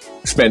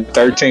 Spent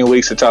 13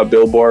 weeks atop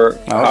Billboard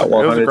Hot it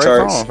was a 100 great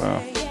charts. song,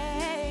 fam.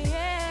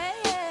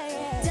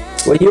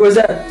 What year was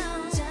that?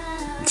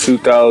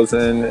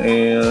 2000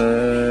 and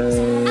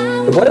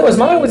The Boy That Was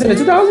Mine was in the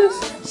 2000s?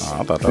 Oh,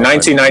 I thought that was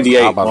 1998.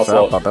 I was about to say, I my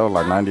fault. thought that was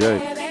like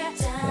 98.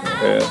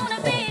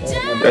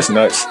 Yeah, that's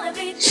nuts.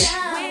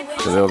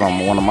 Because it was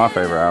on one of my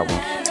favorite albums.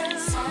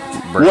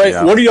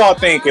 What do y'all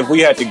think if we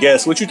had to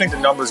guess? What you think the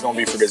number is going to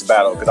be for this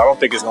battle? Because I don't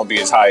think it's going to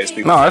be as high as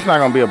people. No, it's not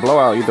going to be a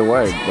blowout either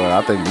way, but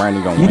I think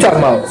Brandy going to You talking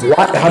about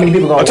what? How many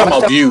people gonna I'm talking watch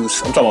about that?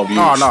 views. I'm talking about views.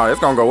 Oh, no, it's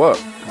going to go up.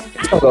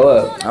 It's gonna go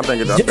up. I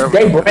think it's Just,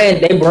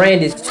 they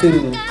brand is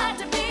too.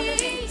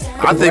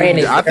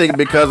 I think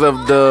because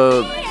of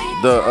the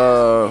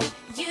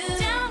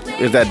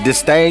is that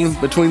disdain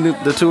between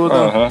the two of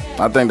them?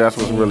 Uh-huh. I think that's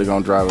what's really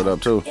gonna drive it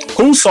up too.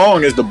 Whose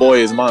song is The Boy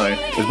Is Mine?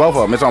 It's both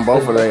of them. It's on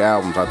both of their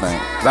albums, I think.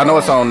 'Cause I know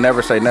it's on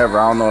Never Say Never.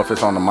 I don't know if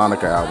it's on the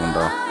Monica album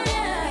though.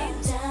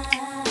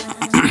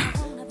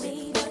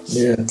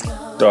 Yeah.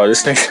 Dog,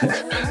 this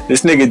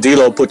nigga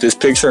D-Lo put this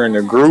picture in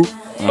the group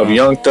of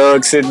Young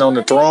Thug sitting on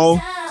the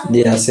throne.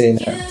 Yeah, I seen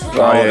that.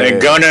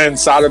 And Gunna and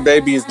Sada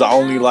Baby is the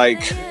only like.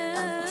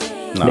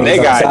 No. They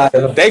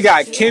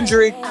got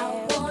Kendrick,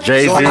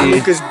 Jay-Z.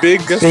 Lucas,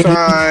 Big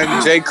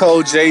Sean, J.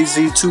 Cole,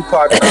 Jay-Z,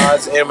 Tupac,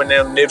 Nas,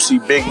 Eminem, Nipsey,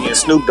 Biggie, and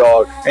Snoop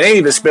Dogg. And they ain't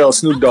even spell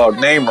Snoop Dogg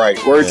name right.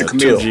 Word to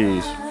Camille.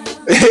 2 G's.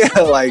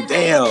 Yeah, like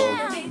damn.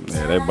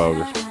 Yeah, they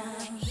bogus.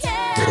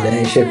 Yeah, they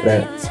ain't shit for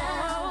that.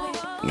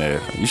 Yeah,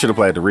 you should have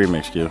played the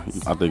remix, Q.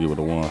 I think you would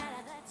have won.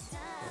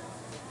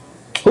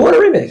 Who won the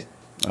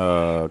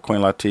remix?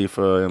 Queen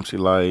Latifah, MC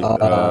Light,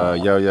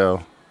 Yo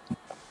Yo.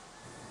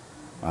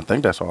 I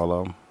think that's all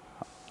of them.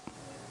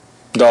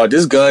 Dog,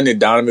 this gun that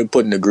Donovan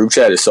put in the group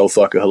chat is so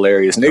fucking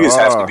hilarious. Niggas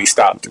have to be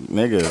stopped.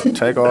 Nigga,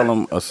 take all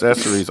them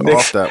accessories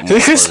off that Niggas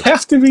motherfucker.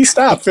 have to be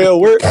stopped, Phil.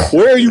 Where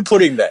are you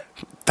putting that?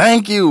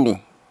 Thank you.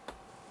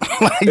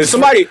 If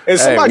somebody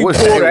what-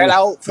 pull that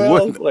out, Phil,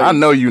 what- like, I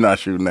know you not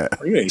shooting that.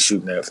 you ain't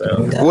shooting that,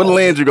 Phil. What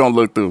lens you gonna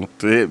look through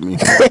to hit me?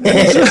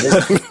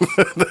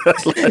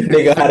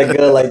 Nigga had a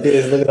gun like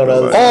this, looking on the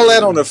other side. All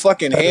that on the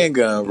fucking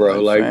handgun,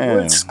 bro. Like, Man.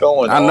 what's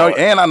going I on? know,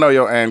 and I know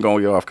your hand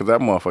gonna go off because that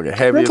motherfucker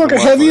heavy. That fucking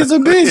heavy as a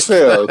bitch,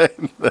 Phil.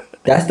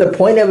 That's the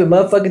point of it.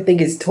 Motherfucker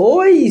think it's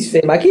toys,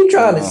 fam. I keep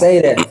trying to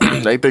say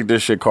that. They think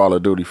this shit Call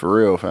of Duty for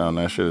real, fam.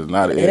 That shit is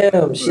not it.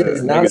 Damn, shit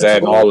is not Niggas a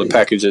adding all the toy.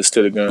 packages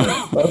to the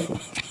gun.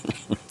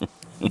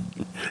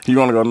 You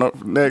wanna go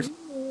next?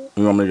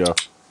 You want me to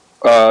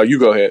go? You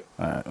go ahead.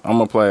 All right. I'm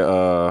gonna play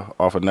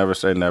off of Never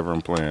Say Never.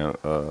 I'm playing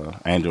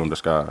Angel in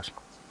Disguise.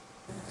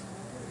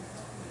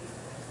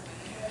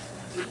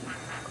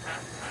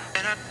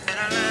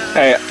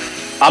 Hey,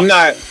 I'm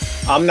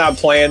not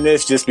playing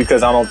this just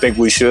because I don't think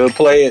we should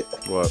play it.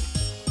 What?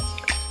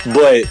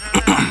 But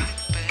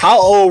how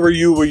old were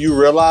you when you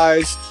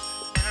realized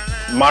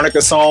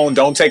Monica's song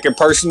 "Don't Take It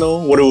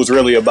Personal" what it was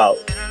really about?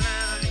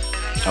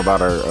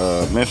 About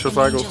her menstrual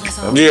cycles?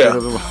 Yeah.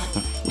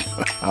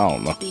 I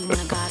don't know.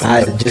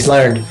 I just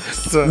learned.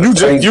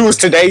 You was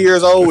today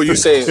years old when you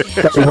said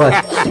 31.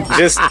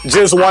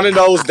 just one of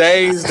those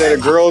days that a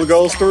girl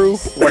goes through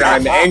when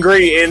I'm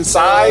angry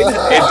inside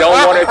and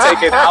don't want to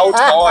take it out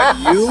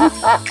on you.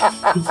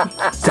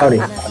 Tony,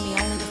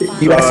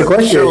 you asked the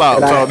question. Chill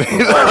out, and Tony.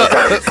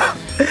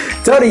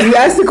 Tony, you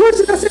asked the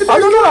question. I said, I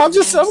don't know. I'm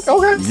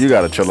okay. You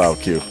gotta chill out,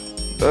 Q.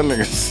 That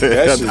nigga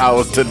said That shit- I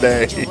was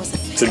today.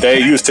 Today,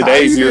 you was How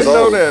today's you years didn't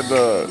know old. that,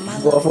 dog?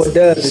 going for it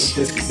does.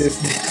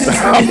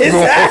 I'm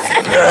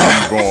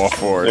going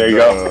for it. There you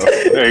go.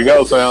 There you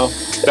go, fam.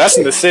 That's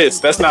an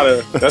assist. That's not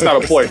a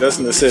point. That's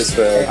an assist,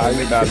 fam. I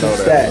did not know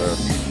that. That. Bro.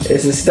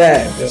 It's a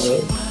stack,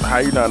 yo. How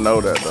you not know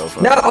that though?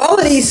 Fam? Now, all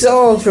of these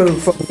songs from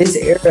this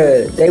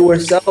era, they were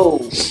so.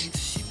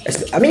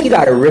 I mean, you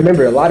gotta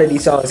remember, a lot of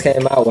these songs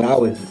came out when I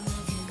was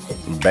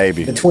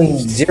Baby. between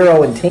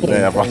 0 and 10.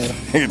 Yeah,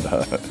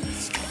 man.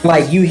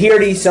 Like, you hear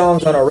these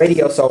songs on the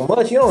radio so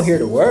much, you don't hear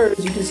the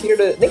words. You just hear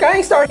the. Nigga, I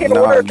ain't start hearing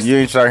the words. You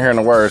ain't start hearing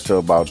the words till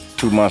about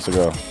 2 months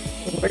ago.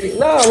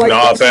 No, like,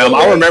 Nah, fam.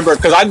 I remember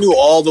because I knew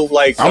all the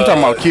like. I'm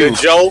talking about Q. The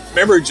Joe.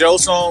 Remember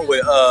Joe's song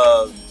with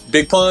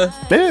Big Pun?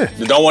 Yeah.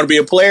 The Don't Want to Be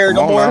a Player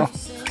no more. Now.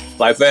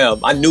 Like, fam,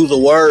 I knew the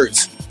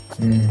words.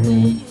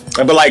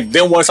 But like,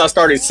 then once I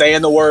started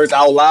saying the words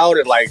out loud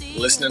and like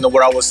listening to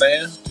what I was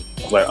saying,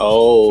 I was like,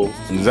 oh,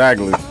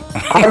 Exactly.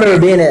 I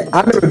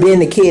remember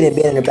being a kid and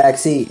being in the back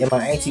seat, and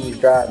my auntie was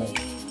driving,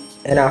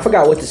 and I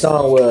forgot what the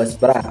song was,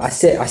 but I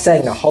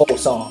sang the whole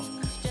song,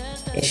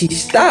 and she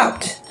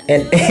stopped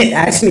and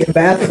asked me a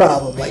math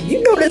problem. Like,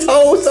 you know this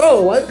whole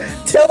song? What?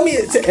 Tell me.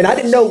 And I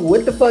didn't know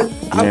what the fuck.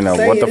 You know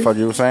what the fuck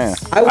you were saying.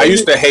 I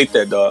used to hate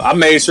that, dog. I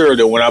made sure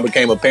that when I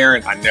became a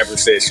parent, I never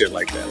said shit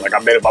like that. Like, I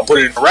bet if I put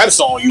it in a rap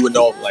song, you would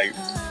know. Like,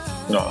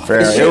 no.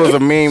 Fair. It was a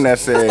meme that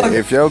said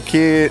if your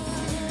kid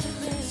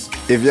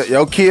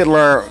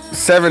learn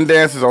 7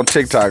 dances on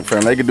TikTok,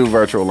 fam, they could do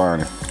virtual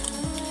learning.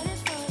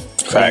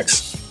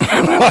 Facts.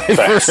 Like,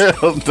 Facts. for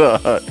real,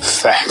 dog.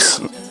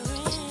 Facts.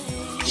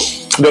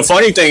 The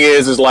funny thing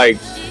is like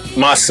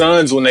my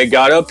sons, when they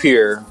got up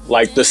here,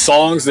 like the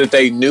songs that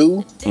they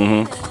knew,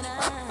 it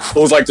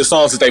was like the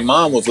songs that their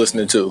mom was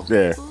listening to.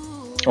 Yeah.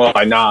 Well,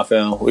 like, nah,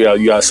 fam.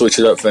 You gotta switch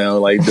it up,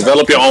 fam. Like,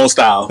 develop your own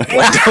style.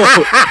 Like,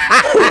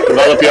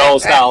 develop your own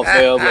style,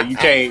 fam. Like, you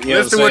can't. You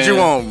know Listen to what you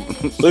want.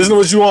 Listen to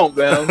what you want,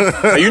 fam.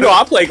 And you know,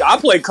 I play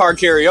car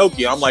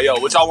karaoke. I'm like, yo,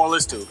 what y'all want to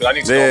listen to? Because I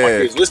need to know what my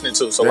kids listening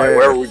to. So, like,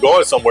 wherever we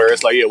going somewhere,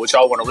 it's like, yeah, what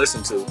y'all want to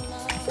listen to?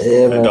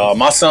 Yeah, And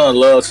my son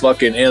loves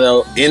fucking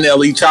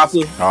NLE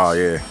Chopper. Oh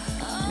yeah.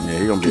 Yeah,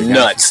 he gonna be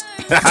Nuts.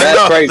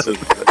 That's crazy.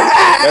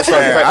 That's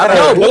crazy. I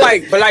No, but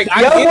like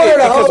I get it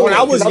because when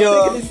I was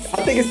young,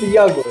 I think it's the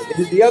young one. Is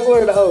it the young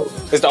one or the old?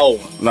 it's the old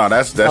one. No,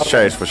 that's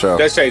Chase for sure.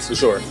 That's Chase for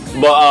sure.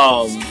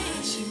 But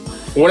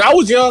when I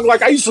was young,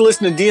 like I used to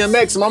listen to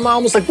DMX, and my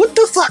mom was like, "What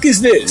the fuck is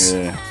this?"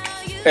 Yeah.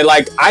 And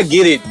like I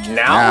get it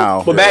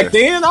now, but back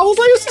then I was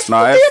like, "It's just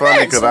No, it's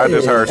funny because I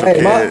just heard some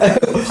kid. I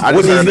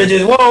What just these heard,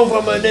 bitches want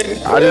from a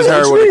nigga? I just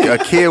heard what a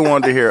kid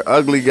wanted to hear.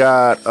 Ugly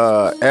God,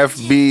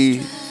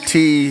 FBTB.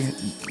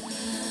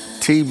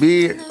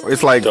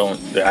 It's like I have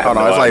hold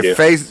on, no it's idea. like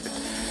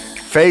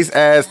face,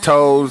 ass,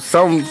 toes.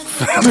 Some.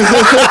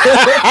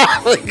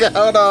 Hold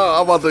on,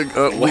 I'm about to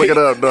look it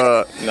up.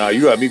 Dog. No,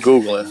 you got me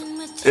googling.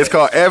 It's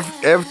called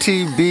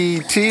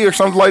FTBT or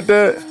something like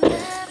that.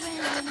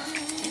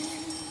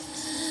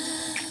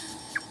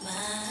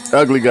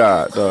 Ugly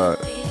God.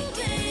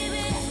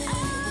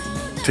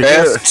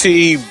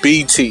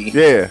 FTBT.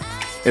 Yeah,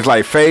 it's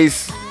like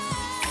face,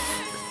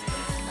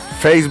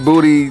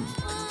 booty,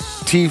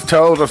 teeth,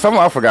 toes, or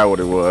something. I forgot what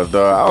it was.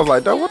 Dog. I was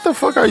like, dog, what the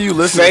fuck are you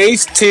listening?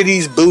 Face,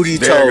 titties, booty,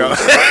 There you go. toes.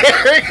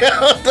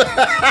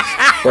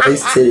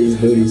 Face,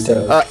 titties, booties,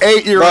 toes.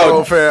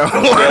 8-year-old fam.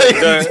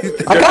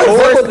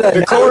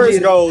 The chorus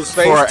goes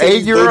face, For an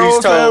titties, 8-year-old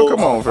booties, fam, toes.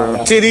 come on, fam.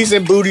 Titties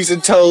and booties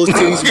and toes,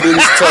 titties and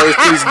booties and toes,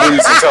 titties and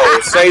booties and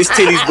toes. Face,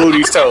 titties,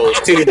 booties, toes,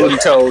 titty, booty,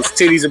 toes,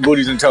 titties and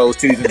booties and toes,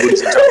 titties and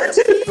booties and toes.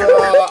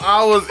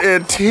 I was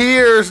in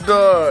tears,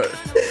 dog.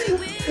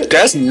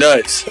 That's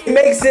nuts. It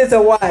makes sense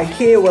of why a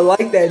kid would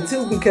like that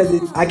too, because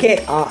I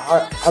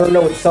don't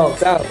know what the song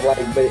sounds like,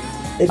 but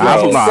if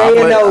you're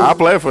saying those, I'll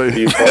play it for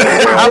you. just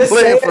I'll play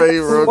saying it for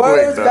you real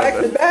words quick, back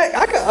to dog. back,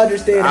 I can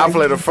understand. I'll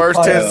play the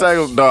first 10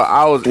 seconds, dog.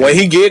 I was When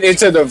he get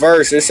into the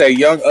verse, it say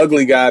young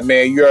ugly guy,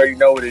 man, you already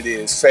know what it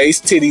is. Face,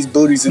 titties,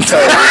 booties, and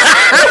toes.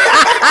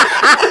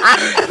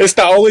 It's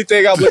the only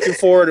thing I'm looking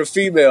for in a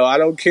female. I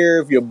don't care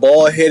if you're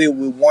bald headed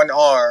with one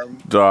arm.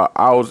 dog.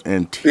 I was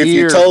in tears. If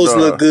your toes dog.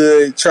 look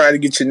good, trying to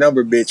get your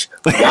number, bitch.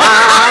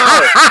 Wow.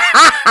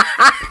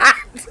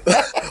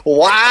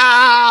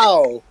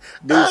 Wow.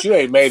 Dude, you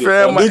ain't made it.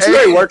 Fam, Dude, you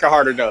ain't working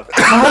hard enough.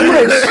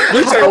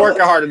 Bitch ain't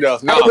working hard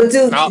enough. No. But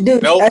dude,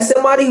 Nope. as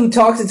somebody who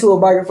talks into a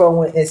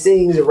microphone and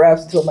sings and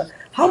raps into a mic,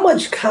 how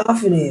much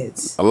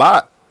confidence A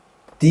lot.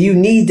 do you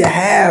need to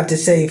have to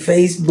say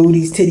face,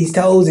 booties, titties,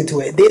 toes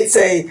into it? Then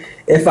say,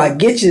 if I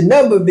get your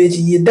number, bitch,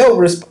 and you don't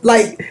respond,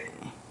 like,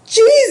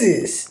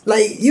 Jesus,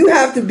 like you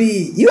have to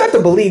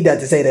believe that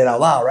to say that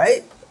out loud,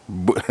 right?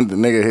 The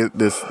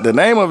nigga the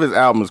name of his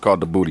album is called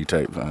The Booty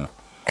Tape, man.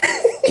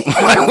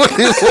 Like, what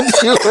do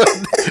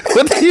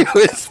you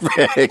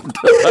expect? Dog?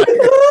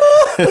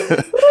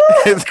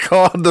 It's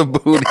called The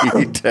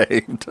Booty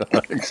Tape,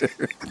 dog.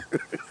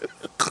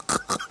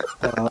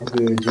 Oh, I'm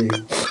good, G.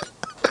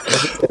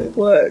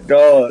 What?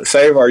 Dog,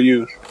 save our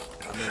youth.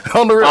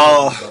 On the real.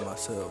 By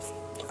myself.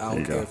 I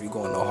don't care if you're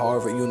going to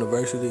Harvard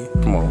University.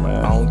 Come on,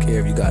 man. I don't care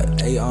if you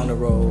got 8 honor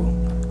roll.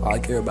 All I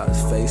care about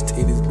is face,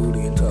 titties,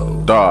 booty, and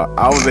toes. Dog,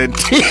 I was in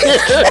tears.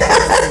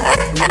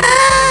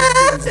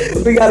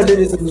 We gotta do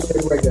this in the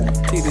same breakdown.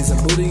 Titties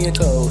and booty and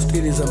toes.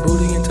 Titties and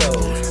booty and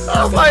toes.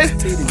 I was like,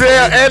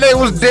 damn, and they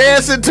was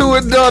dancing to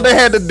it, dog. They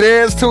had to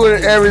dance to it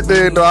and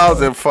everything, dog. I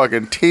was in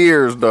fucking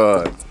tears,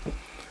 dog.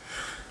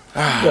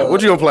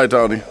 What you gonna play,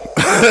 Tony?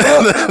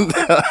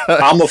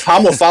 I'm gonna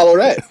follow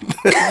that.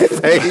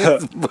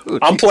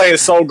 I'm playing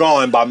 "So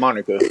Gone" by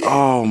Monica.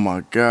 Oh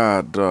my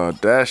god,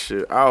 dog. That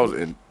shit. I was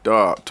in,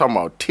 dog. Talking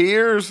about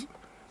tears,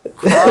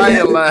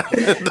 crying,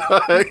 laughing,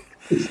 dog.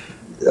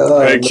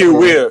 Hey,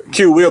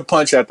 Q will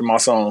punch after my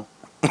song.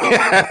 My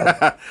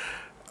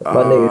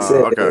nigga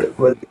said, okay.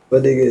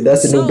 But nigga,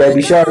 that's the new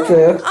Baby Shark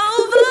film.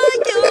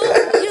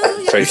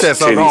 You said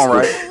 "So Gone,"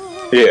 right?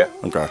 Yeah.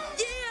 Okay.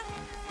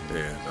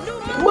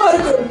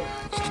 Monica.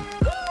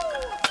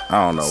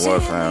 I don't know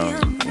what,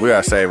 fam. We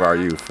gotta save our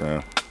youth,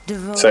 fam.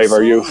 Save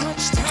our youth.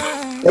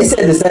 They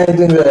said the same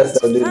thing to us,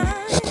 though, dude.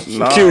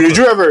 No. Q, did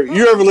you ever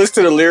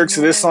listen to the lyrics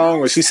of this song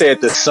where she said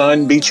the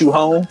sun beat you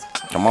home?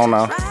 Come on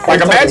now.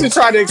 Like, imagine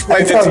trying to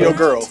explain that to your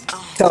girl.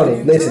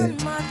 Tony, listen.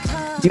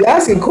 You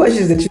asking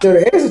questions that you know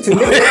the answer to.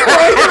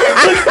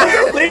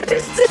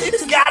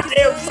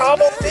 Goddamn song.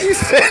 He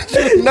said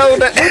you know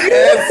the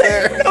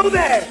answer. Know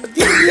that.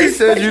 He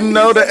said you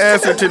know the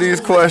answer to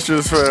these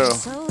questions, fam.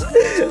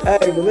 Hey,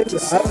 but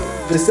listen,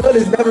 the sun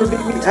has never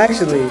beat me.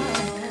 Actually,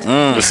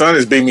 The sun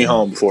has beat me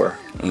home before.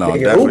 No,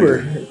 nigga,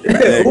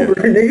 definitely. Uber,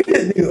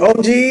 nigga,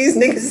 OGs,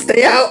 niggas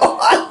stay out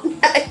all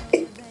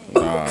night.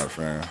 Nah,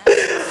 fam.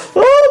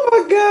 Oh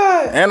my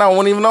god. And I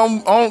wasn't even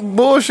on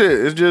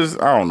bullshit. It's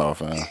just, I don't know,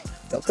 fam.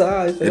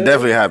 Sometimes, It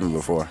definitely happened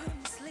before.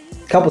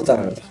 couple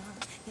times.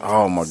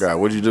 Oh my god,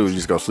 what'd you do? You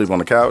just go sleep on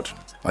the couch?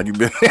 Like you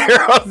been here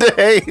all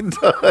day,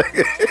 dog.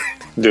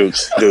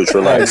 Dudes,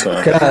 relax,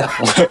 man.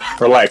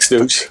 Relax,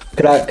 dudes.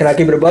 Can I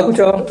keep it a buck with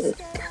y'all?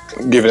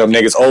 Giving up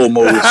niggas old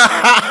moves.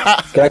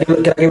 Can I give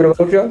it a buck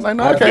with y'all? Like,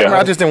 no, I can't.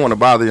 I just didn't want to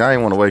bother you. I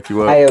didn't want to wake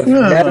you up. I have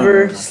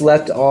never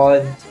slept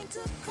on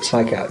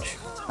my couch,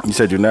 You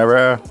said you never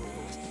have?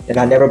 and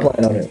I never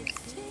plan on it.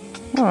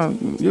 Oh,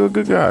 you're a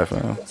good guy,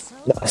 fam.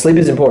 No, sleep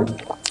is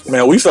important.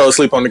 Man, we fell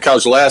asleep on the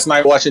couch last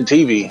night watching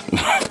TV.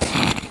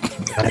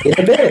 I get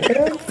in bed,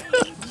 fam.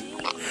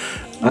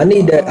 I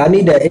need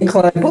that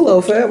incline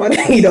pillow, fam. I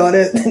need all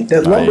that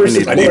lumbar you need-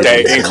 support. I need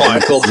that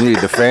incline pull. You need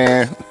the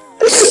fan.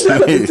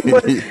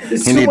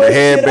 You need the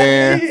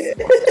headband.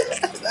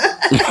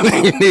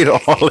 You need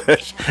all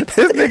that shit.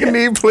 This nigga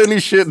need plenty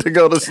shit to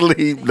go to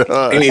sleep,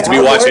 dog. He needs to be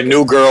watching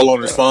New Girl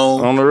on his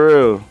phone. On the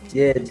real.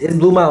 Yeah, it's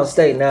Blue Mountain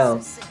State now.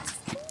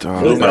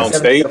 Dog. Blue Mountain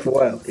State? For a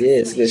while. Yeah,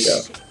 it's a good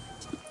show.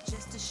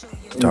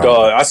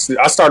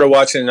 I started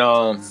watching,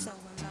 I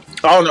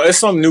don't know, it's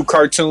some new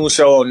cartoon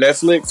show on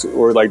Netflix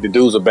where like the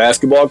dude's a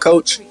basketball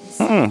coach.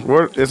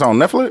 What? It's on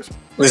Netflix?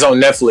 It's on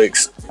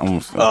Netflix.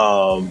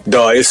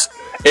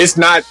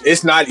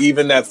 It's not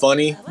even that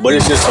funny, but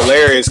it's just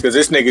hilarious because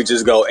this nigga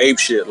just go ape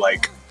shit.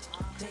 Like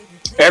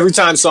every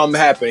time something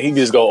happen, he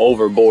just go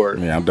overboard.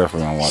 Yeah, I'm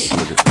definitely gonna watch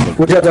it.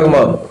 What y'all talking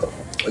about?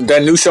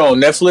 That new show on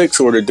Netflix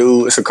where the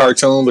dude, it's a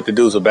cartoon, but the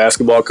dude's a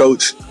basketball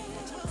coach.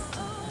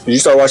 Did you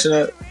start watching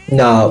that?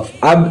 No,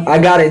 I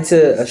got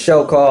into a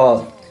show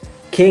called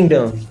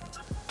Kingdom,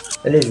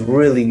 and it's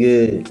really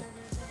good.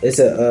 It's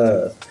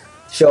a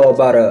show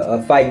about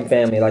a fighting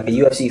family, like a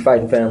UFC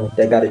fighting family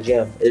that got a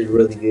gym. It's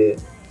really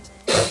good.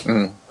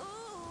 My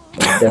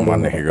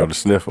nigga go to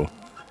sniffle.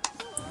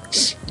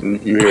 You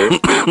hear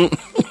it?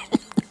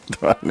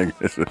 My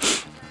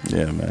nigga,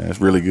 yeah, man, it's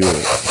really good.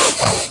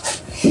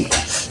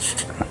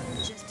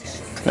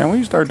 Man, when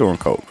you start doing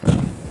coke,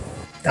 man?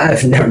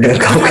 I've never done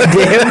coke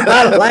in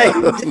my life.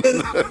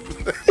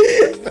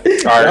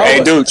 All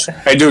right,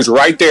 hey dudes,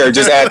 right there,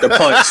 just add the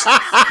punch.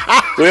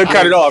 We'll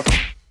cut it off.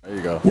 There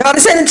you go. No,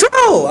 this ain't a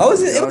troll.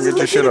 Get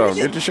your shit off.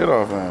 Get your shit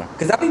off, man.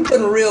 Because I be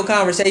putting real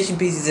conversation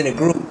pieces in a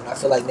group. I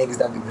feel like niggas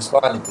don't be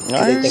responding because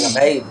they think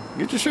I'm hating.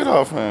 Get your shit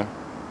off, man.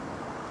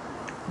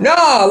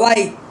 No,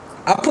 like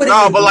I put.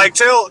 No, but like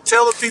tell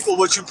the people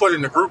what you put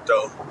in the group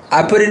though.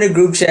 I put in a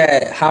group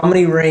chat. How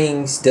many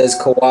rings does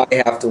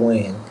Kawhi have to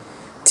win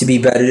to be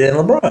better than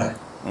LeBron?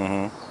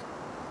 Mm-hmm.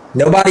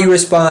 Nobody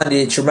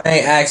responded.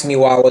 Tremaine asked me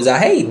why was I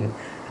hating.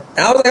 And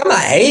I was like, I'm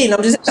not hating.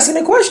 I'm just asking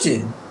a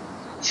question.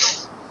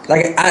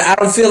 Like I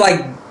don't feel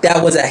like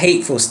that was a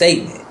hateful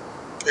statement.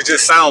 It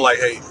just sound like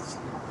hate.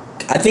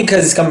 I think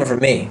because it's coming from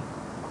me.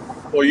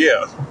 Well,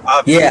 yeah.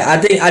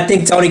 I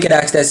think Tony could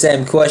ask that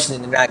same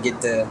question and not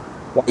get the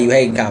why you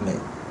hating comment.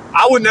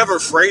 I would never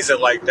phrase it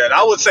like that.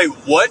 I would say,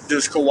 what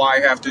does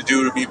Kawhi have to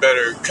do to be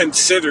better,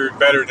 considered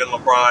better than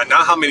LeBron?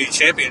 Not how many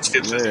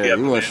championships does he have.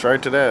 You went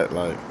straight to that,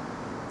 like.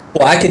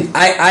 Well,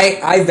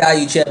 I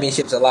value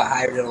championships a lot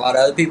higher than a lot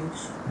of other people,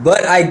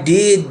 but I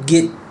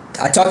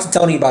talked to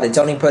Tony about it.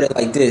 Tony put it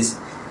like this: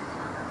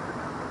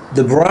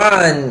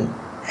 LeBron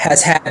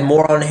has had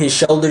more on his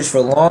shoulders for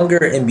longer,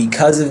 and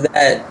because of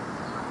that,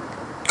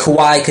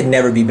 Kawhi could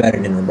never be better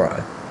than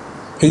LeBron.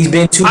 He's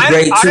been too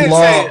great, too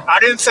long. I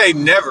didn't say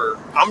never.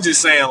 I'm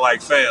just saying,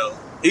 like, fam,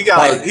 he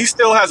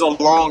still has a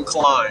long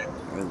climb.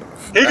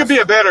 He could be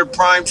a better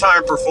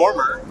primetime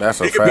performer.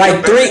 That's a He could fact. be a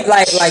Like better three,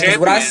 like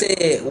what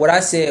I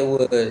champion. said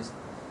was,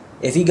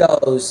 if he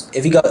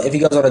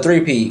goes on a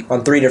three-peat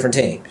on 3 different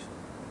teams.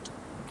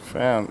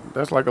 Fam,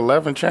 that's like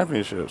 11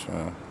 championships,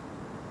 man.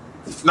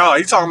 No,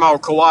 he's talking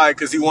about Kawhi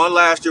because he won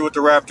last year with the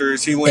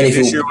Raptors. He won And if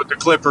this you- year with the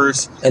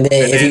Clippers. And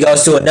then if he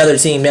goes to another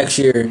team next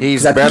year,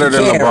 He's 'cause I think better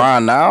he than can.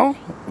 LeBron now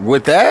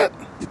with that.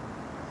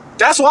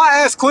 That's why I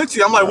asked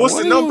Quincy. I'm like, "What's What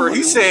the do you- number?"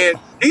 He said.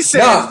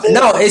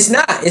 No, it's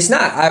not. It's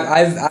not.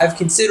 I've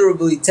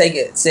considerably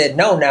said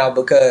no now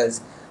because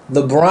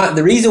LeBron.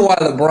 The reason why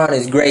LeBron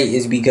is great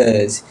is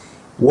because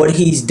what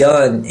he's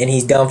done and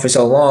he's done for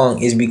so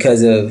long is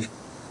because of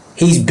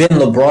he's been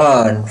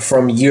LeBron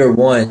from year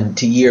 1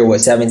 to year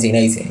 17,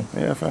 18.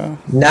 Yeah, fam.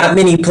 Not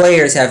many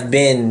players have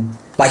been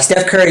like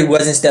Steph Curry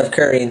wasn't Steph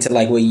Curry until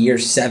like year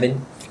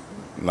 7,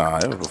 Nah,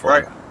 it was before.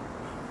 Right.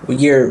 That.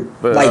 year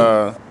But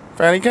like.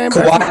 fam, he came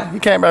Kawhi- back. He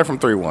came back from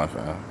 3-1,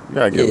 fam. You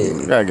gotta give him.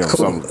 You gotta give him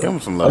Cool. some. Give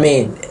him some love. I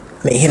mean,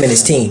 him and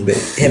his team, but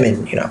him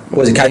and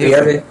was it Kyrie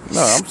Irving?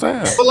 No, I'm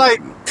saying. But like,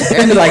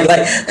 And he like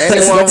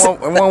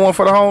won one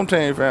for the home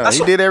team, fam. That's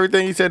He what- did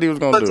everything he said he was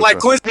gonna but do.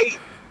 like fam. Quincy,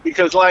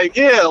 because like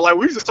we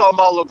was just talking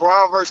about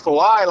LeBron versus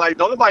Kawhi. Like,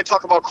 don't nobody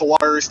talk about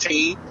Kawhi's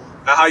team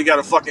and how you got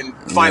a fucking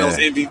Finals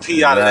Yeah.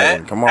 MVP out of Right.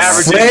 that. Come on.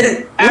 averaging, Fred, we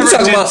talking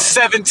averaging about-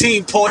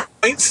 17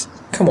 points.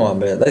 Come on,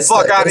 man. Let's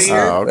Fuck outta let's- here.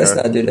 Oh, okay. Let's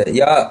not do that,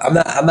 y'all. I'm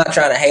not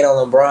trying to hate on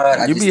LeBron.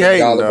 I You just be think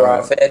y'all hating, LeBron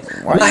dog. fans.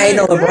 Why I'm not you hating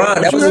on hate?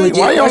 LeBron. That was a legit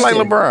Why you don't like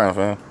question. LeBron,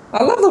 fam?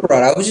 I love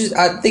LeBron.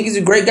 I think he's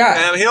a great guy.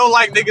 And he don't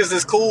like niggas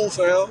that's cool,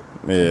 fam.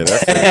 Yeah,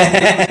 that's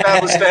it.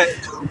 Established that.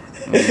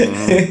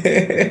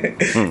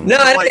 No,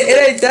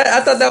 it ain't that.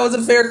 I thought that was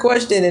a fair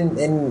question,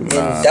 and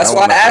Nah, that's that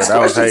why I was- asked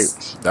that was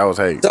questions. hate. That was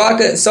hate.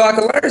 So I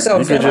could learn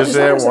something. You could just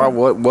say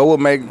what would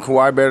make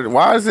Kawhi better?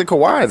 Why is it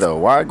Kawhi though?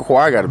 Why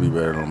Kawhi got to be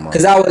better than LeBron?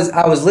 Because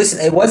I was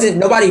listening. It wasn't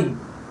nobody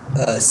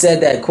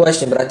said that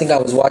question, but I think I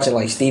was watching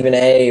like Stephen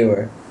A.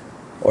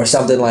 or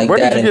something like Where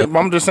that. did you and get?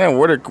 I'm just saying,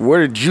 where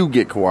did you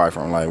get Kawhi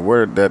from? Like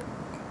where that?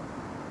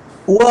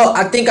 well,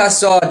 I think I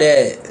saw that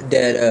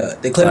the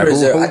Like,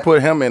 Clippers who are.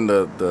 put him in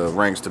the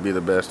ranks to be the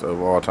best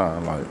of all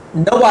time? Like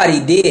Nobody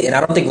did, and I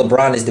don't think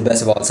LeBron is the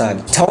best of all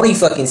time. Tony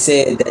fucking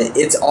said that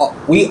it's all.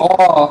 We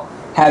all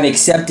have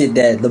accepted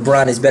that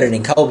LeBron is better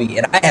than Kobe,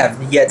 and I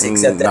have yet to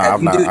accept that. nah,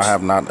 Have you, dudes? I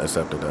have not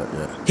accepted that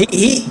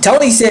yet.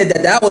 Tony said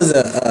that was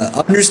a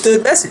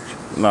understood message.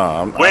 No,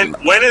 I'm, When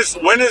did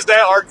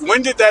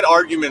that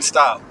argument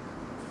stop?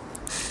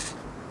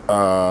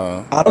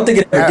 I don't think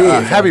it ever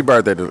did. happy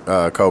birthday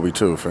to Kobe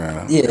too,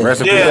 fam. Yeah.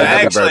 Rest in peace. Yeah,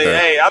 Happy actually, birthday.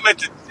 hey, I meant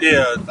to.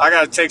 Yeah, I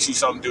gotta text you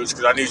something, dudes,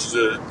 because I need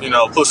you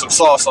to, put some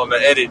sauce on the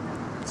edit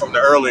from the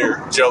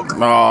earlier joke.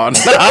 No,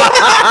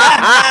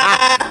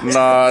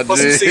 nah, Put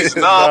some G.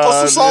 season. Put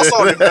some sauce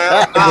on it, man.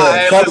 Nah,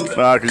 hey, Kobe, listen.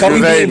 Nah, 'cause you Kobe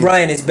was Bean hating.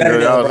 Bryant is better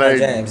Yeah, I than was LeBron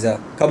hating. James, though.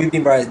 Kobe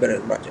Bean Bryant is better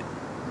than LeBron James.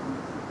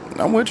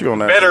 I'm with you on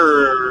that.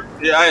 Better.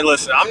 Yeah, hey,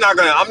 listen. I'm not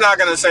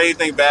gonna say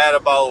anything bad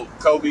about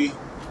Kobe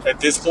at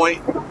this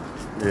point.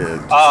 Yeah,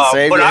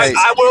 save But your hate.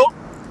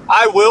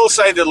 I will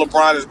say that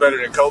LeBron is better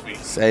than Kobe.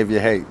 Save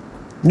your hate.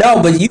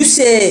 No, but you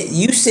said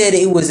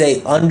it was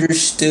a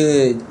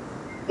understood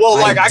Well,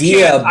 like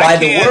idea by I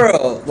the can't,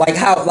 world, like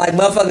how like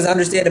motherfuckers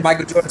understand that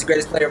Michael Jordan's the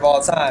greatest player of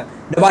all time.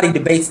 Nobody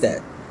debates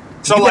that.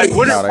 So You like, better-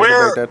 what Nah, is they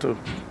where? debate that too.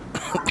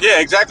 Yeah,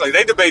 exactly.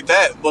 They debate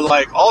that, but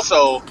like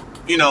also,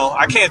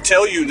 I can't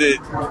tell you that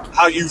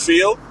how you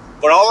feel.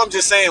 But all I'm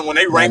just saying, when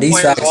they Nah, rank these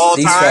players facts, all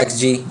these time, facts,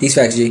 G. These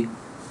facts, G.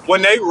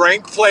 when they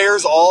rank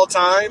players all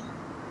time,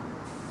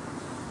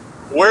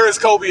 where is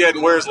Kobe at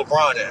and where is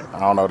LeBron at? I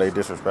don't know. They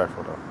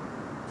disrespectful though.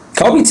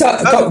 Kobe top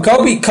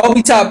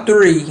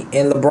 3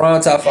 and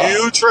LeBron top 5.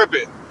 You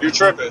tripping? You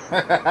tripping?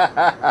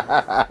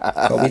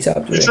 Kobe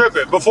top 3. You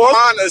tripping? Before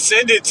LeBron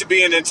ascended to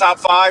being in top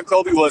 5,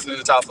 Kobe wasn't in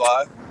the top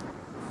 5.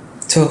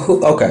 To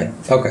who? Okay.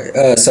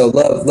 So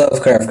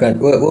Lovecraft Country.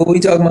 What we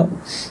talking about?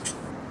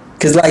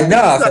 Cause like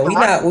nah, fam, we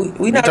not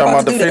You about talking about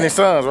to the do Phoenix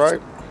Suns, right?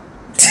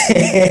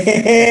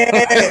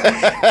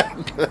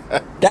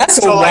 that. That's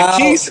a So like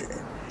wild.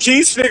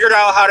 Keith figured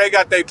out how they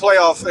got their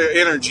playoff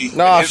energy.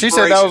 No, and she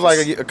said that was like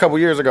inspirations. a couple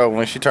years ago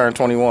when she turned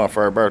 21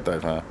 for her birthday,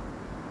 huh?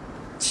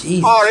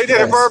 Jesus Oh, they did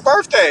it for her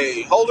Christ.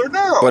 birthday. Hold her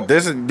down. But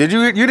this is you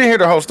didn't hear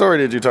the whole story,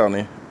 did you,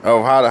 Tony?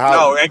 Oh, how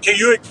No, and can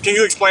you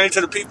explain it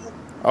to the people?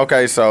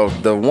 Okay, so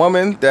the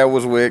woman that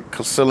was with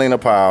Selena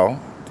Powell,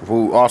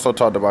 who also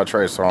talked about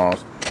Trey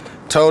Songz,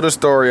 told a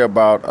story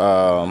about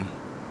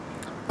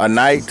a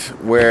night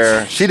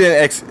where she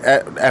didn't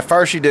at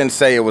first she didn't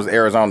say it was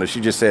Arizona. She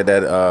just said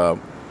that an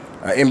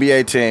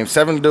NBA team,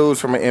 7 dudes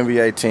from an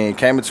NBA team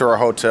came into her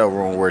hotel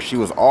room where she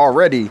was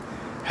already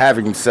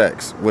having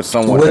sex with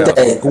someone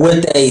else.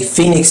 with a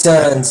Phoenix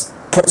Suns,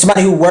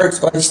 somebody who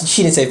works. Well,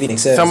 she didn't say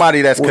Phoenix Suns.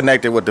 Somebody that's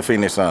connected with the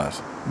Phoenix Suns.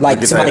 You like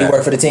could say somebody who that.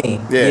 worked for the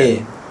team.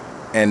 Yeah.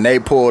 And they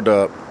pulled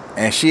up,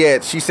 and she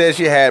said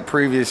she had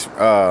previous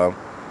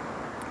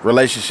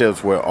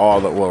relationships with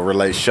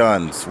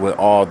relations with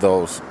all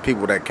those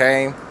people that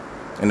came,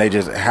 and they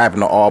just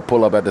happened to all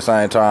pull up at the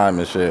same time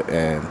and shit.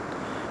 And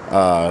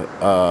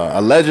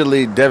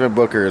allegedly, Devin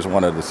Booker is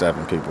one of the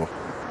 7 people.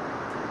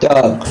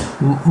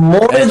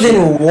 More And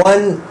than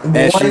one And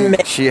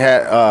man. she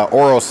had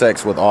oral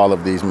sex with all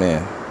of these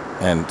men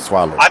and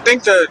swallowed. I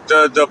think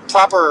the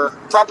proper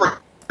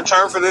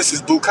term for this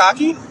is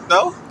bukkake.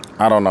 No.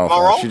 I don't know. Am I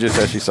wrong? She just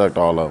said she sucked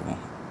all of them.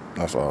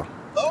 That's all.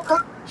 Okay.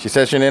 She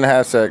said she didn't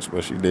have sex,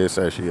 but she did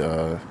say she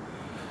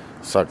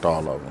sucked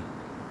all of them.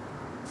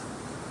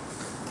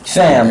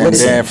 Fam, And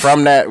listen. then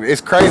from that,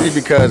 it's crazy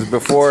because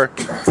before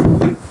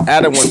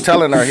Adam was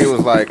telling her, he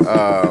was like,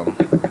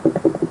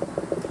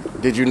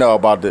 did you know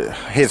about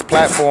his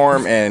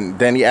platform? And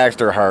then he asked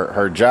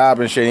her job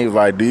and shit. And he was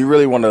like, do you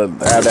really want to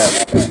have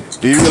that?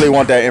 Do you really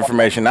want that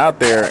information out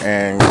there?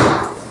 And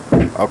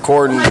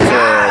according to,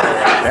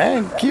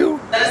 dang, Q.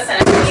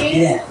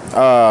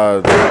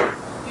 Yeah.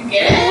 You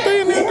get it? What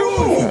they in there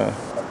doing?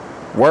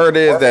 Word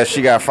is that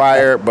she got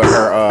fired, but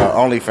her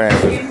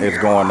OnlyFans is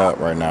going up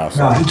right now.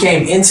 So. No, he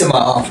came into my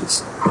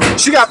office.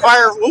 She got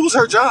fired. What was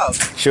her job?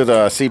 She was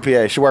a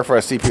CPA. She worked for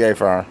a CPA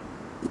firm.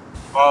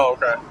 Oh,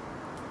 okay.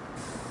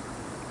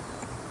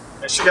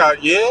 And she got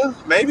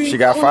maybe. She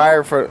got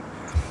fired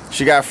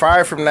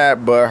from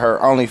that, but her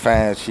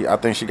OnlyFans, I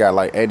think she got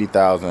like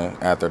 80,000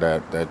 after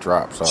that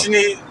drop. So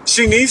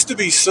She needs to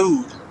be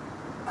sued.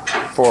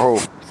 for who?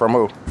 From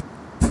who?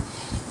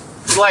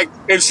 Like,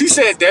 if she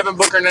said Devin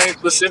Booker name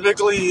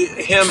specifically,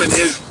 him and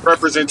his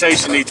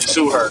representation need to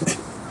sue her.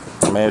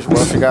 I mean,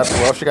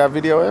 she got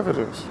video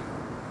evidence.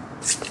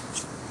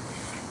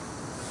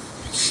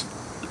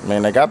 I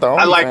mean, they got the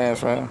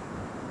OnlyFans, man.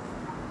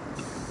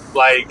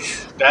 Like,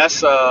 that's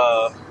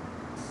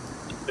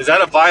is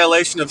that a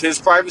violation of his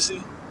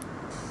privacy?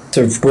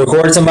 To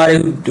record somebody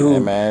who Hey,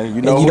 man,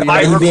 you know and who you know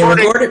you being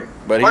recorded?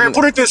 But All right,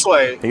 put it this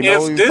way: he know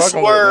who if he this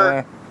fucking were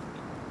with, man.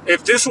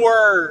 if this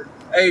were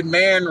a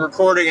man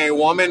recording a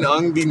woman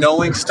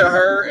unbeknownst to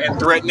her and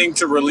threatening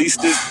to release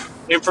this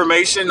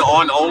information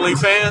on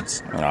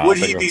OnlyFans, No, would I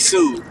he think be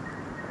sued?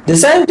 The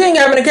same thing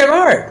happened to Kevin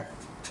Hart.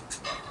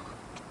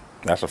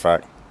 That's a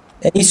fact.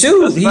 And he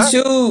sued. He That's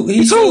sued. He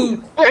He sued.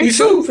 sued. Yeah, he He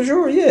sued for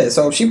sure. Yeah.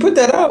 So she put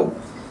that out.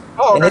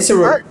 Oh, And that's it's a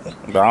right.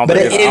 But I But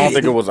don't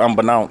think it was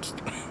unbeknownst.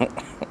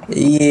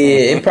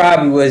 Yeah, it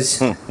probably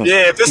was.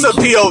 Yeah, if it's a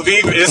POV,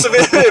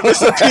 if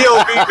it's a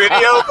POV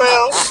video,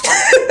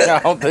 I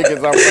don't think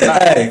it's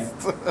unbeknownst. Hey,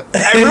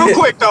 Hey, real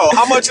quick though,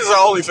 how much is her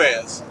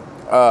OnlyFans?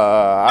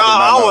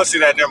 I don't want to see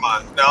that. Never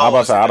mind. No, I'm about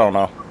to say I don't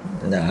know.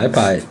 nah,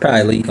 it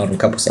probably leaked on a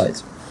couple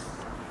sites.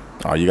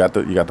 Oh, you got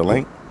the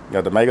link? You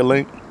got the mega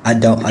link? I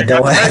don't have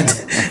to.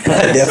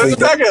 I definitely Send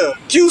the mega.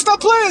 Q, stop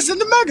playing. Send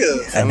the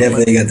mega. I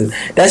definitely got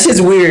to. That's just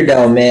weird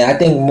though, man. I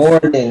think more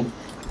than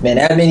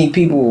that many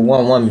people with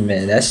one woman,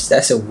 man.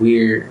 That's a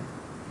weird.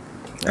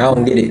 I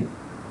don't get it.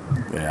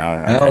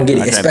 Yeah, I don't get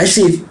it.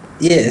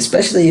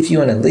 Especially if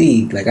you're in a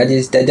league. Like that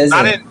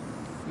doesn't.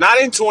 Not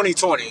in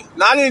 2020.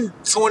 Not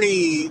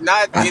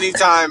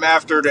anytime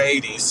after the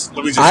 80s.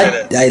 Let me just say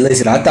that. Hey,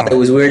 listen. I thought it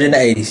was weird in the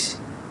 80s.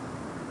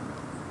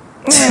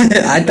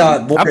 I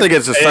thought. I think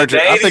it's a certain.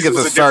 the I think 80s it's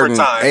a was a different certain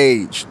time.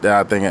 age that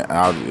I think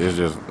it's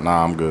just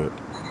I'm good.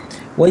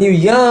 When you're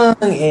young,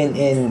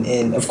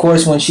 and of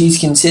course when she's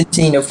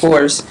consenting, of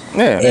course,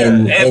 Yeah.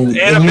 and And a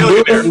you do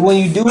millionaire. it when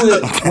you do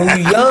it when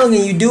you're young,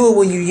 and you do it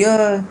when you're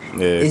young.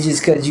 Yeah. It's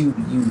just because you.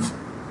 You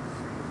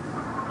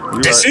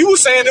And right. she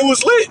was saying it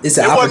was lit. It's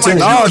an It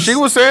wasn't opportunity. No, she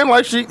was saying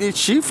like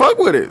she fuck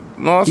with it.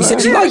 You know what She I'm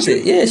said saying? she liked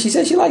it. Yeah, she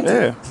said she liked it.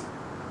 Yeah,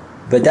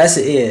 But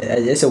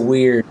it's a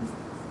weird.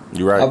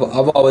 you right. I've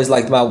always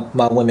liked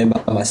my women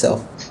by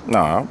myself.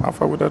 No, I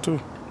fuck with that too.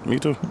 Me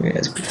too.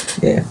 Yeah,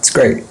 it's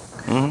great.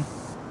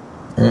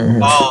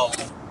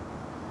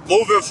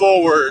 Moving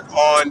forward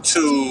on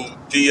to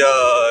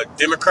the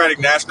Democratic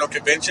National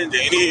Convention.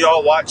 Did any of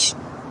y'all watch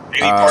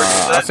any parts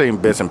of I that? seen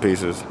bits and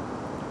pieces.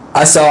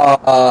 I saw,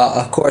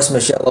 of course,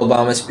 Michelle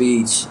Obama's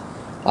speech.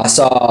 I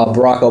saw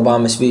Barack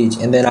Obama's speech,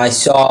 and then I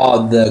saw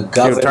the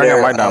governor. Turn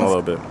your mic down a of-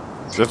 little bit,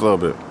 just a little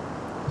bit.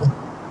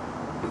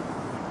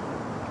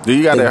 Do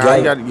you got The it? How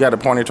gov- you got it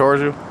pointed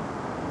towards you?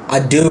 I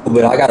do,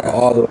 but I got it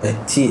all the way.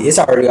 See, it's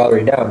already all the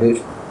way down,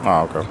 dude.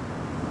 Oh, okay.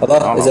 Hello, I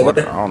is don't, that know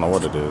better? I don't know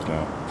what it is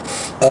now.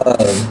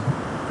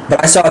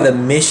 But I saw the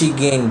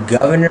Michigan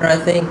governor. I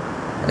think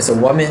it's a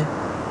woman.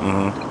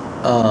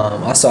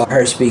 I saw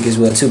her speak as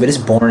well too, but it's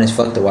boring as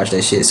fuck to watch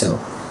that shit. So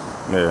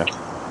Yeah.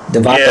 the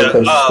vibe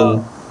coach is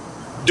cool.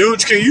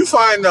 Dudes, can you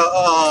find the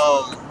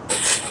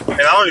and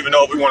I don't even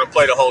know if we want to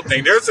play the whole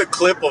thing. There's a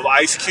clip of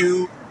Ice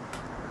Cube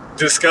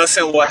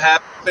discussing what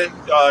happened.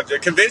 The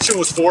convention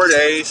was 4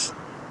 days.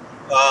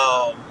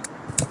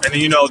 And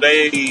you know,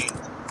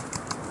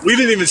 we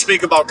didn't even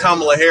speak about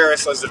Kamala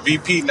Harris as a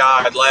VP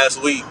nod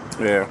last week.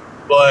 Yeah.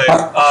 But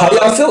How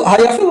y'all feel? How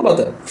y'all feel about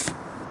that?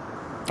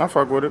 I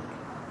fuck with it.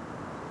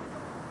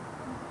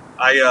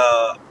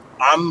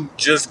 I'm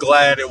just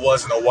glad it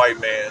wasn't a white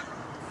man.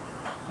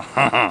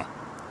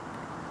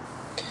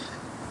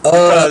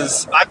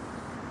 Because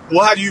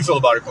how do you feel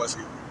about it, Quincy?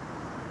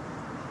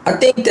 I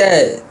think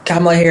that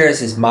Kamala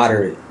Harris is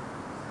moderate.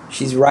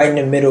 She's right in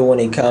the middle when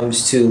it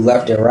comes to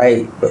left and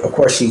right. But of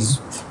course, she's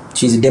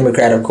a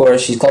Democrat. Of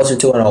course, she's closer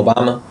to an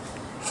Obama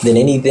than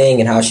anything,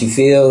 and how she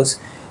feels.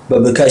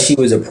 but because she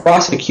was a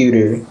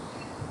prosecutor,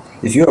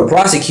 if you're a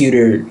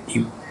prosecutor,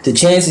 the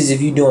chances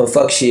of you doing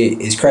fuck shit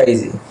is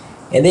crazy.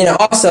 And then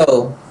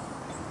also,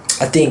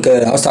 I think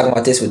I was talking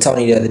about this with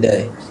Tony the other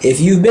day. If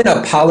you've been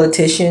a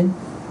politician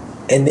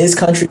in this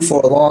country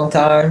for a long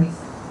time,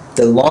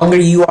 the longer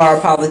you are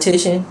a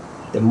politician,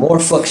 the more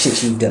fuck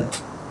shit you've done.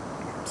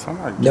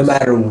 No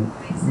matter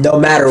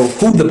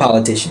who the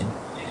politician.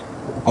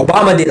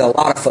 Obama did a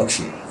lot of fuck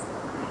shit.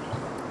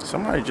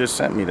 Somebody just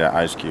sent me that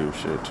Ice Cube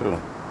shit too.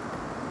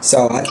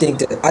 So I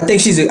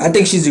think she's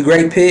a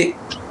great pick.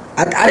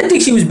 I didn't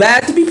think she was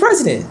bad to be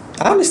president.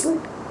 Honestly,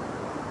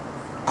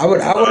 I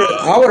would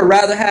have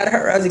rather had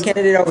her as a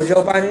candidate over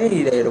Joe Biden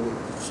any day of the week.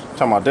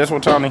 Talking about this one,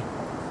 Tony.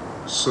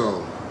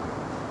 So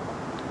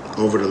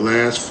over the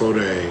last 4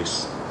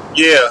 days,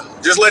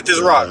 just let this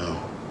rock.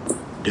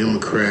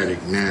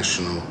 Democratic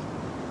National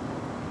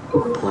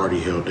Party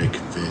held a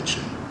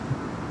convention.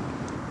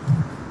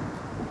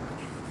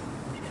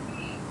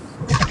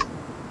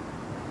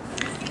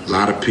 A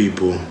lot of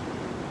people,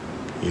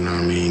 you know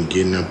what I mean,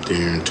 getting up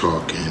there and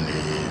talking,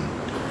 and,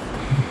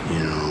 you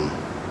know,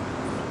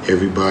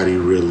 everybody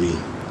really,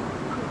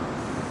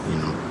 you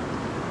know,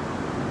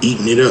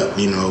 eating it up,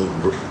 you know,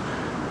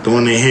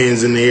 throwing their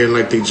hands in the air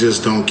like they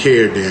just don't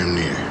care damn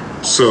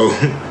near. So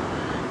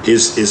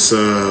it's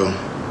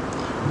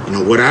you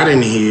know, what I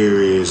didn't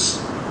hear is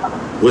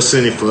what's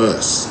in it for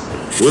us?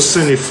 What's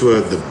in it for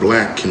the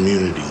black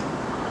community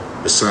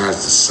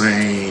besides the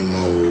same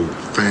old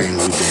thing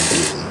we've been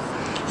getting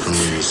from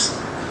these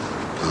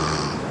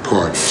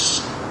parties?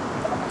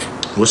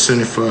 What's in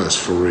it for us,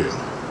 for real?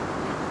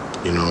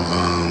 You know,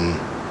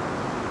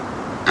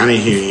 I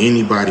didn't hear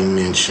anybody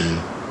mention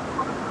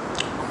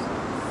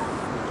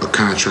a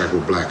contract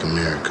with Black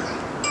America.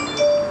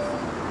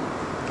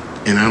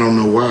 And I don't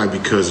know why,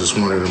 because it's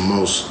one of the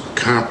most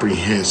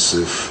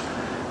comprehensive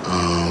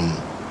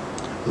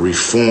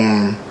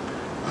reform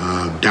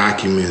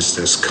documents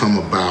that's come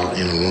about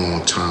in a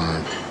long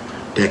time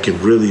that could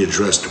really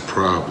address the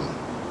problem.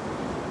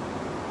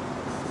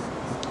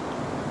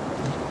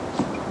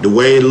 The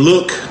way it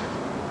look,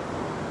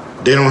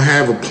 they don't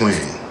have a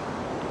plan.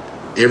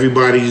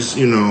 Everybody's,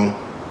 you know,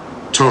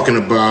 talking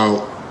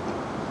about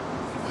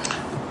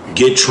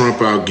get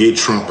Trump out, get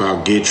Trump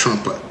out, get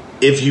Trump out.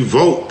 If you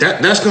vote,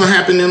 that's going to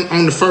happen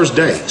on the first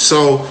day.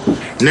 So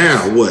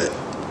now what?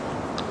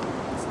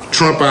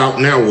 Trump out,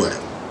 now what?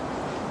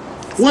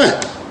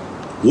 What?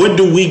 What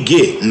do we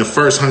get in the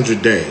first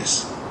 100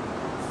 days?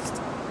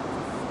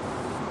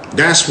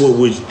 That's what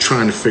we're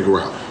trying to figure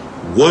out.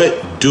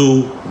 What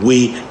do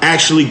we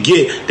actually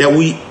get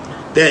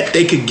that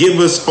they could give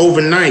us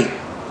overnight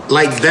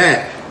like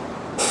that?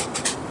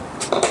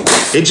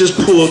 They just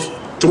pulled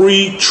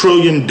 $3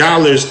 trillion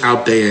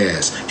out their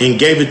ass and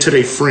gave it to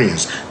their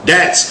friends.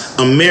 That's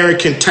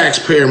American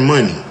taxpayer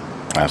money.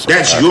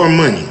 That's your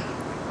money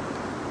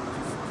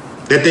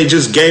that they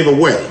just gave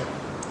away.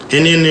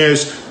 And then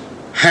there's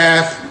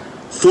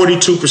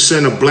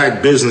 42% of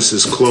black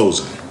businesses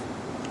closing.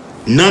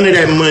 None of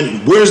that money.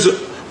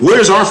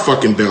 Where's our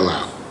fucking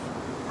bailout?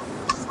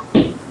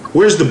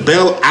 Where's the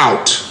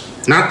bailout?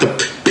 Not the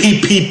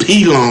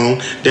PPP loan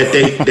that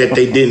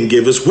they didn't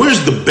give us.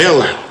 Where's the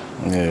bailout?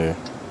 Yeah.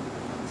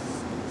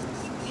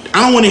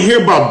 I don't want to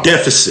hear about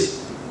deficit.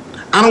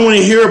 I don't want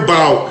to hear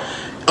about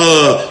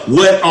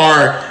what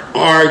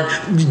our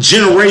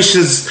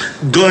generations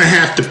gonna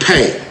have to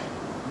pay.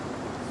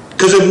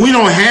 Because if we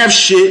don't have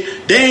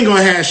shit, they ain't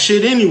gonna have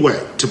shit anyway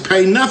to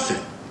pay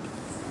nothing.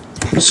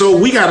 So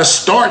we gotta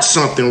start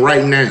something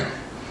right now.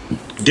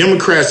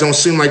 Democrats don't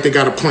seem like they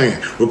got a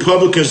plan.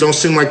 Republicans don't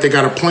seem like they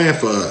got a plan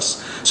for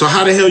us. So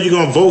how the hell you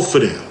gonna vote for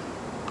them?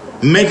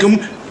 Make them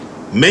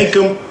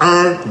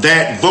earn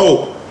that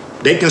vote.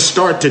 They can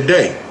start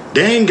today.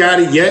 They ain't got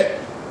it yet.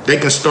 They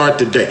can start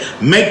today.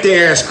 Make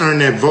their ass earn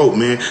that vote,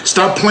 man.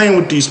 Stop playing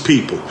with these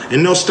people,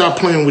 and they'll stop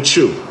playing with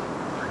you.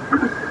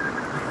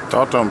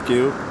 Talk to them,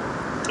 Q.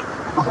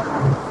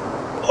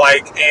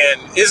 Like,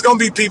 and it's gonna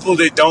be people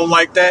that don't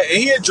like that. And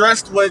he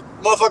addressed what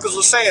motherfuckers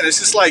was saying. It's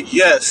just like,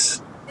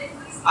 yes,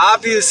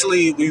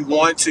 obviously we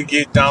want to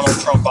get Donald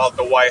Trump out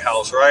the White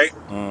House, right?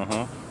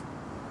 Mm-hmm.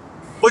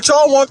 But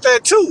y'all want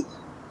that too.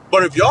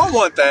 But if y'all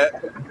want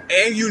that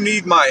and you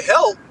need my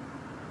help,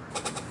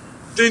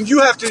 then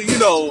you have to, you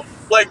know,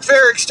 like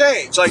fair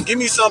exchange. Like, give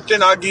me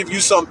something, I'll give you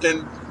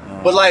something.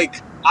 But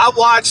like, I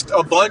watched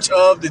a bunch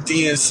of the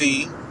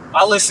DNC.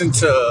 I listened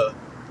to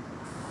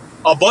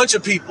a bunch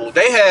of people.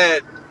 They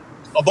had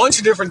a bunch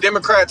of different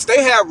Democrats.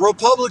 They had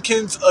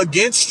Republicans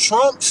against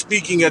Trump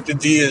speaking at the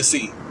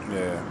DNC.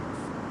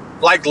 Yeah.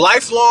 Like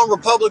lifelong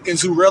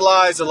Republicans who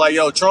realized that, like,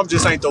 yo, Trump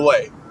just ain't the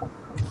way.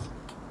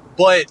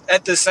 But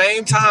at the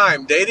same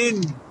time, they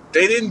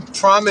didn't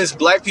promise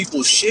black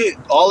people shit.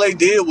 All they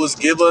did was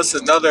give us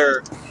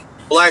another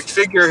black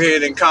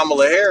figurehead in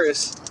Kamala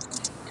Harris.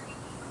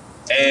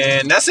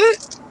 And that's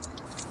it.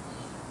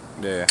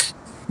 Yeah.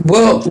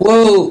 Well,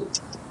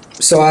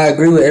 so I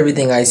agree with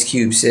everything Ice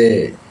Cube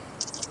said.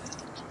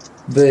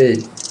 But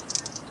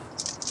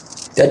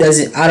That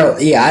doesn't. I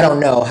don't. Yeah, I don't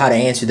know how to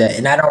answer that,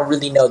 and I don't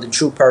really know the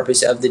true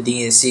purpose of the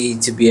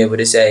DNC to be able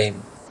to say,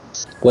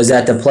 was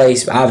that the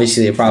place?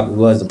 Obviously, it probably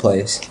was the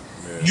place.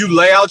 You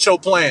lay out your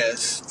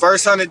plans.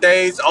 First 100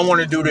 days, I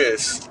want to do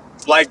this.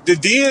 Like, the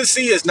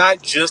DNC is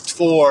not just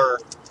for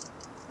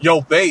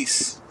your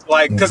base.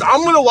 Like, because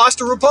I'm going to watch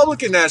the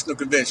Republican National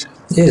Convention.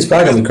 Yeah, it's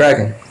probably going to be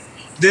cracking.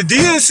 The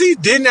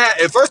DNC didn't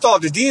have... First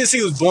off, the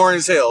DNC was boring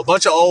as hell. A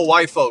bunch of old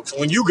white folks.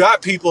 When you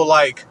got people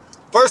like...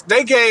 First,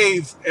 they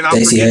gave... And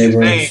I'm forgetting his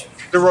name.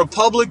 The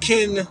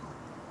Republican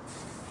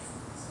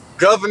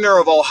governor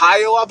of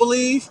Ohio, I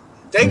believe.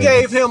 They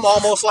gave him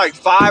almost like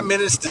 5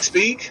 minutes to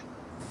speak.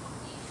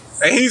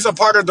 And he's a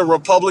part of the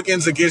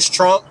Republicans against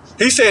Trump.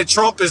 He said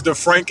Trump is the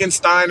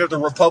Frankenstein of the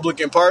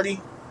Republican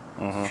Party.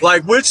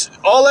 Like, which,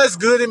 all that's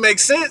good, it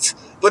makes sense.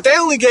 But they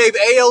only gave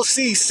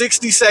AOC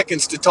 60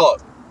 seconds to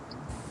talk.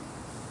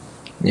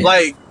 Yeah.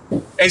 Like,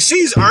 and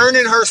she's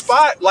earning her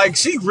spot. Like,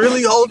 she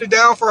really hold it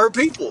down for her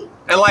people.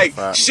 And, like,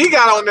 she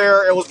got on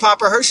there and was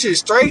popping her shit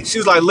straight. She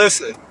was like,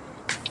 listen,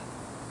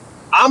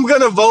 I'm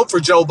going to vote for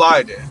Joe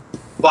Biden,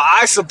 but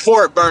I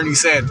support Bernie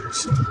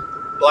Sanders.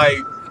 Like,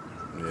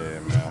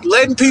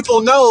 letting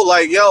people know,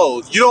 like,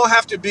 yo, you don't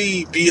have to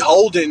be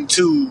beholden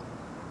to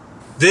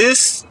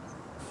this,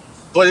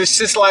 but it's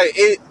just like,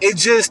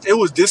 it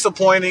was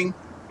disappointing.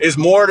 It's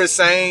more the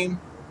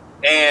same,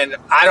 and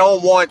I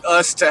don't want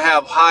us to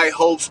have high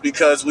hopes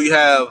because we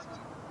have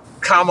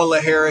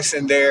Kamala Harris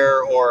in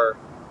there or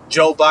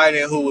Joe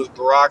Biden, who was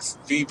Barack's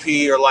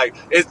VP, or like,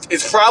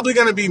 it's probably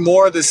going to be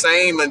more of the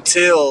same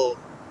until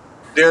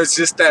there's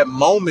just that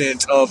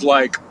moment of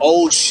like,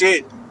 oh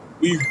shit,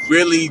 we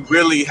really,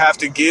 really have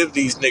to give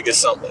these niggas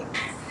something.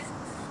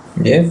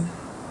 Yeah.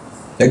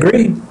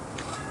 Agreed.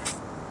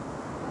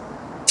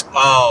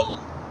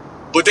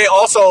 But they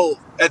also,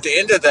 at the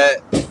end of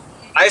that,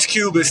 Ice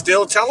Cube is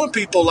still telling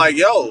people like,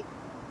 yo,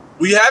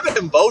 we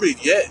haven't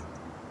voted yet.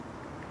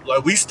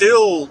 Like, we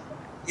still...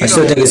 I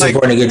still think it's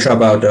important to get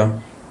Trump out,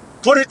 though.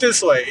 Put it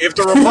this way. If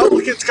the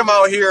Republicans come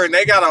out here and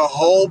they got a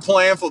whole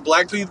plan for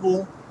black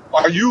people,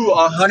 are you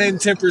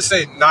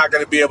 110% not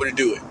going to be able to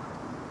do it?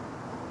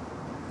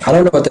 I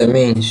don't know what that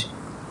means.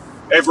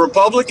 If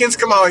Republicans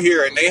come out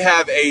here and they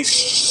have a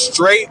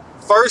straight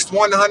first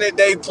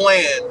 100-day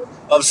plan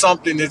of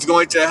something that's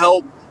going to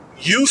help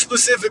you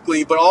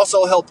specifically, but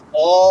also help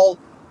all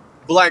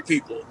black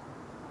people.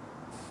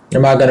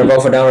 Am I going to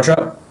vote for Donald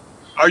Trump?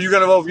 Are you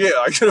going to vote? Yeah,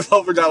 are you going to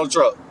vote for Donald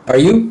Trump? Are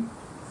you?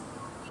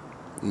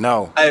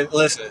 No. Hey,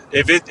 listen,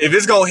 if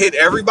it's going to hit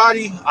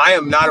everybody, I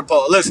am not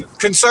opposed. Listen,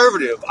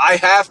 conservative, I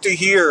have to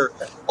hear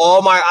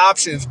all my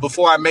options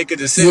before I make a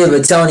decision. Yeah,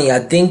 but Tony, I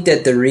think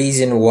that the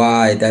reason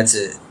why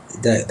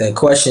that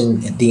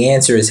question, the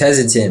answer is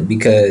hesitant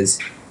because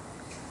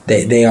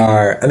they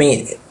are, I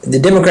mean, the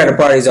Democratic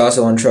Party is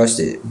also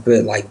untrusted,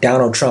 but like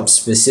Donald Trump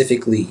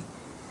specifically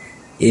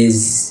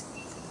is,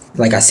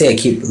 like I said,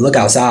 look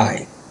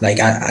outside. Like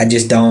I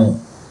just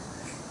don't.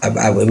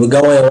 I would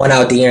go in one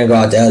out the ear and go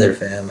out the other,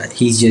 fam.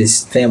 He's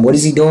just, fam, what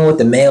is he doing with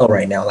the mail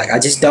right now? Like, I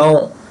just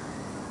don't.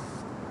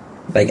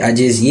 Like, I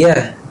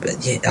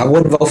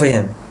wouldn't vote for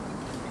him.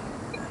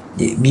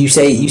 You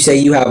say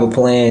you have a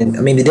plan.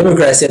 I mean, the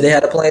Democrats said they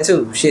had a plan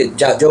too. Shit,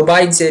 Joe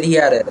Biden said he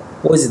had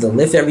the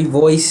lift every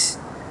voice,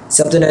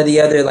 something or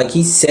the other. Like,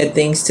 he said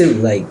things too.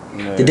 Like,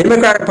 the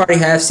Democratic Party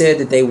have said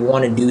that they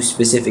want to do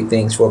specific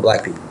things for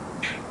black people.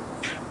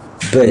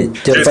 But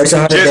the first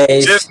 100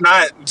 days, just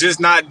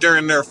not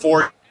during their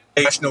fourth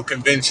national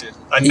convention,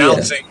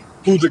 announcing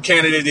who the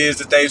candidate is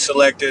that they've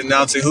selected,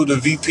 announcing who the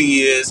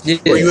VP is. Yeah.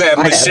 Where you have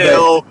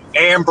Michelle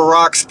and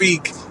Barack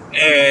speak,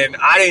 and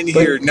I didn't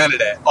hear none of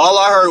that. All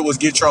I heard was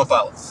get Trump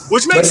out,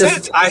 which makes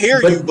sense. I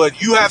hear you,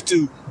 but you have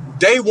to.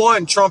 Day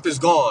one, Trump is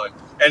gone,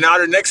 and now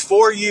the next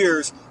 4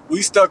 years,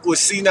 we stuck with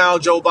senile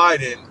Joe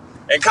Biden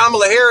and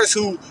Kamala Harris,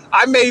 who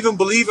I may even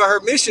believe in her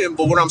mission.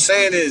 But what I'm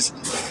saying is,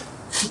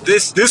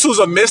 this was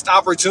a missed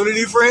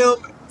opportunity for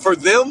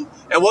them.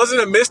 And was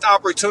it a missed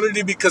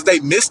opportunity because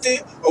they missed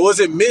it? Or was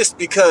it missed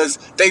because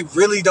they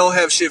really don't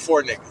have shit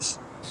for niggas?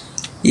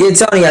 Yeah,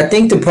 Tony, I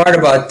think the part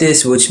about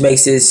this, which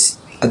makes this,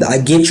 I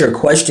get your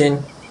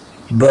question,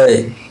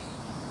 but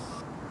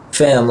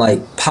fam,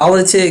 like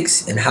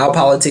politics and how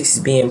politics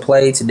is being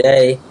played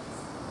today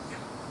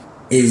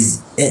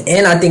is,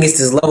 and I think it's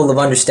this level of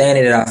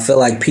understanding that I feel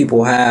like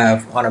people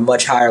have on a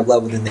much higher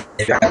level than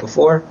they've had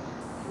before.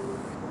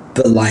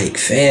 But like,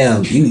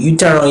 fam, you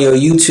turn on your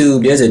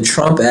YouTube, there's a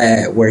Trump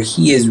ad where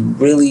he is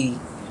really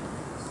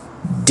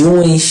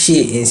doing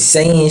shit and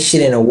saying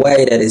shit in a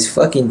way that is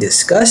fucking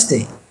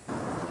disgusting.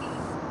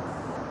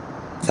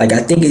 Like,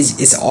 I think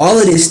it's all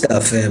of this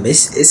stuff, fam.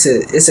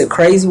 It's a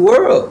crazy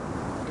world.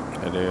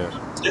 It is.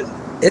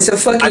 It's a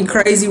fucking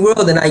crazy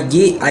world, and I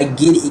get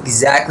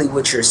exactly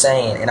what you're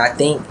saying, and I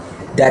think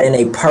that in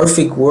a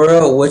perfect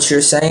world, what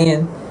you're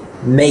saying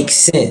makes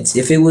sense.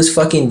 If it was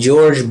fucking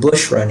George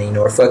Bush running,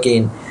 or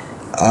fucking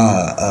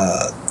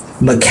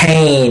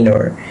McCain,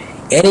 or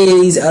any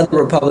of these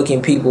other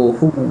Republican people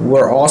who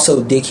were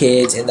also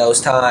dickheads in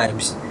those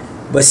times,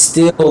 but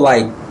still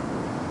like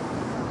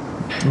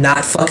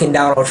not fucking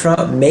Donald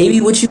Trump,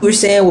 maybe what you were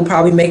saying would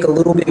probably make a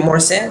little bit more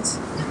sense.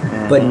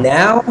 But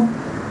now,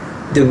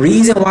 the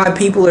reason why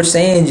people are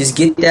saying just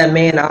get that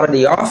man out of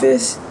the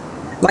office,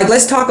 like,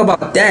 let's talk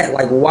about that.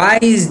 Like, why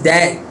is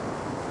that?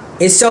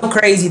 It's so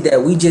crazy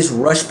that we just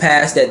rush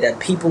past that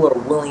people are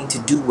willing to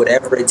do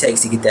whatever it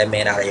takes to get that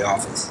man out of the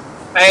office.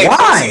 Hey,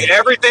 why?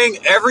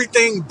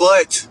 Everything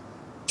but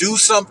do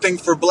something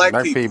for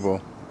black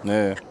people.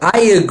 Yeah, I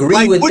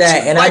agree with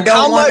that, and like, I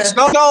don't want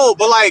to. No,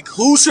 but like,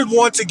 who should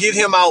want to get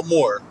him out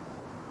more?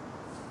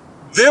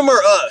 Them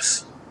or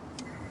us?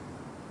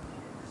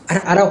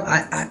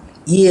 I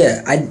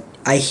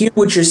hear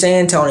what you're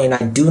saying, Tony, and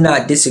I do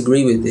not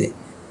disagree with it.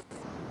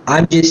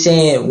 I'm just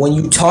saying, when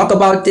you talk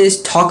about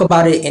this, talk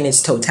about it in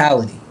its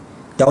totality.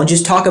 Don't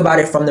just talk about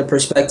it from the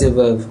perspective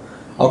of,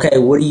 okay,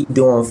 what are you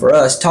doing for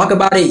us? Talk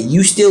about it.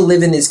 You still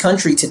live in this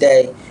country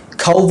today.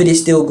 COVID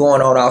is still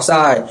going on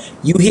outside.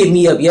 You hit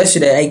me up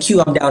yesterday. Hey,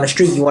 Q, I'm down the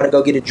street. You want to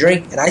go get a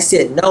drink? And I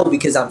said no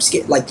because I'm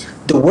scared. Like,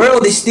 the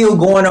world is still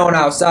going on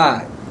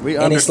outside. We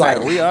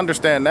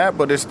understand that,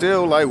 but it's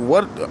still like,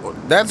 what?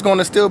 That's going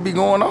to still be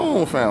going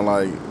on, fam.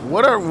 Like,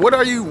 what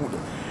are you?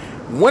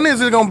 When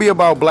is it going to be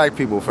about black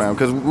people, fam?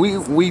 Because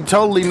we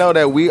totally know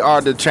that we are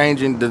the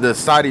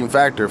deciding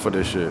factor for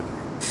this shit.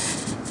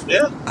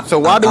 Yeah. So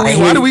why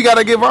do we got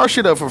to give our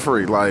shit up for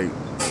free? Like.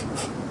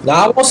 No,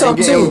 I want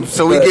something too.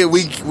 So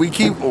we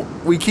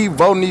keep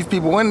voting these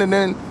people in, and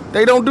then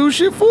they don't do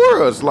shit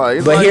for us.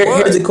 Like, but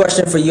here's a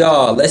question for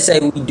y'all. Let's say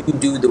we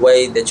do the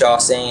way that y'all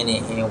saying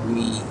it, and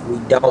we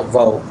don't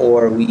vote,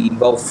 or we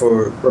vote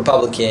for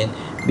Republican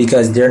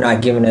because they're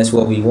not giving us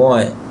what we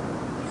want.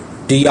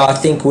 Do y'all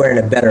think we're in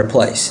a better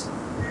place?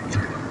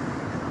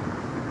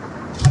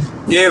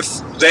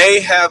 If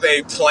they have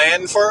a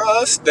plan for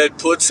us that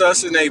puts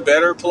us in a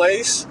better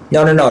place.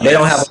 No. Yes. They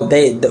don't have.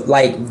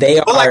 They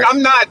are. But like,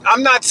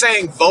 I'm not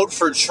saying vote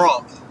for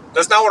Trump.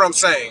 That's not what I'm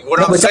saying. What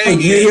I'm saying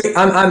is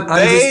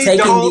they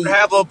don't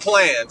have a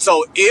plan.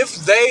 So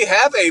if they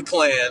have a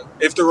plan,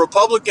 if the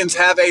Republicans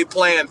have a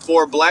plan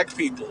for black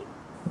people,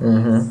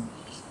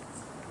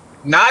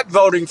 not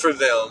voting for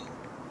them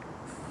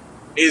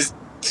is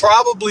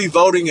probably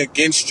voting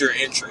against your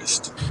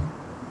interest.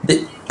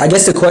 I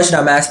guess the question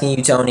I'm asking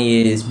you,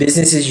 Tony, is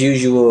business as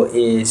usual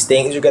is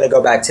things are going to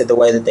go back to the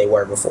way that they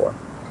were before.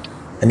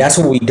 And that's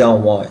what we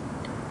don't want.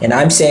 And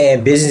I'm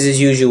saying business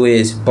as usual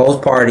is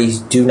both parties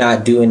do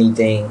not do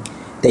anything.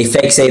 They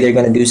fake say they're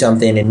going to do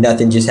something and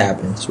nothing just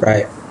happens,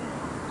 right?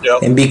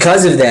 Yep. And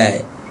because of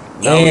that,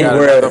 now and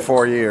we're another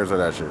 4 years of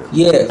that shit.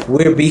 Yeah,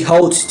 we're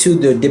beholden to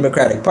the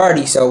Democratic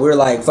Party, so we're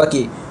like, fuck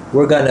it,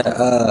 we're gonna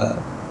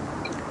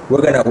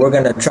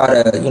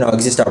try to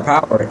exist our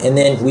power, and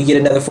then we get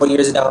another 4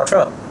 years of Donald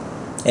Trump,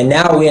 and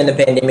now we're in the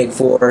pandemic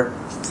for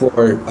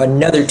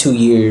another 2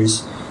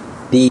 years.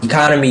 The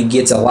economy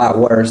gets a lot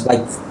worse.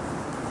 Like,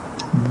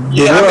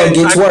 the world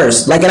gets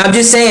worse. Like, and I'm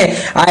just saying,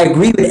 I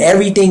agree with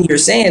everything you're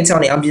saying,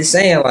 Tony. I'm just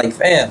saying, like,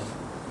 fam,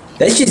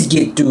 let's just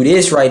get through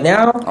this right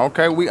now.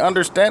 Okay, we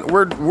understand.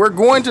 We're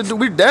going to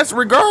do that's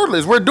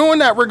regardless. We're doing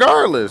that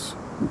regardless.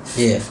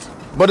 Yeah.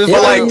 But it's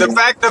like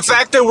the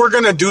fact that we're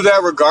gonna do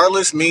that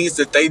regardless means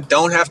that they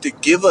don't have to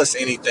give us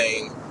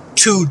anything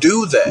to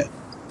do that.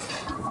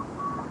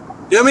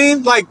 You know what I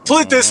mean? Like,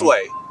 put it this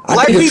way.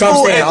 Black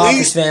people at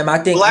least, I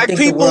think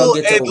the world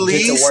gets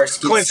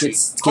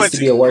to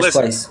be a worse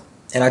place.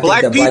 And I think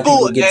that black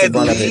people get to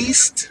run of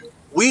it.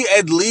 We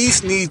at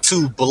least need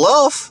to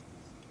bluff.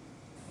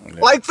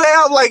 Like,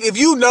 fam, like, if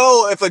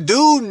a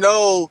dude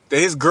know that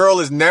his girl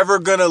is never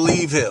gonna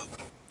leave him,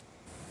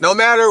 no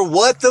matter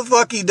what the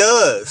fuck he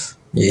does.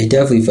 Yeah, he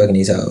definitely fucking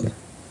these hoes.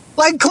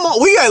 Like, come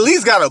on, we at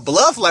least gotta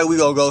bluff like we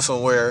gonna go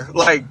somewhere.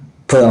 Like,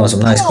 put on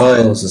some nice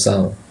clothes or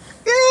something.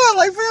 Yeah,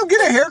 like, fam,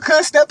 get a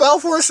haircut, step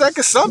out for a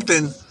second,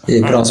 something.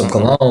 Yeah, put on some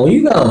cologne. Where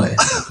you going?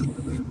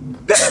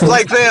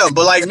 Like, fam,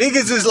 but like,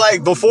 niggas is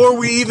like,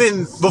 before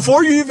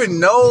you even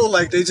know,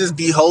 like, they just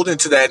beholden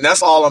to that, and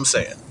that's all I'm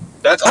saying.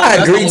 I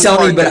agree,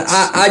 Tony, but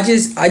I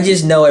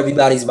just know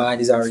everybody's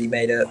mind is already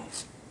made up.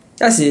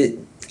 That's it.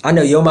 I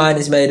know your mind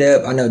is made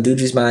up. I know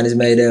Dude's mind is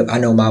made up. I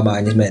know my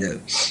mind is made up.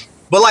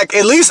 But like,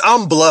 at least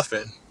I'm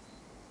bluffing.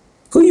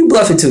 Who you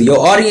bluffing to? Your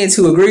audience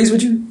who agrees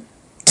with you?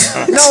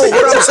 No,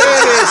 what I'm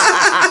saying is,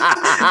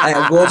 I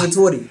am going for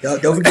 20.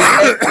 Don't forget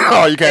that.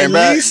 Oh, you came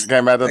back.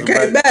 I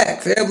came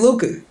back. Fab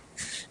Luka.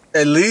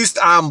 At least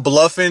I'm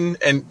bluffing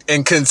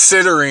and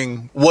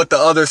considering what the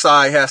other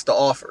side has to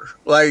offer.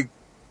 Like,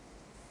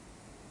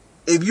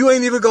 if you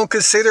ain't even gonna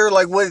consider,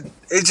 like, what,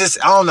 it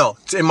just, I don't know.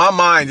 In my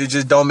mind, it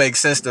just don't make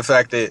sense, the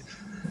fact that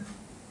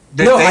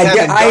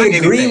I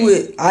agree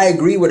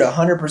with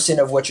 100%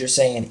 of what you're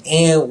saying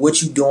and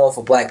what you doing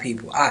for black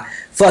people.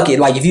 Fuck it.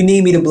 Like, if you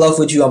need me to bluff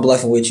with you, I'm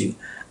bluffing with you.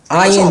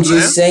 I am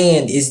just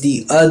saying is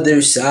the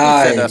other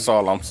side. That's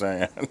all I'm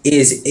saying.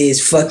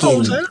 Is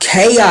fucking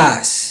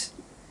chaos.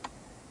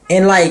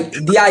 And like,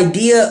 the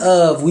idea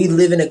of we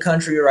live in a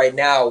country right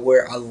now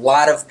where a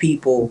lot of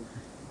people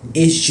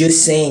is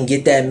just saying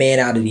get that man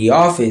out of the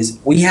office.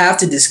 We have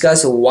to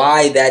discuss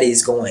why that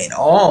is going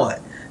on.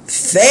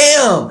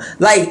 Fam,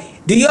 like,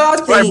 Do y'all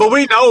think? Right, but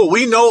we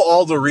know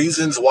all the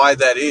reasons why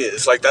that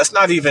is. Like, that's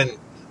not even.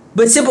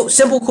 But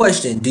simple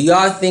question: do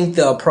y'all think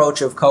the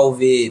approach of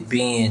COVID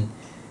being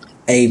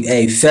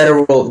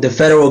the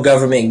federal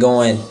government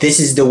going, this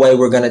is the way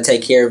we're going to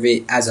take care of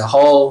it as a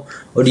whole,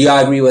 or do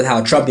y'all agree with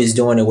how Trump is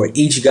doing it, where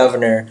each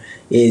governor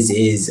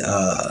is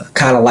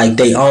kind of like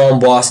their own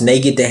boss and they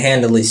get to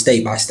handle it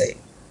state by state?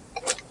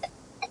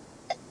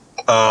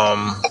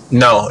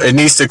 No, it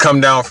needs to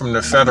come down from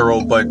the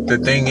federal. But the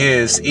thing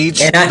is, but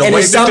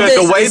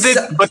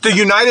the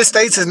United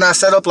States is not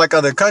set up like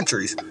other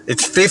countries.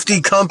 It's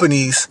 50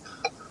 companies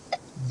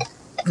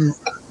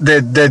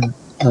that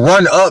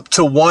run up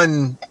to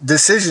one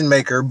decision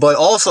maker, but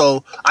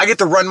also I get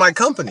to run my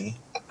company.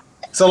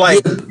 So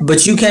like, yeah,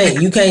 but you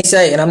can't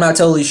say, and I'm not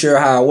totally sure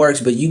how it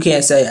works, but you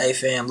can't say, hey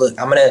fam, look,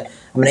 I'm gonna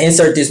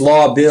insert this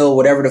law, bill,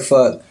 whatever the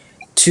fuck,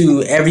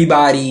 to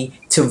everybody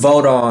to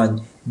vote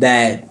on,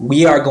 that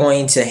we are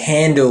going to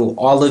handle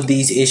all of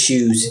these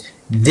issues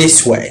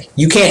this way.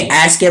 You can't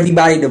ask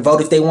everybody to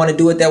vote if they want to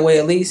do it that way,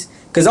 at least.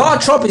 Because all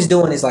Trump is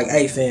doing is like,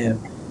 hey, fam,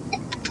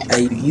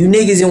 hey, you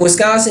niggas in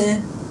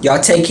Wisconsin,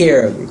 y'all take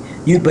care of it.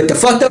 But the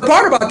fucked up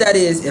part about that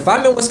is, if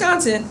I'm in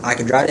Wisconsin, I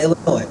can drive to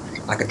Illinois.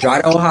 I can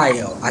drive to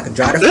Ohio. I can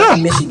drive to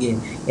fucking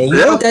Michigan. And you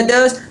know what that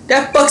does?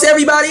 That fucks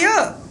everybody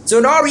up. So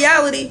in all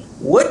reality,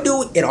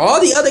 and all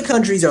the other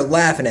countries are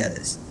laughing at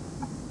us.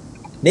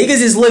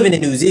 Niggas is living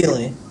in New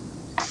Zealand.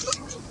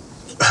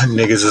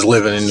 Niggas is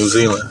living in New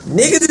Zealand.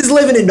 Niggas is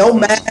living in no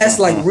mask,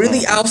 like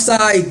really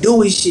outside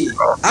doing shit.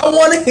 I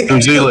want to.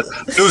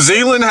 New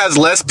Zealand has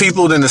less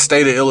people than the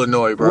state of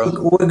Illinois,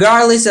 bro.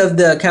 Regardless of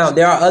the account,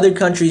 there are other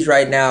countries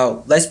right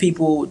now, less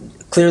people,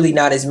 clearly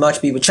not as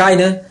much people.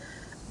 China,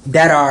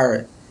 that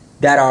are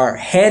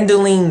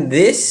handling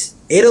this.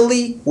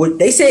 Italy,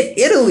 they said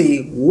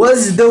Italy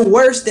was the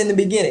worst in the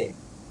beginning.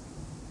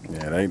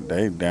 Yeah,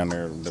 they down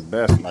there the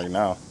best right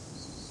now.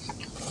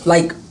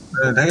 Like.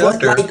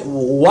 Like,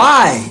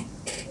 why?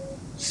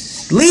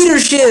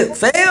 Leadership,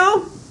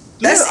 fam.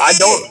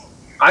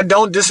 I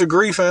don't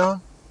disagree,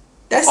 fam.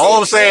 That's all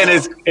I'm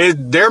saying is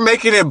they're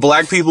making it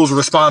black people's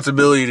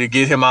responsibility to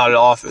get him out of the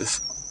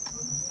office.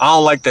 I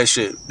don't like that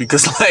shit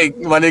because, like,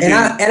 my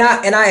nigga.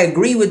 And I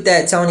agree with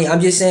that, Tony. I'm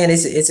just saying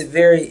it's a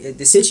very,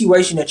 the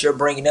situation that you're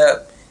bringing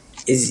up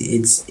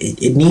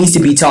it needs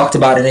to be talked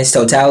about in its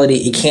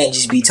totality. It can't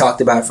just be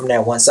talked about from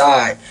that one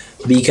side,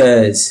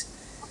 because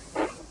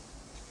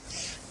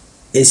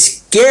it's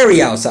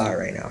scary outside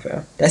right now,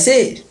 fam. That's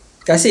it.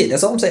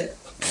 That's all I'm saying.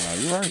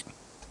 You're right.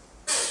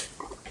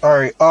 All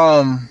right.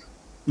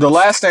 The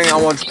last thing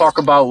I wanted to talk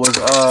about was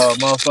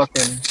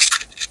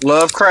motherfucking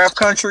Lovecraft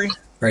Country.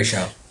 Great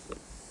show.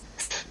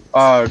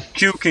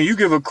 Q, can you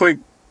give a quick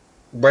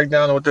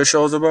breakdown of what this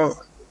show is about?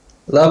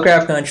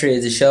 Lovecraft Country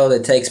is a show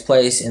that takes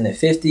place in the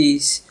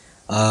 50s.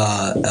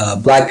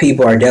 Black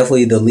people are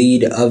definitely the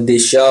lead of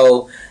this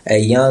show. A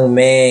young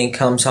man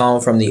comes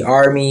home from the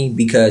army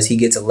because he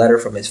gets a letter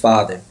from his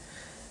father.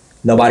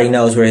 Nobody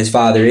knows where his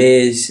father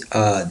is.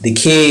 The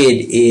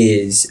kid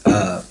is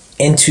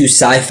into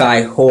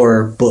sci-fi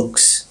horror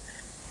books,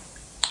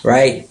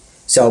 right?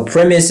 So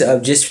premise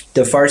of just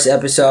the first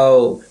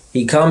episode,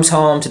 he comes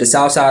home to the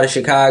south side of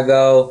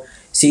Chicago,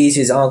 sees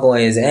his uncle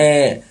and his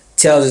aunt,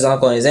 tells his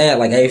uncle and his aunt,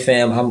 like, hey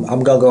fam,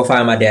 I'm gonna go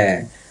find my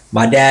dad.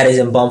 My dad is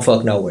in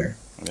bumfuck nowhere.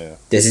 Yeah.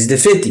 This is the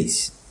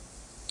 50s,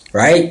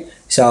 right?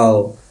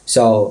 So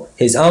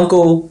his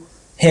uncle,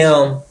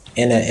 him,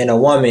 and a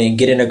woman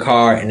get in a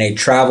car and they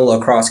travel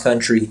across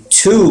country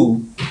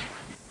to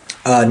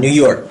New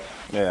York.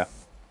 Yeah.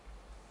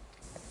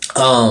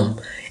 And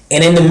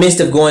in the midst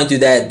of going through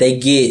that, they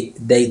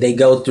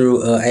go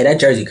through hey, that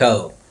jersey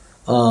cold.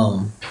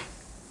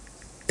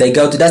 They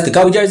go through, that's the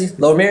Kobe jersey,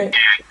 Lower Merion.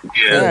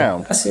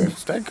 Yeah. That's it.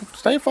 Stay focused.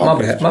 Stay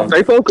focused.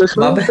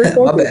 My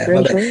bad.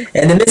 And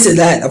in the midst of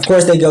that, of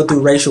course, they go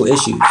through racial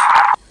issues.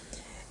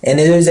 And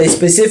there's a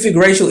specific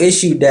racial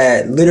issue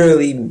that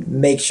literally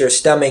makes your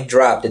stomach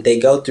drop that they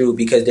go through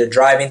because they're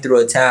driving through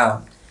a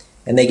town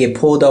and they get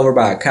pulled over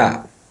by a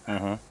cop.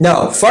 Uh-huh.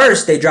 No,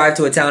 first they drive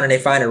to a town and they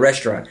find a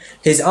restaurant.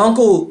 His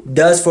uncle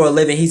does for a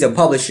living, he's a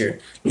publisher.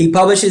 He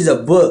publishes a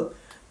book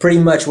pretty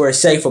much where it's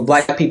safe for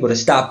black people to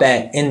stop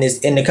at in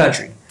the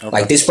country. Okay.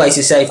 Like, this place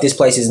is safe, this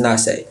place is not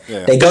safe.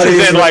 Yeah. They go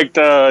this is in like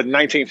the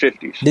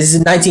 1950s. This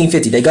is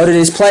 1950. They go to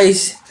this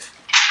place.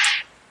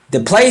 The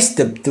place,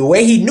 the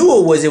way he knew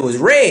it was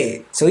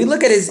red. So he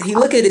look at his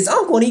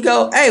uncle and he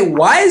go, hey,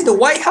 why is the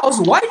White House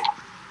white?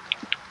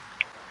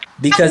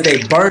 Because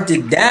they burnt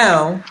it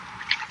down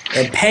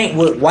and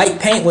white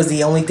paint was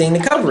the only thing to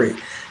cover it.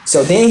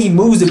 So then he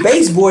moves the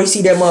baseboard,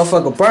 see that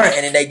motherfucker burnt,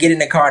 and then they get in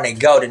the car and they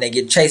go, then they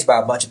get chased by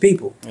a bunch of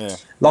people. Yeah.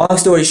 Long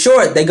story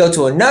short, they go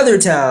to another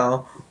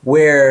town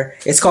where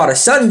it's called a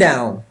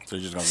sundown So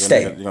you're just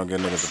state. gonna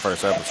get into the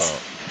first episode.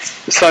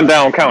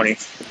 Sundown County.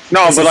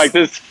 No, but like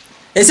this.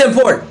 It's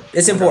important.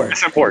 It's important.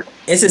 It's important.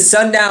 It's a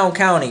sundown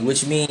county,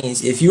 which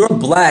means if you're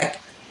black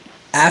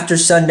after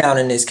sundown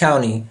in this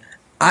county,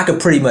 I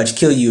could pretty much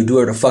kill you or do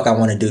whatever the fuck I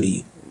want to do to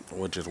you.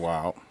 Which is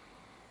wild.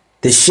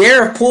 The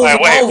sheriff pulls him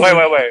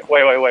over.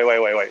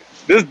 Wait.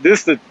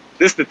 This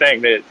this is the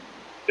thing that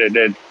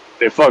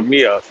fucked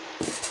me up.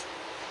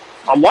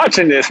 I'm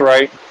watching this,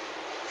 right?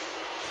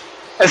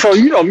 And so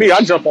you know me,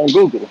 I jump on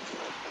Google.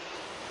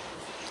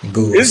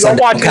 I'm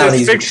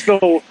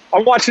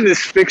watching this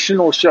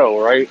fictional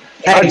show, right?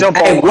 I jump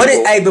on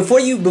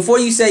Google. Before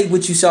you say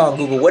what you saw on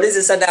Google, what is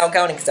a sundown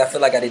county? Because I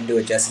feel like I didn't do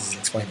it justice in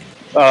explaining it.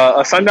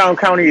 A sundown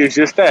county is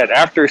just that.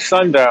 After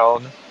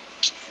sundown,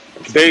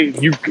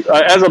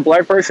 as a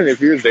black person, if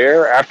you're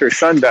there after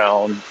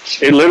sundown,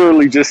 it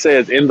literally just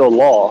says in the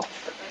law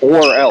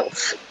or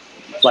else.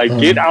 Like,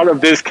 get out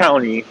of this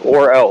county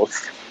or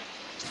else.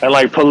 And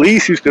like,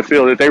 police used to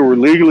feel that they were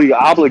legally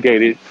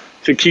obligated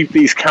to keep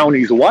these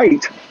counties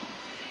white.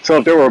 So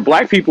if there were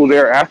black people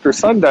there after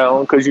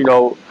sundown, because, you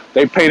know,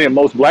 they painted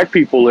most black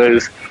people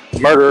as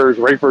murderers,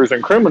 rapers,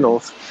 and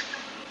criminals.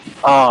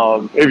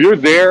 If you're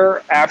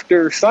there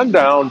after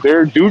sundown,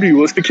 their duty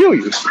was to kill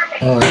you.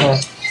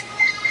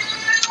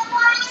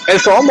 And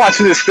so I'm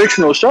watching this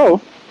fictional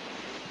show.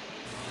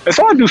 And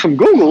so I do some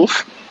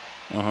Googles.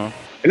 And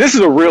this is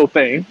a real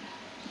thing.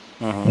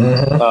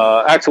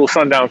 Actual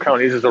sundown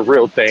counties is a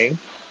real thing.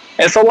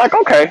 And so, like,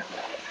 okay.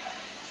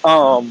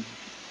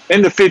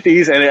 In the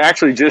 50s, and it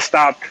actually just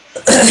stopped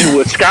in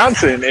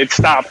Wisconsin. It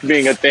stopped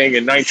being a thing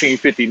in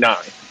 1959.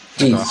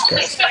 Jesus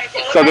Christ.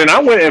 So then I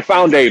went and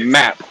found a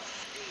map.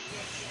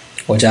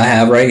 Which I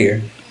have right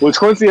here. Which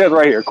Quincy has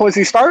right here.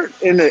 Quincy, start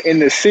in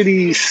the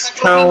cities,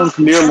 towns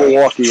near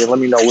Milwaukee, and let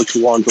me know which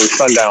ones are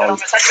sundown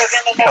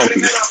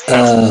counties.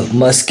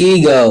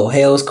 Muskego,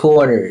 Hales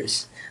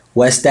Corners,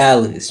 West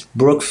Dallas,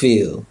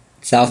 Brookfield,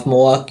 South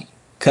Milwaukee,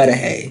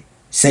 Cudahy,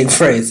 St.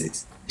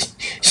 Francis,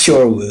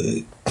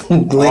 Shorewood,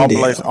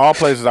 Glendale. All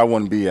places I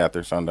wouldn't be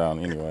after sundown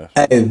anyway.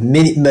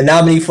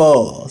 Menominee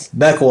Falls,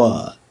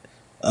 Beckwith,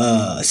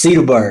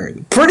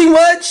 Cedarburg. Pretty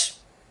much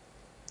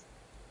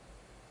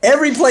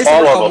every place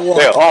all of them.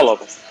 Milwaukee. Yeah, all of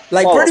them.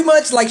 Like all pretty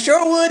much like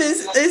Shorewood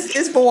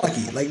is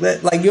Milwaukee. Like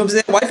that, like you know what I'm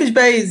saying? Whitefish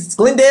Bay is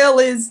Glendale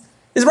is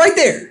right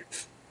there.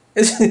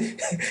 It's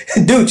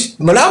Dooch,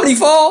 Menominee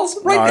Falls,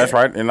 right there. That's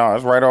right. No,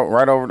 it's right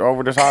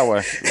over this highway.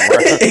 Like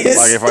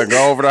if I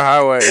go over the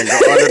highway and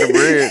go under the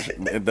bridge,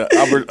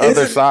 the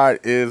other side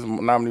is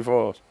Menominee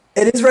Falls.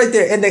 It is right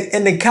there, and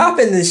the cop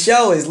in the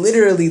show is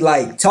literally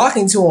like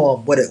talking to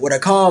him with a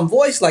calm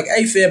voice, like,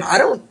 "Hey, fam,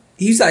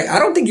 He's like, I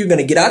don't think you're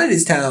gonna get out of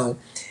this town."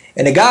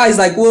 And the guy's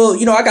like, "Well,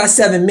 you know, I got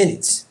 7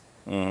 minutes."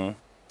 And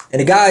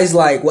the guy's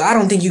like, "Well, I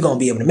don't think you're gonna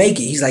be able to make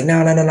it." He's like, "No,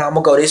 I'm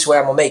gonna go this way.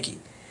 I'm gonna make it."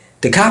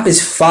 The cop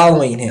is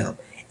following him.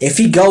 If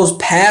he goes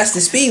past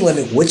the speed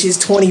limit, which is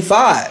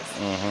 25,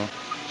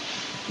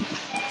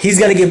 he's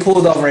gonna get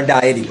pulled over and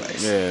die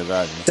anyways. Yeah,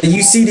 exactly. So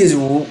you see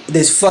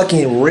this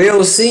fucking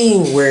real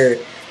scene where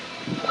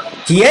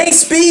he ain't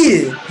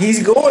speeding.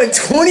 He's going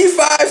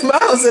 25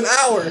 miles an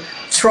hour,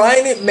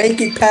 trying to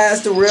make it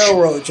past the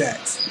railroad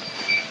tracks.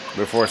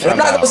 Before I'm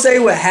not gonna say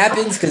what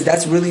happens because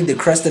that's really the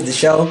crust of the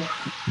show,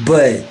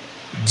 but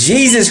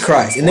Jesus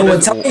Christ! And then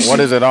what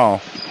is it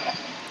on?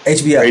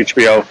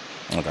 HBO.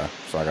 Okay,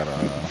 so I gotta.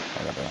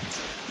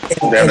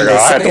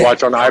 I had to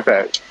watch on the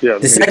iPad. Yeah.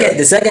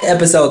 The second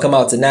episode come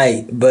out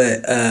tonight,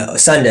 but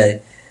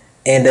Sunday.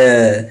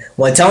 And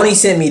when Tony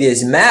sent me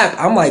this map,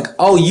 I'm like,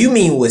 "Oh, you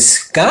mean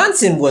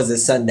Wisconsin was a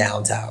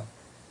sundown town?"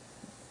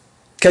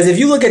 Because if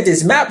you look at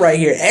this map right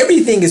here,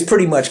 everything is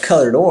pretty much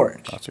colored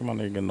orange. I see my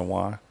nigga in the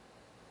wine.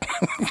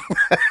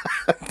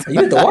 Are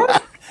you at the wine?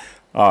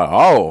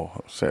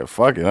 Said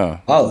fuck it, huh?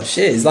 Oh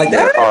shit, it's like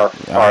that.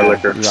 Our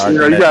liquor.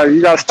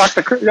 You gotta stock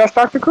the crib. You gotta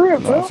stock the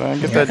crib. You know what I'm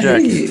saying? Get that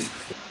jacket.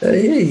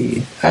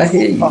 I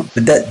hear you.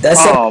 But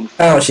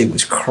that shit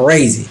was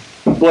crazy.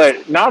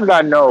 But now that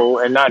I know,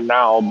 and not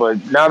now, but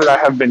now that I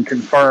have been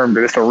confirmed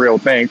that it's a real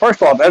thing.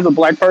 First off, as a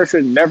black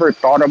person, never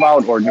thought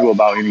about or knew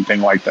about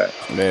anything like that.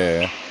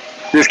 Yeah.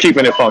 Just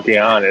keeping it funky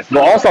honest.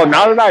 But also,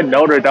 now that I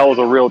know that was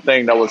a real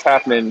thing that was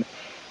happening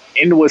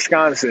in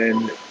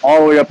Wisconsin all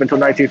the way up until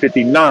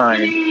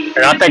 1959,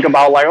 and I think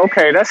about like,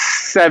 okay,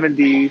 that's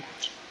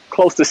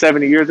close to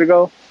 70 years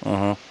ago,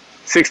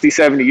 60,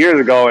 70 years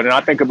ago, and then I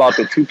think about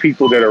the two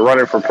people that are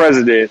running for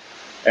president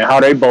and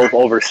how they both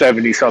over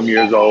 70 some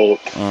years old,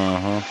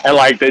 and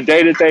like the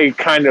day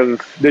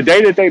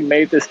that they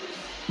made this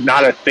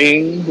not a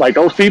thing, like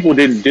those people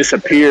didn't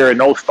disappear and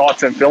those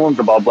thoughts and feelings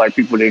about black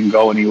people didn't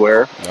go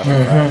anywhere,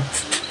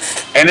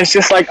 and it's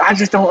just like I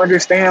just don't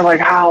understand like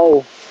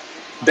how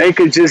they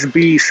could just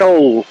be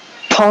so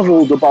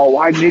puzzled about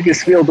why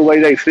niggas feel the way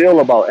they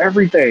feel about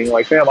everything.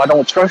 Like, fam, I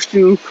don't trust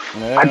you.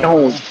 Yeah. I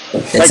don't.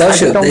 They're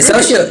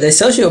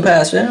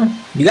sociopaths, fam.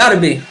 You gotta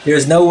be.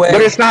 There's no way.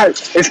 But it's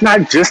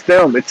not just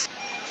them. It's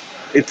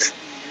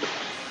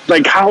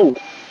like how,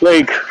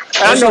 like,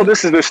 I know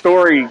this is the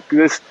story.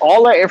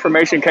 All that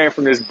information came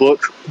from this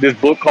book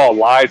called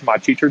Lies My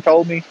Teacher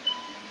Told Me.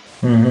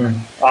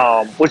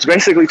 Which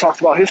basically talks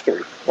about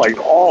history. Like,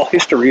 all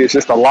history is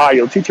just a lie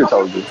your teacher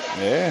told you.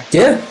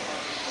 Yeah.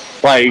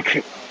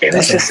 Like, and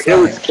it's just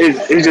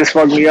it just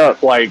fucked me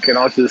up. Like, and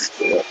I was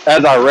just,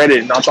 as I read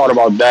it, and I thought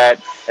about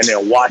that, and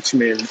then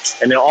Watchmen,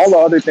 and then all the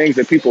other things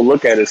that people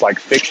look at as like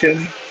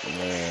fiction.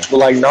 But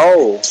like,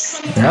 no,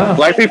 No.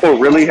 black people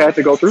really had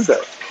to go through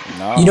that.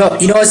 No.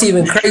 You know what's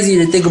even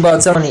crazier to think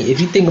about, Tony? If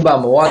you think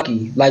about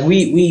Milwaukee, like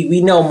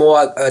we know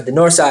Milwaukee, the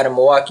north side of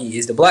Milwaukee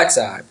is the black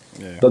side,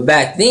 but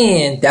back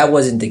then that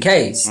wasn't the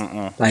case.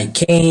 Like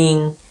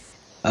King,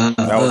 that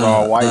was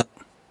all white.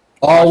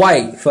 All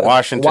white.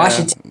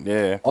 Washington,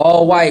 yeah,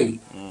 all white.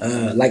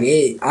 Like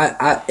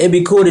it'd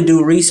be cool to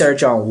do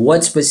research on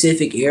what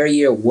specific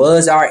area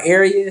was our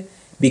area,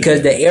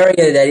 because the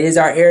area that is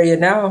our area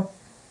now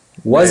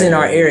wasn't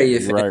our area.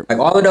 Right. Like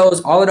all of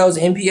those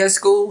MPS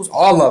schools,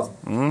 all of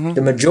them,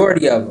 the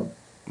majority of them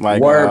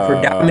were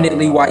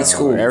predominantly white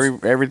schools.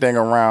 Everything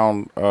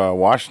around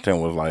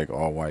Washington was like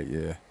all white.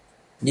 Yeah.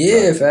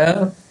 Yeah,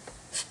 fam.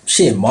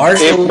 Shit,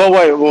 Marshall. But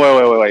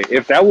wait.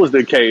 If that was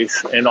the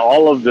case, and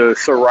all of the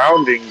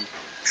surrounding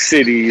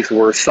cities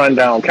were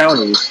sundown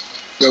counties,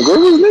 where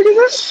was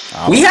niggas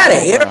at? We had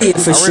an area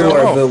for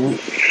sure, but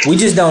we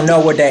just don't know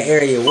what that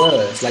area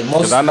was. Like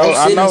most, I know,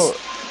 cities,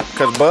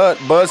 because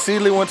Bud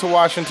Seeley went to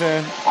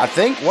Washington. I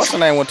think what's her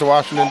name went to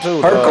Washington too.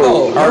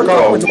 Urkel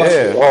went to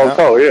Washington.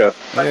 Urkel,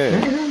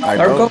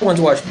 Urkel went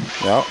to Washington.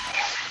 Yep.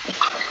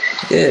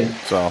 Yeah.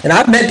 So. And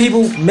I've met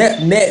people,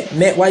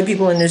 met white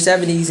people in their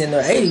 70s and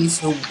their 80s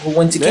who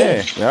went to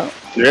King. Yeah.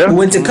 Who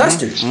went to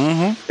Custer.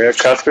 Yeah,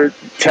 Custer.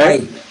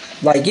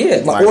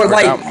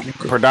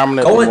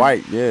 Predominantly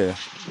white. Yeah.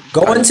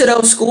 Go into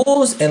those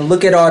schools and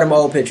look at all them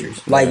old pictures.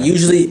 Like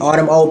usually all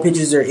them old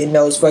pictures are in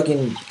those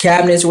fucking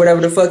cabinets or whatever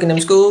the fuck in them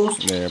schools.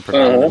 Yeah,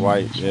 predominantly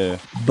white. Yeah.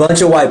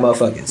 Bunch of white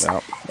motherfuckers.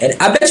 Yep. And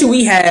I bet you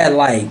we had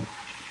like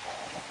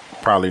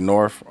probably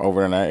north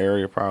over in that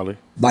area, probably.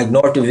 Like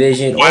North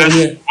Division. West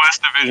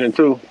Division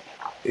too.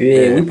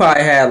 Yeah, we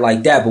probably had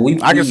like that,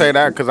 but I can say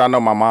that because I know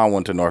my mom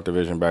went to North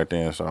Division back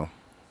then, so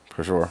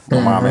for sure. My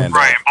mom and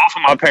right. Both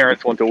of my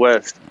parents went to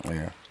West.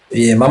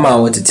 Yeah, my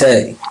mom went to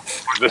Tech.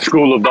 The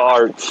School of the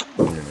Arts.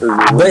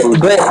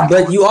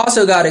 But you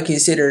also got to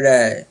consider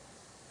that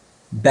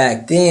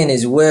back then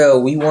as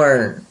well, we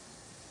weren't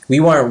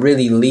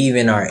really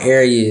leaving our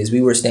areas.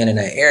 We were staying in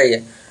that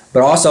area,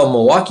 but also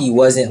Milwaukee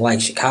wasn't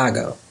like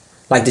Chicago.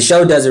 Like the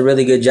show does a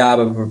really good job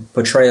of a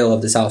portrayal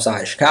of the South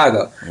Side of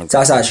Chicago.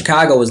 South Side of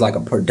Chicago was like a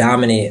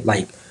predominant,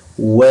 like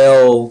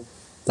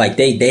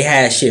they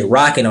had shit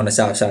rocking on the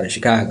South Side of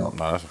Chicago.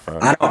 No, that's a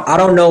fact. I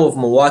don't know if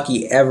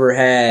Milwaukee ever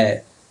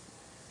had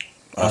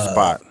a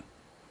spot.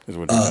 Is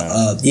what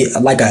you're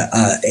saying. Like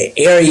a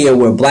area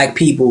where black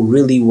people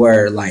really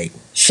were like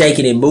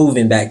shaking and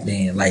moving back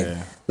then. Like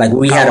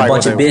we had a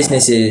bunch of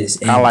businesses.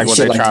 Kind of like what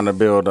they're trying to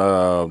build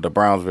the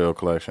Brownsville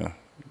collection.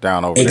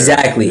 Down over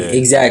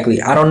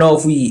exactly. I don't know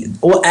if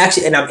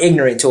actually, and I'm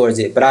ignorant towards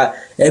it, but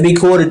it'd be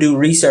cool to do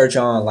research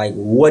on like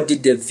what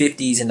did the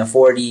 50s and the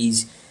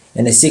 40s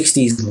and the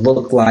 60s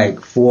look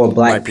like for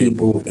black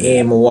people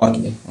in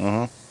Milwaukee.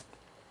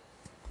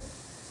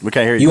 We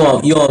can't hear you.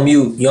 You on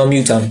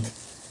mute, Tony.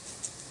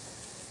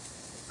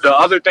 The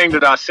other thing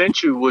that I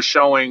sent you was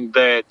showing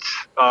that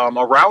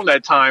around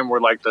that time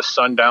where like the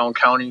sundown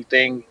county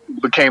thing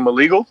became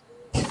illegal,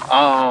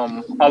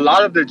 a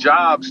lot of the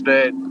jobs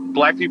that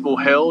black people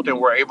held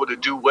and were able to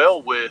do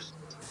well with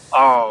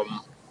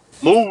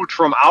moved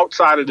from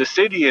outside of the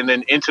city and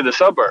then into the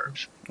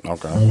suburbs.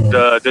 Okay.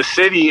 The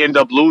city ended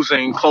up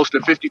losing close to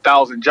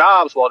 50,000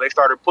 jobs while they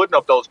started putting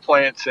up those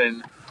plants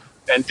and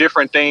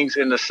different things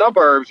in the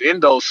suburbs in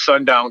those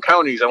sundown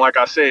counties. And like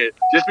I said,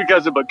 just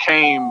because it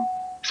became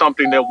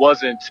something that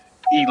wasn't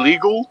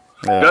illegal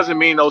doesn't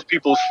mean those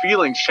people's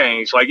feelings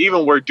changed. Like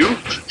even where Duke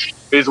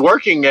is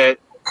working at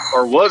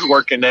or was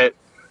working at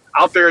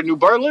out there in New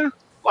Berlin,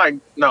 like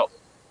no,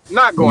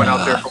 not going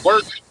out there for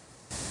work.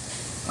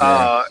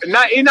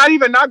 Not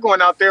even not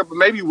going out there, but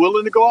maybe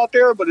willing to go out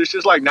there. But it's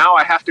just like now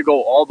I have to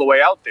go all the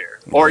way out there.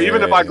 Or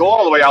even if I go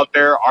all the way out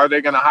there, are they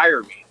going to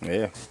hire me?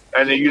 Yeah.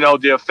 And then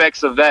the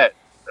effects of that.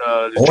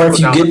 Or if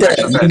you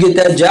get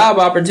that job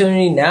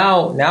opportunity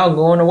now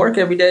going to work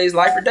every day is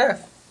life or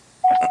death.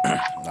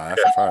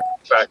 That's a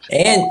fact.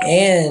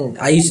 And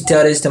I used to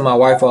tell this to my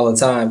wife all the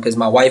time because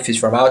my wife is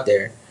from out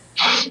there.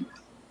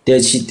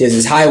 There's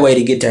this highway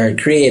to get to her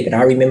crib, and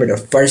I remember the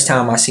first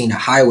time I seen the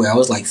highway, I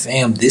was like,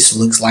 "Fam, this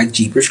looks like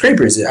Jeepers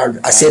Creepers."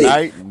 I said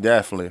it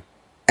definitely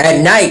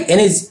at night,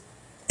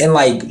 and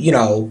like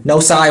no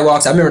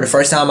sidewalks. I remember the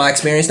first time I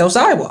experienced no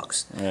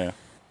sidewalks. Yeah.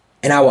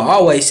 And I will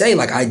always say,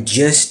 like, I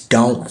just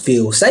don't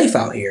feel safe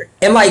out here.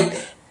 And, like,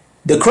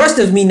 the crust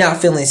of me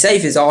not feeling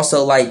safe is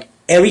also, like,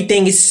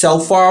 everything is so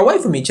far away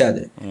from each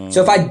other.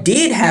 So if I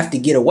did have to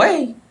get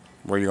away...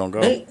 Where you gonna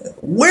go?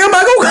 Where am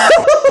I gonna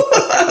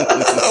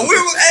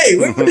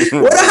go?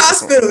 Where the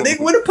hospital? Nigga,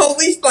 where the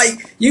police?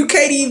 Like, you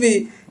can't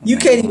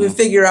even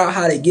figure out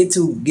how to get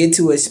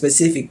to a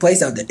specific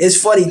place out there. It's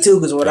funny,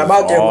 too, because when I'm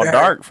out there... It's all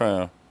dark,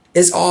 fam.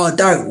 It's all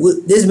dark.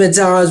 There's been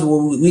times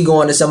where we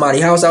go into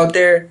somebody's house out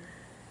there,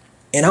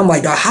 and I'm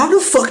like, how the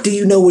fuck do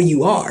you know where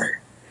you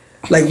are?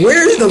 Like,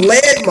 where's the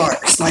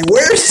landmarks? Like,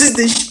 where's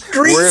this?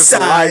 Where's the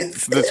sign?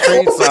 lights? The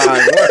street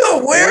sign.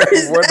 Where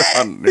is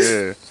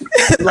that?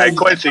 Hey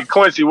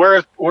Quincy,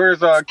 where's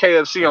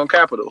KFC on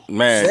Capitol?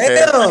 Man,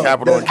 Damn.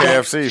 Capital and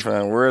KFC,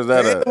 fam. Where is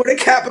that at? Where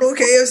the Capital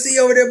KFC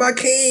over there by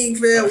King,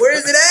 fam? Where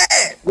is it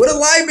at? Where the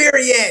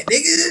library at,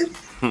 nigga?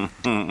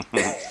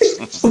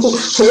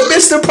 Where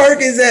Mr.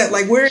 Perkins at?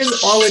 Like, where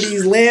is all of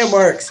these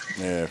landmarks?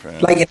 Yeah, fam.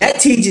 Like, and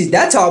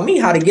that taught me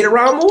how to get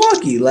around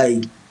Milwaukee.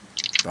 Like,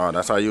 Oh,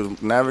 that's how you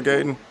was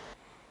navigating?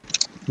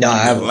 no,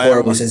 I have a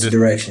horrible sense of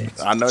direction.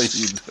 I know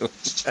you do.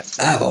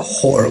 I have a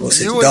horrible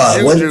sense You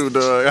of was juju,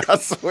 dog. I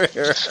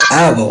swear. I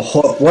have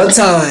one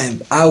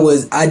time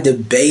I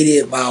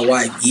debated my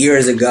wife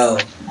years ago,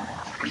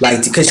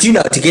 like, because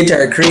to get to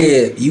her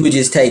crib, you would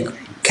just take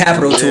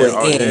Capital to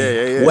an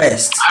end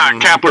west.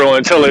 Capitol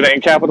until it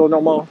ain't Capitol no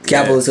more.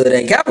 Capital to it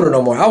ain't Capital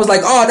no more. I was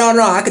like, oh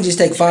no, I could just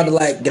take Fond du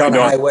Lac, get on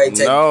the highway,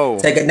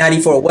 take a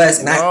 94 west,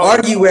 and I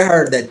argue with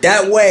her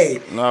that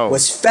way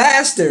was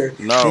faster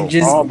than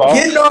just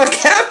getting on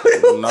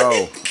Capital.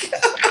 No.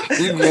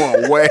 You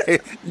going way,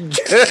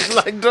 just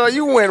like, dog,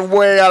 you went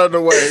way out of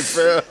the way,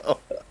 fam.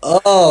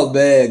 Oh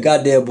man,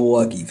 goddamn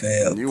Milwaukee,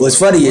 fam. What's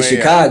funny is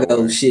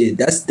Chicago, shit.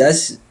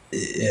 That's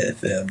yeah,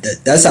 fam.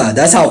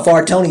 That's how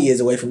far Tony is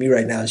away from me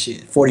right now,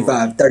 shit.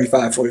 45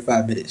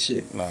 minutes,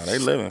 shit. Nah, they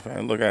living,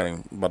 fam. Look at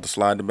him. About to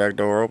slide the back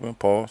door open.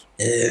 Pause.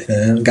 Yeah,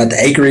 fam. Got the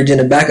acreage in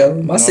the back of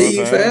him. I see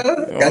you, fam.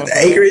 Got the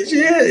acreage,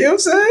 yeah. You know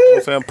what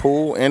I'm saying?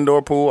 Pool,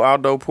 indoor pool,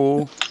 outdoor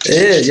pool.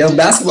 Yeah, young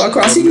basketball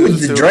across you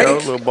with the Drake.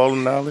 Little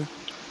bowling alley.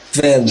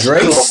 Fam,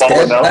 Drake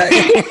stepped back.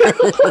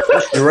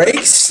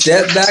 Drake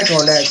stepped back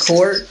on that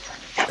court.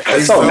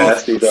 It's so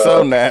nasty, dog.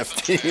 So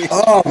nasty.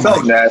 Oh,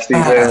 so nasty,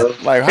 man.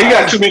 Like, he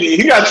got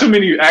too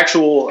many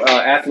actual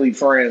athlete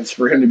friends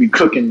for him to be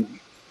cooking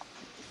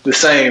the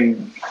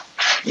same.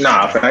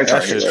 Nah, I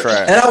that shit's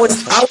trash. And I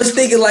was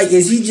thinking, like,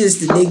 is he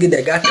just the nigga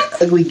that got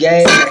the ugly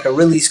game that can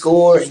really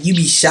score, and you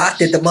be shocked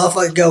that the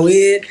motherfucker go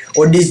in,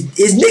 or is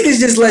niggas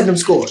just letting them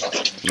score?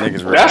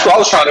 That's what I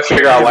was trying to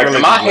figure out. Like,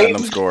 am I hating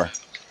them score?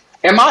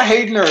 Am I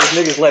hating, or is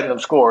niggas letting them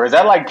score? Is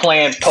that like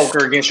playing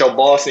poker against your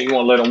boss and you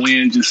want to let him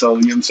win just so,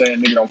 you know what I'm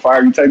saying, nigga don't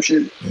fire you type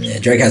shit? Yeah,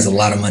 Drake has a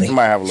lot of money. You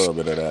might have a little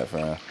bit of that,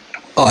 fam.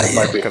 Oh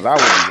yeah, because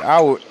I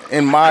would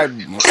in my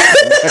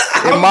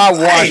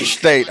watch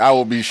state, I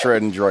will be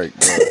shredding Drake.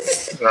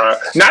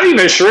 Not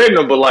even shredding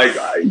him, but like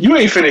you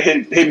ain't finna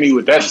hit me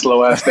with that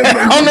slow ass step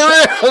back. On the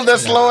real, that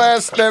slow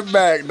ass step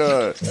back,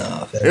 dog.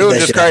 No, it was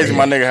just crazy.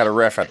 My nigga had a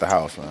ref at the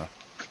house, man.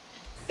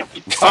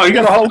 Oh, you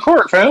got a whole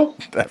court, fam.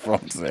 That's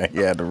what I'm saying.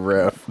 Yeah, the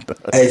ref.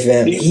 Hey,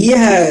 fam, he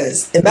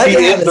has.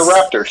 Imagine having the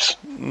Raptors.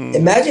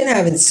 Imagine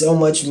having so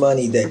much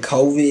money that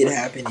COVID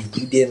happened and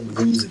you didn't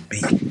lose a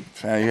beat.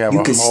 Fam,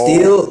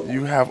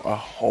 you have a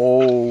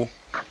whole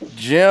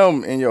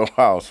gym in your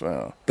house,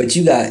 fam. But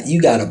you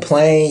got a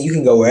plane. You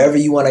can go wherever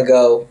you want to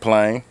go.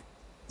 Plane.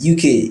 You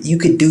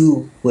could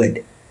do what,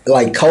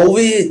 like,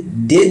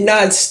 COVID did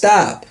not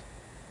stop.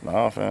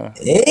 Nah, fam.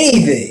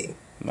 Anything.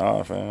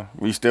 Nah, fam.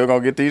 We still gonna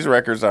get these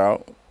records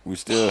out. We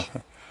still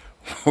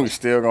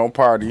gonna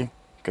party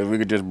because we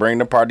could just bring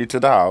the party to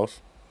the house.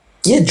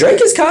 Yeah,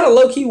 Drake is kind of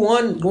low key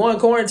one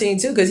quarantine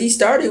too because he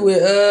started with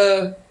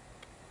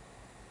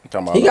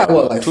he got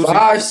what, like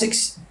 5,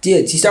 6. Yeah,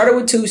 he started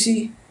with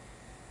Tootsie.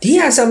 He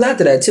had something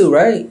after that too,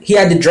 right? He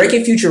had the Drake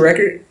and Future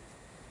record.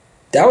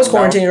 That was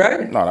quarantine,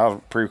 right? No, that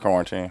was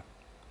pre-quarantine.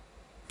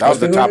 That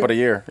was the top of the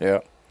year. Yeah.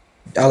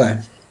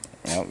 Okay.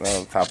 Yeah, that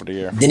was top of the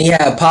year. Then he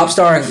had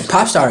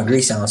Popstar and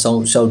Grease sound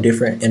so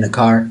different in the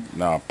car.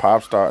 No,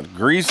 Popstar,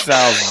 Grease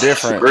sounds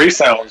different. Grease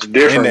sounds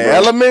different in the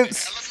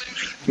elements.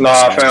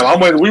 Nah, fam.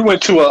 We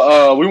went to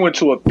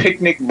a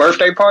picnic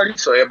birthday party,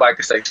 so everybody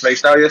could stay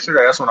spaced out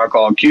yesterday. That's when I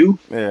called Q.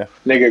 Yeah.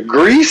 Nigga,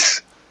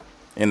 Grease.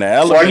 In the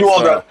elements. Why you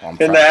on I'm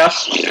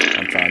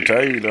trying to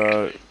tell you,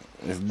 dog.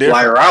 It's different.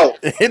 Fly her out.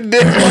 It's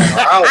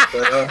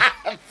different.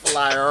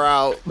 Fly her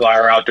out. Fly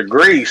her out to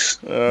Greece.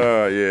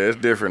 Yeah, it's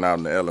different out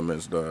in the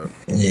elements, dog.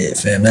 Yeah,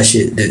 fam, that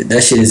shit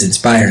is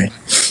inspiring.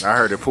 I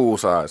heard it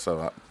poolside,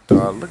 so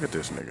dog, look at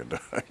this nigga,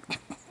 dog.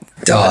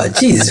 Dog,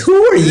 Jesus, who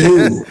are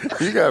you?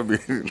 You gotta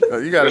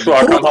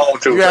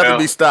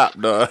be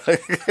stopped, dog.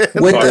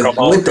 with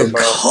the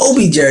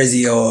Kobe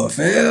jersey on,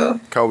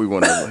 fam. Kobe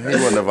wouldn't have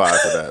vibe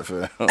for that,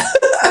 fam.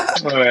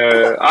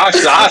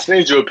 I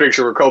sent you a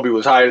picture where Kobe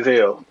was high as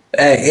hell.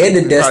 Hey, and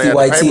the dusty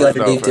white tee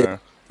underneath there.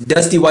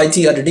 Dusty white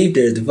tee underneath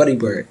there is the funny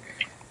part.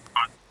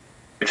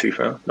 See,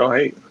 fam, don't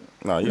hate.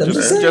 No, you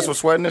just was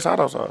sweating this hot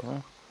outside,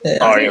 man.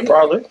 Yeah, yeah,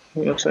 probably.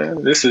 You know what I'm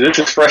saying? This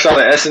is fresh out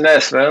of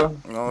S&S,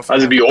 man. You know I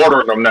just be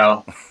ordering them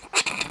now.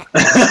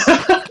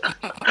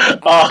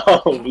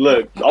 Oh,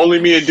 look. Only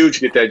me and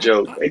Dooch get that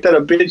joke. Ain't that a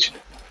bitch?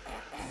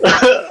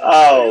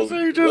 Oh. So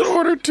you just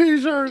ordered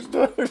t-shirts,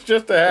 though. It's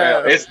just a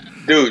hat. It's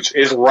Dooch.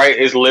 It's right.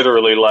 It's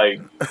literally like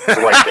it's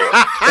right there.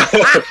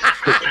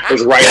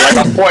 It's right.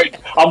 Like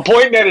I'm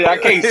pointing at it. I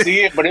can't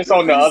see it, but it's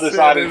on the other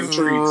side of the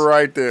trees.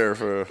 Right there,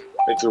 fam.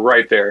 It's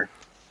right there.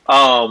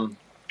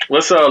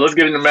 Let's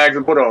get into mags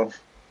and put on.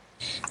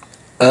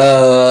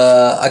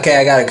 Okay,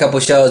 I got a couple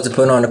shows to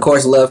put on. Of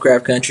course,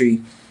 Lovecraft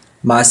Country.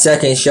 my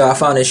second show, I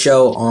found a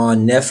show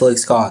on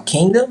Netflix called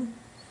Kingdom.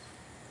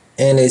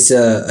 And it's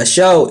a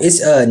show.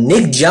 It's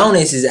Nick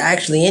Jonas is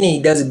actually in it.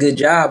 He does a good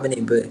job in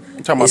it, but You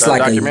talking about it's that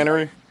like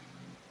documentary?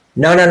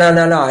 No.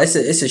 It's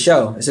a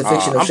show. It's a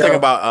fictional I'm show. thinking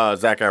about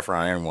Zac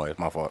Efron anyway. It's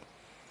my fault.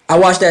 I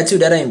watched that too.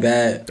 That ain't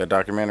bad. That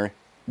documentary?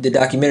 The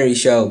documentary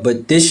show.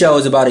 But this show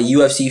is about a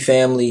UFC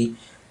family.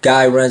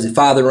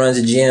 Father runs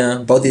a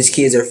gym. Both his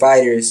kids are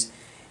fighters.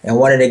 And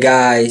one of the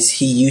guys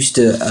he used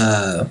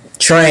to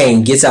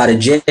train gets out of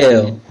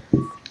jail.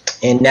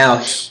 And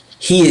now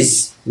he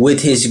is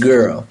with his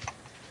girl.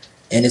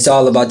 And it's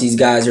all about these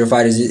guys who are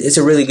fighters. It's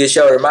a really good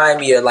show. It reminds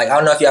me of, like, I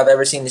don't know if y'all have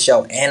ever seen the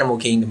show Animal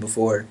Kingdom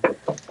before.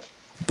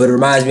 But it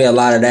reminds me a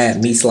lot of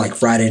that. Meets like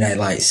Friday Night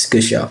Lights.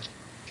 Good show.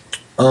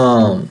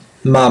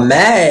 My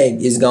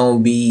mag is going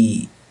to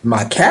be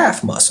my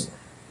calf muscle.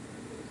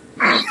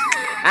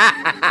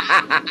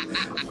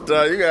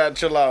 Duh, you gotta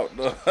chill out.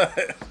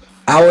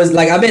 I was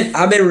like, I've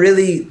been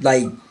really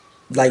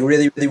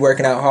really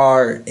working out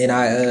hard, and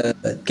I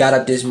got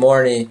up this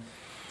morning,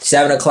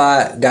 7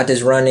 o'clock, got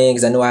this run in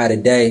because I knew I had a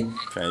day.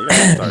 Man, you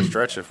gotta start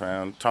stretching,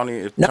 fam.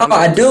 Tony,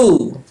 I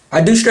do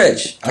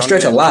stretch. I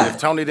stretch a lot. If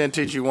Tony didn't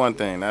teach you one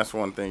thing, that's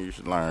one thing you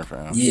should learn,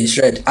 fam. Yeah,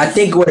 stretch. I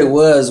think what it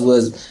was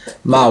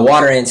my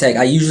water intake.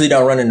 I usually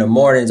don't run in the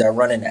mornings. I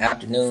run in the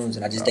afternoons,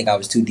 and I just think I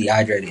was too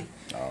dehydrated.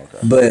 Oh, okay.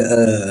 But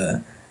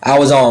I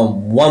was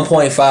on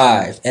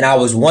 1.5, and I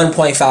was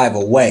 1.5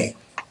 away.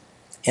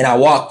 And I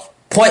walked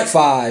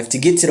 0.5 to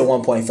get to the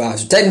 1.5.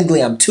 So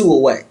technically, I'm 2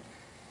 away.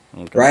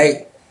 Okay.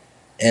 Right?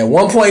 And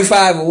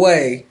 1.5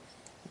 away,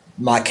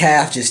 my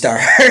calf just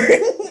started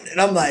hurting.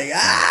 And I'm like,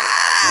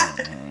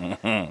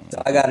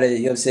 So I gotta, you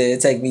know what I'm saying,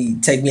 take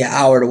me an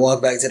hour to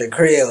walk back to the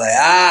crib.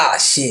 Like,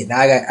 shit. Now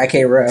I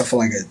can't run for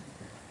like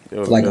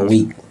a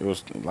week. It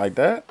was like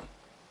that?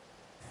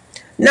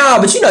 No,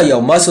 but you know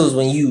your muscles,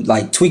 when you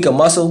like tweak a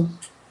muscle,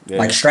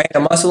 like strain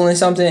a muscle and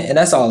something, and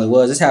that's all it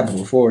was. It's happened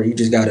before. You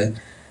just gotta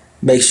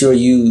make sure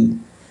you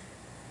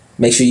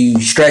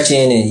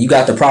stretching and you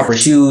got the proper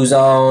shoes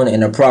on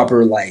and the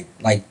proper like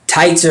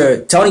tights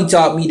are. Tony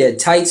taught me that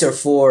tights are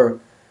for.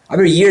 I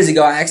remember years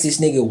ago I asked this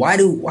nigga, why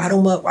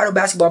do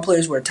basketball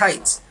players wear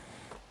tights?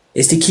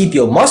 It's to keep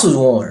your muscles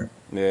warm.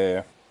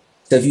 Yeah.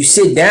 So if you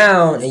sit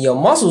down and your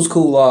muscles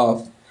cool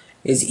off,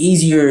 it's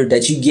easier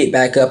that you get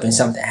back up and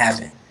something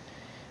happen.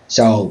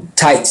 So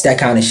tights, that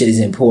kind of shit is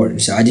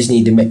important. So I just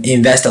need to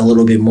invest a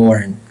little bit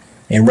more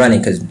in running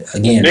because,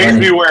 again, niggas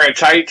be wearing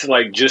tights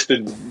like just to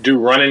do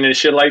running and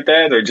shit like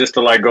that, or just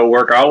to like go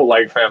work out.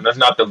 Like, fam, that's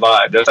not the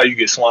vibe. That's how you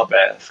get swamp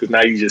ass, because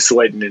now you just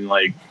sweating and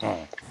like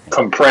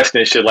compressed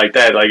and shit like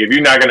that. Like, if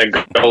you're not gonna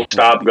go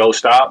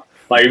stop.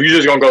 Like, if you're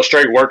just gonna go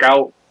straight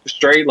workout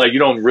straight, like, you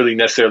don't really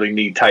necessarily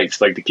need tights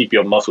like to keep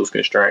your muscles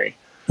constrained.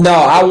 No,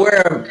 I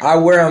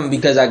wear them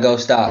because I go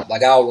stop.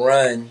 Like, I'll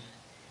run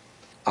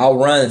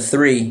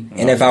 3,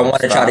 and if I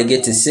want to try to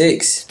get to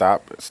 6,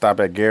 stop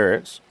at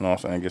Garrett's. You know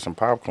what I'm saying? Get some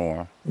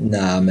popcorn.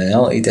 Nah, man, I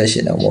don't eat that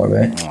shit no more,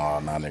 man.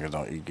 Oh, nah, niggas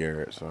don't eat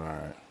Garrett's. All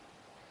right.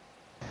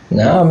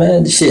 Nah,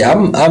 man, shit,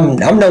 I'm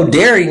no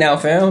dairy now,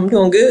 fam. I'm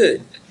doing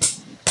good.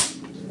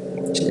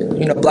 Shit,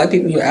 you know, black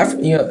people,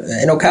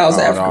 ain't no cows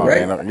in Africa,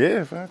 right?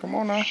 Yeah, fam, come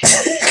on now.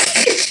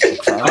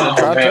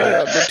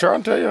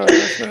 trying to tell you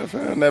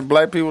that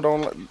black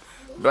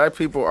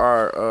people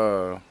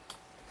are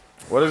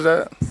what is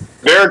that?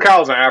 There are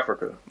cows in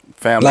Africa.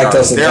 Fam,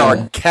 there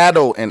are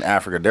cattle in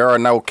Africa. There are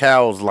no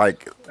cows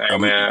like. Hey,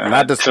 man,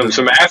 not just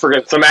some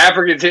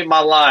Africans hit my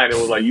line. It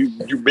was like you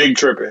big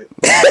tripping.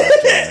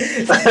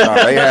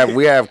 They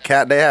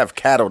have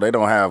cattle. They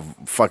don't have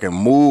fucking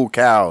moo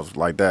cows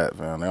like that,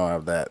 fam. They don't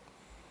have that.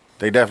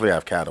 They definitely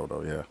have cattle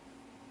though. Yeah.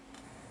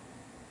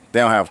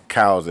 They don't have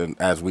cows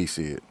as we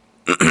see it.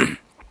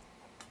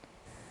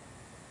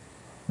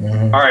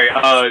 All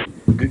right,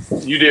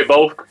 you did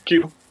both,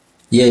 Q?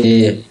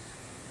 Yeah.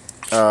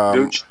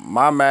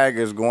 My mag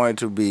is going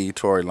to be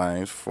Tory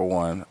Lanez for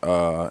one.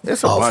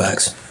 It's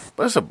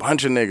a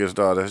bunch of niggas,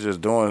 dog, that's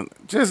just doing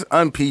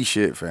un-P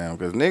shit, fam.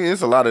 Because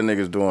it's a lot of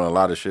niggas doing a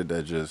lot of shit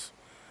that just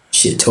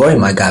shit. Tory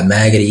might got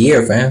mag of the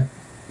year, fam.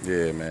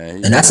 Yeah,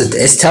 man. And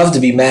it's tough to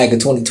be mag of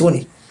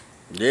 2020.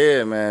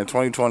 Yeah, man.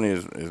 2020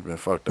 has been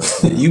fucked up.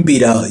 You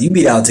beat out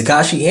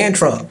Tekashi and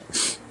Trump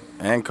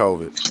and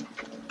COVID.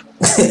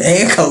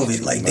 And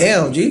COVID, like,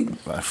 damn, G.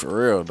 Like,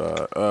 for real,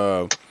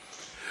 dog.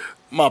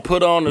 My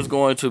put on is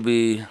going to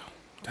be,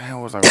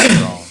 damn, what's I going to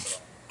put on?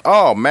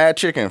 Oh, Mad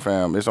Chicken,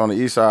 fam. It's on the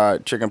east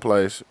side, chicken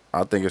place.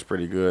 I think it's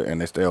pretty good, and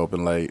they stay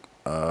open late.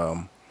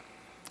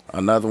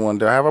 Another one,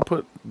 have I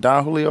put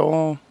Don Julio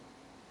on?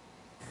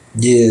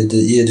 Yeah,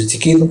 the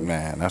tequila.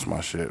 Man, that's my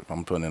shit.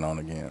 I'm putting it on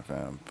again,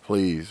 fam.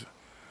 Please.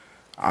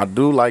 I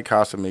do like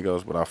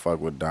Casamigos, but I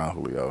fuck with Don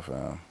Julio,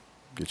 fam.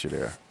 Get you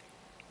there.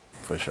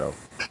 For sure.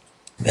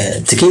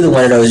 Man, tequila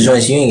one of those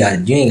joints you ain't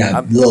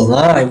got little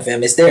lime,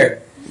 fam. It's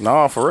there.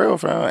 No, for real,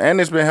 fam. And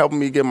it's been helping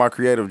me get my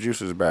creative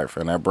juices back,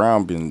 fam. That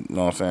brown been, you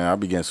know what I'm saying? I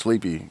be getting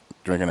sleepy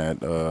drinking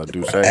that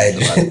Douce.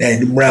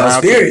 Hey, brown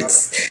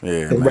spirits.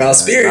 Yeah, brown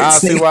spirits. I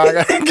see why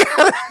I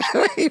got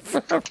away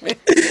from me.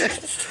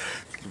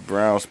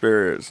 Brown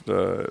spirits,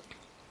 dog.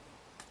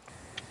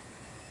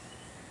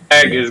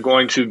 Is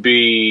going to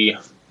be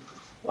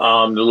the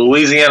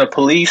Louisiana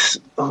police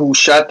who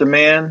shot the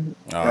man.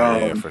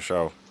 Yeah, for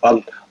sure.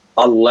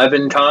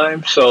 11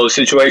 times. So a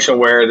situation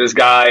where this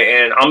guy,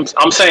 and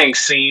I'm saying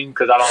seemed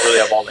because I don't really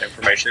have all the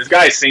information. This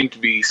guy seemed to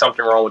be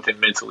something wrong with him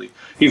mentally.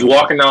 He's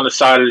walking down the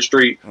side of the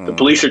street. The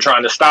police are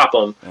trying to stop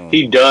him.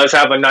 He does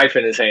have a knife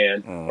in his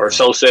hand, or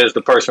so says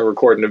the person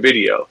recording the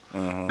video.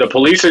 The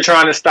police are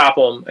trying to stop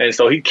him, and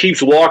so he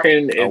keeps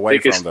walking and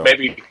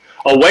maybe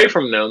away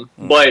from them,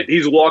 but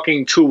he's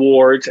walking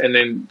towards and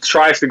then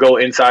tries to go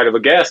inside of a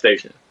gas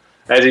station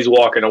as he's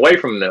walking away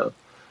from them.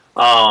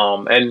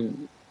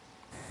 And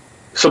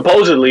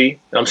supposedly,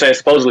 I'm saying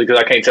supposedly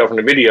because I can't tell from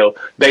the video,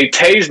 they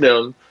tased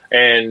him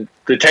and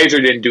the taser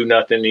didn't do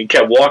nothing. He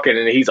kept walking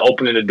and he's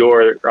opening the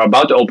door, or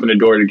about to open the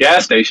door to the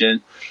gas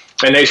station,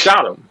 and they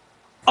shot him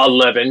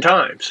 11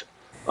 times.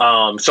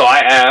 So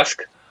I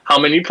ask, how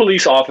many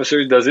police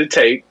officers does it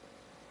take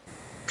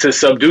to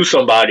subdue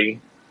somebody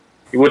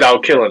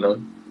without killing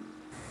them?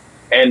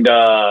 And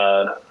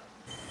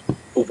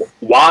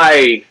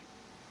why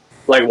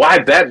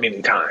that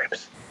many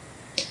times?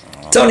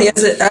 Tony,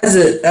 as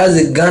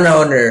a gun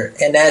owner,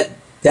 and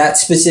that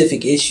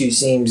specific issue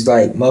seems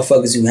like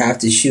motherfuckers who have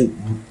to shoot,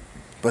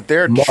 but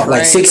they're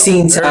like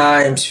 16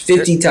 times,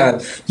 50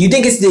 times. You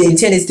think it's the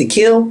intent is to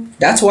kill?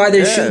 That's why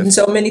they're shooting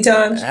so many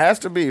times. It has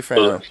to be,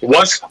 fam.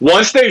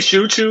 Once they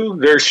shoot you,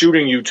 they're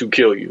shooting you to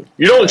kill you.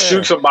 You don't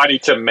shoot somebody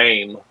to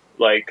maim.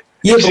 Like,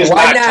 yeah, but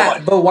why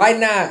not? But why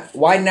not?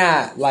 Why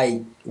not?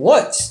 Like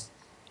once.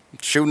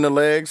 Shooting the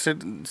legs,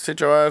 sit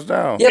your ass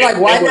down. Yeah, like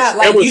why not?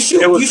 Like you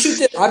shoot.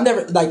 I've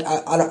never like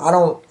I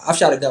don't. I've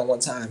shot a gun one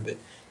time, but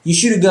you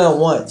shoot a gun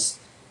once.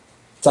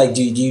 It's like,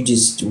 do you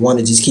just want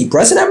to just keep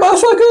pressing that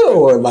motherfucker,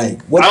 or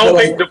like what? I don't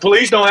think the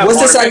police don't have.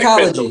 What's the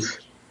psychology? Pistols.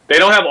 They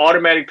don't have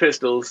automatic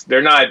pistols.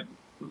 They're not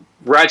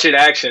ratchet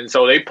action,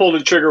 so they pull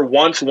the trigger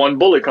once one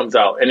bullet comes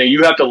out, and then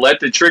you have to let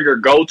the trigger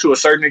go to a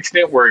certain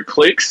extent where it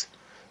clicks,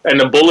 and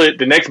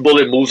the next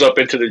bullet moves up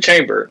into the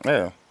chamber.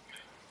 Yeah.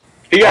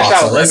 He got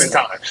shot 11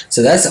 times.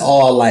 So that's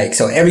all like.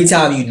 So every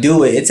time you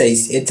do it, it's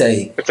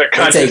a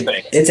conscious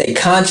thing. It's a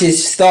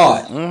conscious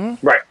thought,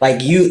 right?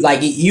 Like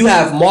you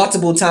have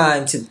multiple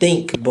time to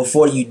think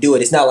before you do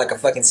it. It's not like a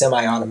fucking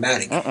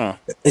semi-automatic.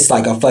 It's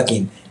like a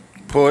fucking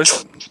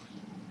push,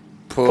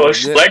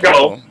 let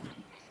go,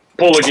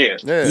 pull again.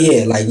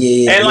 Yeah, like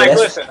yeah. And like,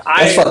 listen,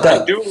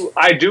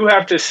 I do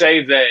have to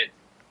say that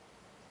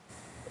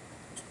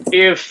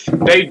if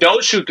they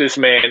don't shoot this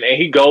man and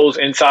he goes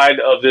inside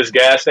of this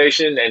gas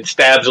station and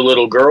stabs a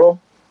little girl,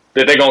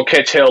 that they're gonna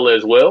catch hell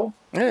as well.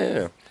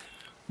 Yeah.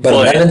 But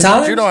 11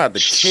 times? You don't have to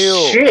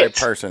kill a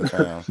person,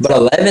 fam. But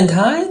 11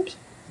 times?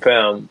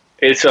 Fam,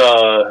 it's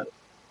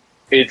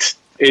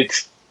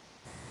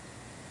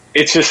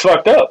just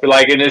fucked up.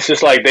 Like, and it's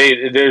just like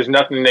there's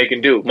nothing they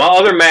can do. My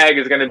other mag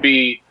is gonna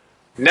be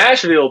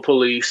Nashville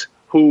police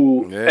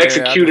who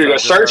executed a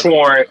search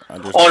warrant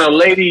on a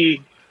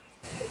lady.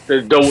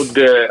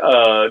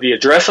 The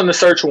address on the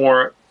search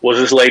warrant was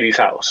this lady's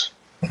house.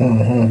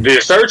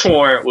 The search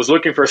warrant was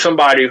looking for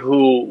somebody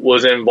who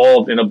was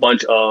involved in a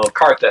bunch of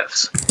car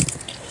thefts.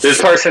 This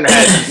person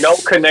had no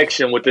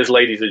connection with this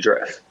lady's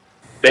address.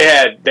 They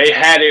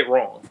had it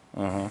wrong.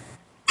 And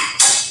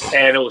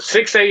it was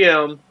 6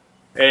 a.m.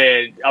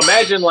 And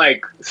imagine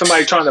like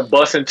somebody trying to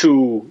bust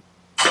into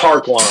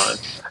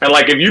Parkline. And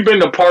like if you've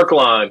been to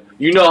Parkline,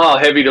 you know how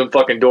heavy them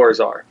fucking doors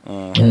are.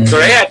 So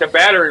they had the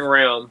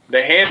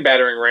hand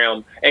battering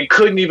ram, and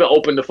couldn't even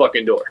open the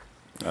fucking door.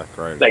 That's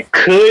crazy. Like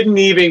couldn't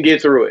even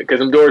get through it because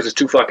them doors is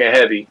too fucking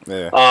heavy.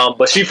 Yeah.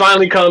 But she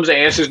finally comes and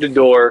answers the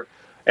door,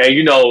 and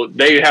you know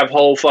they have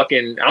whole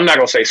fucking, I'm not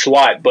gonna say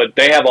SWAT, but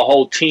they have a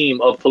whole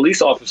team of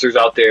police officers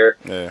out there.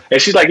 Yeah.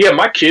 And she's like, "Yeah,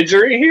 my kids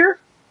are in here.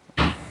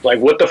 Like,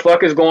 what the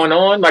fuck is going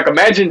on?" Like,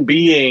 imagine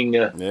being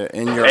in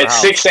your at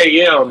house. 6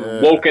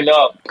 a.m. woken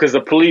up because the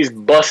police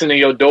busting in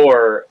your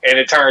door, and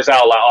it turns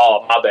out like,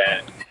 oh, my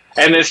bad.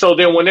 And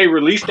then when they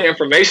released the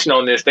information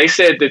on this, they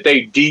said that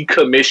they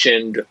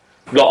decommissioned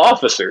the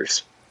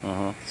officers.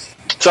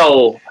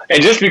 So,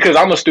 and just because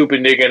I'm a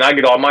stupid nigga and I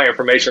get all my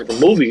information from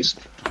movies,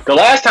 the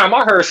last time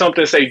I heard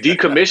something say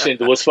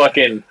decommissioned was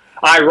fucking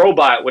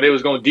iRobot, when they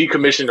was going to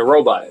decommission the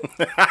robot.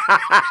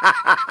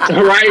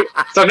 Right?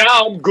 So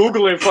now I'm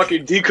Googling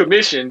fucking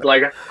decommissioned.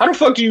 Like, how the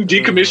fuck do you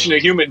decommission a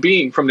human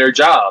being from their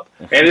job?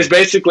 And it's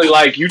basically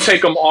like you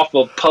take them off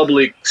of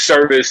public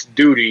service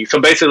duty. So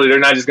basically they're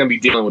not just going to be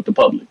dealing with the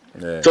public.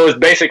 Yeah. So it's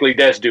basically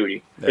desk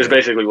duty. Is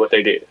basically what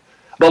they did.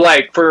 But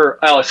like for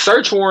a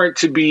search warrant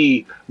to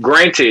be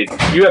granted,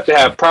 you have to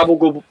have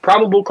probable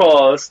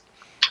cause.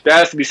 That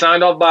has to be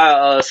signed off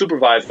by a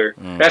supervisor.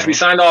 That has to be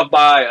signed off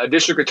by a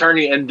district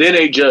attorney and then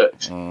a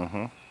judge.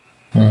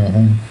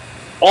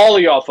 All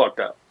of y'all fucked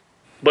up.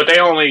 But they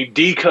only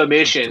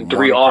decommissioned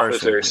 3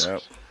 officers.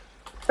 Yep.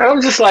 And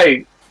I'm just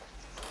like,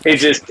 it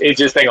just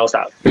ain't gonna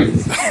stop.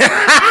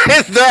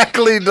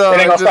 Exactly, dog.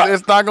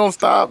 It's not gonna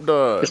stop,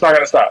 dog. It's not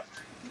gonna stop.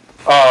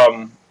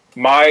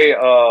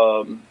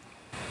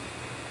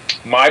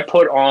 My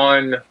put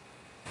on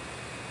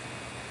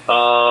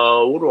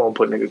What do I want to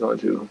put niggas on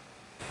to?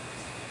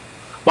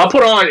 My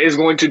put on is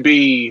going to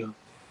be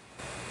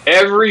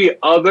every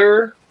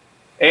other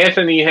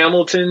Anthony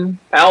Hamilton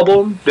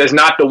album that's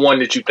not the one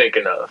that you're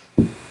thinking of.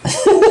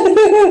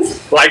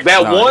 Like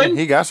that one?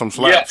 He got some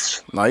slaps.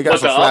 Yes. No, he got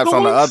some slaps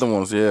on the other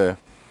ones, yeah.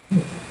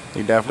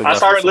 He definitely got I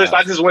started some listening.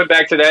 I just went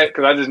back to that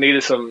because I just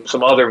needed some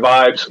other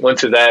vibes. Went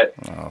to that.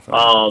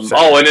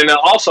 And then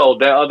also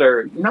that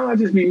other. No, I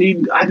just be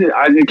needing.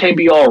 It can't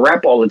be all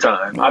rap all the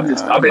time.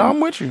 I'm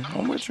with you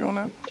on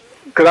that.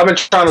 Because I've been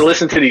trying to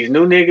listen to these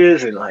new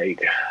niggas and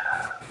like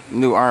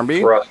new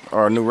R&B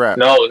or new rap.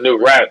 No, new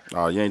rap.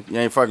 Oh, you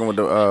ain't fucking with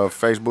the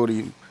face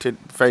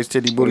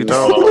titty booty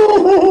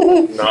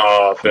toe.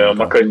 No, fam,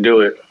 I couldn't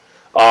do it.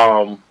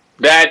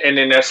 That and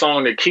then that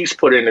song that Keith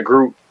put in the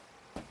group.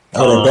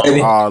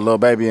 Baby. Lil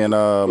Baby and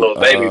Lil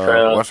Baby,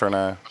 fam. What's her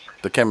name?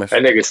 The Chemist.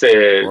 That nigga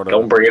said,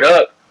 "Don't bring it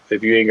up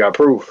if you ain't got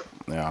proof."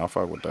 Yeah, I'll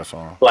fuck with that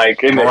song.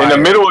 Like in the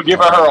middle of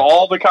giving her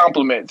all the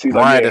compliments. He's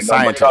Ryan like, the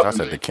Scientist. I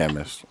said the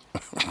Chemist.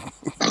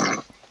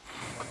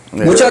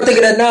 Yeah. What y'all think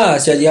of that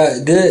Nas?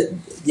 Y'all good?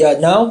 Yeah,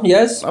 no?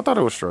 Yes? I thought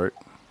it was straight.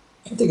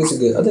 I think it's a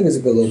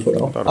good little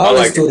put on. I'll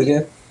listen to it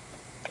again.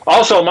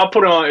 Also, my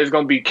put on is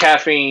gonna be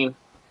Caffeine,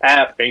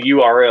 App, and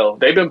URL.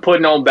 They've been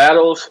putting on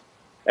battles,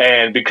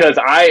 and because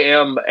I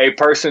am a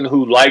person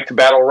who liked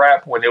battle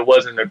rap when it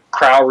wasn't a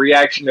crowd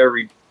reaction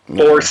every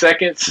 4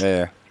 seconds.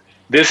 Yeah.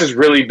 This has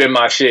really been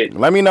my shit.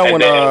 Let me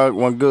know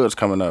when Good's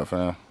coming up,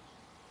 fam.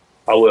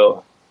 I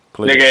will.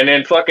 Please. Nigga, and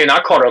then fucking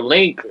I caught a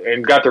link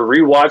and got to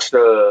rewatch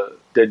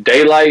the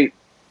Daylight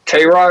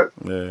Tay-Rock.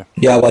 Yeah,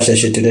 I watched that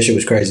shit too. That shit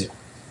was crazy.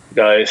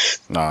 Guys.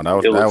 No,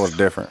 that was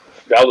different.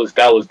 That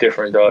was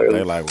different, dog.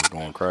 Daylight was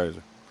going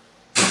crazy.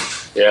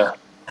 Yeah.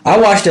 I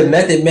watched a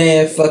Method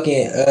Man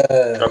fucking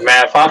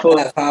Mad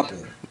Papa.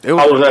 It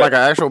was like an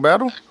actual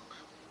battle?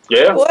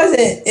 Yeah.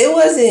 It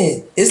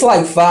wasn't. It's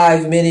like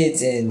 5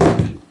 minutes and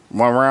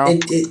 1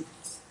 round?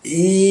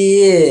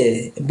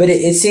 Yeah. But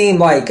it seemed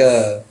like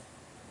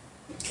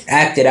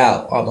acted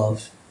out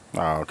almost.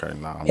 Oh, okay.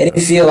 No. It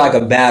didn't feel like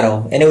a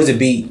battle, and it was a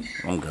beat.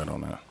 I'm good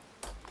on that.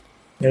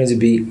 It was a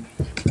beat.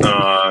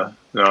 No,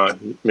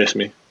 you missed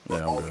me.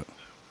 Yeah, I'm good.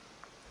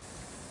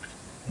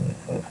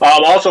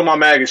 Also, my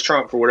mag is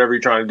Trump for whatever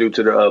you're trying to do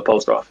to the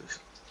post office.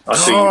 I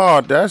see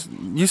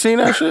you. You seen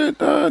that shit?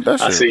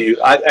 I see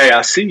you.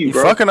 I see you,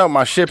 bro. You fucking up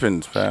my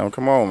shippings, fam.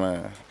 Come on,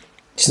 man.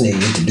 This nigga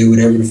get to do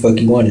whatever the fuck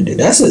you want to do.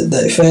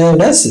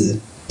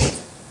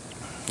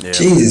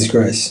 Jesus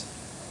Christ.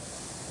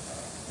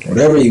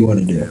 Whatever you want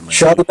to do.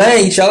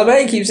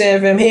 Charlamagne keeps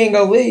saying, fam, he ain't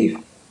gonna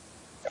leave.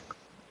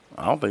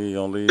 I don't think he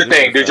gonna leave. The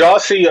thing, did y'all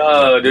see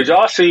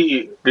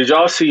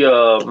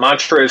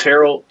Montrezl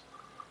Harrell?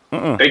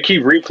 They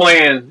keep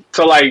replaying.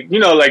 So like the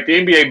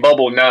NBA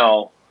bubble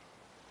now,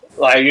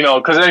 like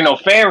because there ain't no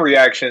fan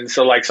reaction.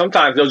 So like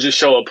sometimes they'll just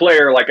show a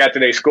player like after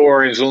they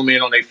score and zoom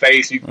in on their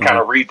face. You can kind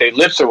of read their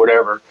lips or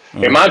whatever.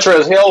 And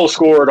Montrezl Harrell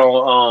scored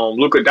on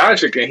Luka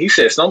Doncic, and he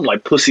said something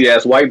like "pussy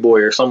ass white boy"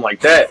 or something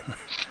like that.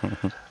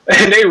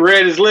 And they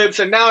read his lips,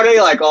 and now they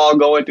like all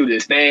going through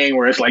this thing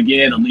where it's like,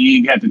 yeah, the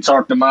league had to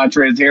talk to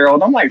Montrezl Harrell.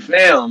 And I'm like,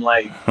 fam,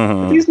 like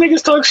these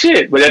niggas talk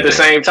shit, but at the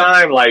same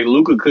time, like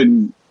Luka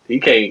couldn't, he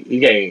can't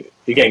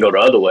go the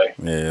other way.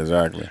 Yeah,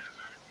 exactly.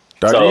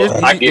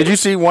 Did you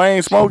see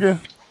Wayne smoking?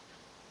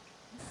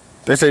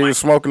 They say he was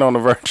smoking on the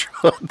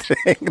virtual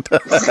thing.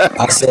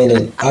 I seen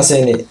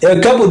it. A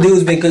couple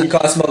dudes been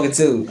caught smoking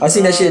too. I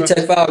seen that shit in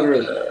Tech File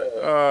Group.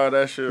 Oh,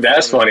 that shit.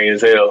 That's funny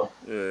as hell.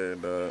 Yeah,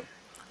 dog.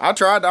 I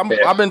tried.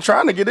 I've been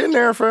trying to get in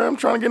there, fam. I'm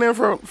trying to get in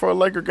for a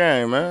Laker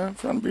game, man. I'm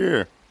trying to be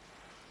here.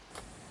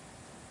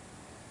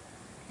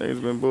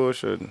 Niggas been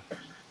bullshitting.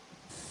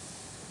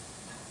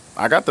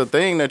 I got the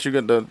thing that you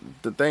get the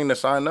thing to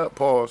sign up.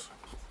 Pause.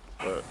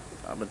 But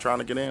I've been trying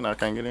to get in. I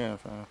can't get in,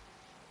 fam.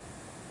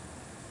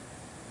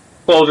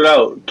 Close it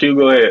out. Q,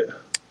 go ahead.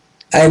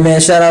 Hey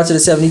man, shout out to the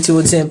 72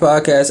 and 10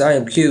 podcast. I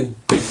am Q.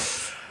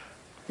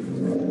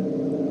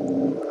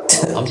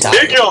 I'm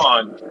tired. Dick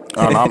on.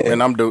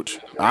 And I'm Dooch.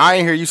 I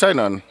ain't hear you say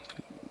nothing.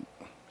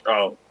 Oh,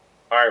 all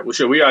right. Well,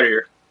 shit, we out of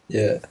here.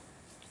 Yeah.